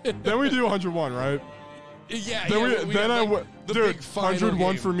 50. then we do 101, right? Yeah, Then yeah. we then have, I like, would the dude big final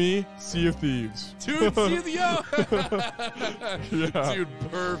 101 game. for me. Sea of Thieves. Dude, see the Yeah. Dude,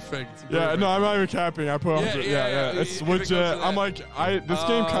 perfect. Yeah, no, I'm not even capping. I put Yeah, It's if it legit. comes to I'm that. like, this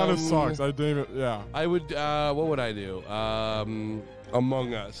game kind of sucks. I didn't even. Yeah. I would. What would I do?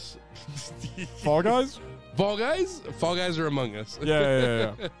 Among Us. Fall Guys. Fall Guys. Fall Guys are Among Us.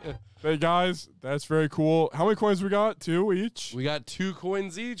 Yeah. Hey guys, that's very cool. How many coins we got? 2 each. We got 2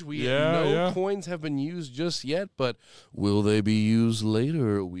 coins each. Yeah, no yeah. coins have been used just yet, but will they be used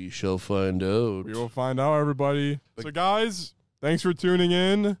later? We shall find out. We will find out, everybody. So, guys, thanks for tuning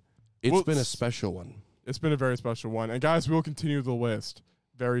in. It's been a special one. It's been a very special one. And, guys, we'll continue the list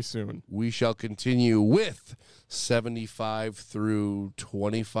very soon. We shall continue with 75 through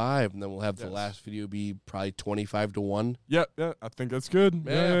 25, and then we'll have the last video be probably 25 to 1. Yeah, I think that's good.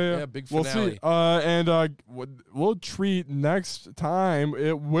 Yeah, big finale. We'll see. And we'll treat next time.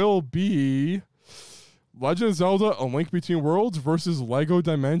 It will be Legend of Zelda: A Link Between Worlds versus Lego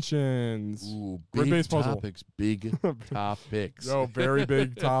Dimensions. Ooh, Grid big based puzzle. topics. Big topics. Yo, very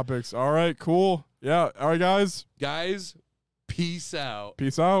big topics. All right, cool. Yeah. All right, guys. Guys, peace out.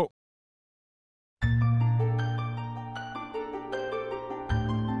 Peace out.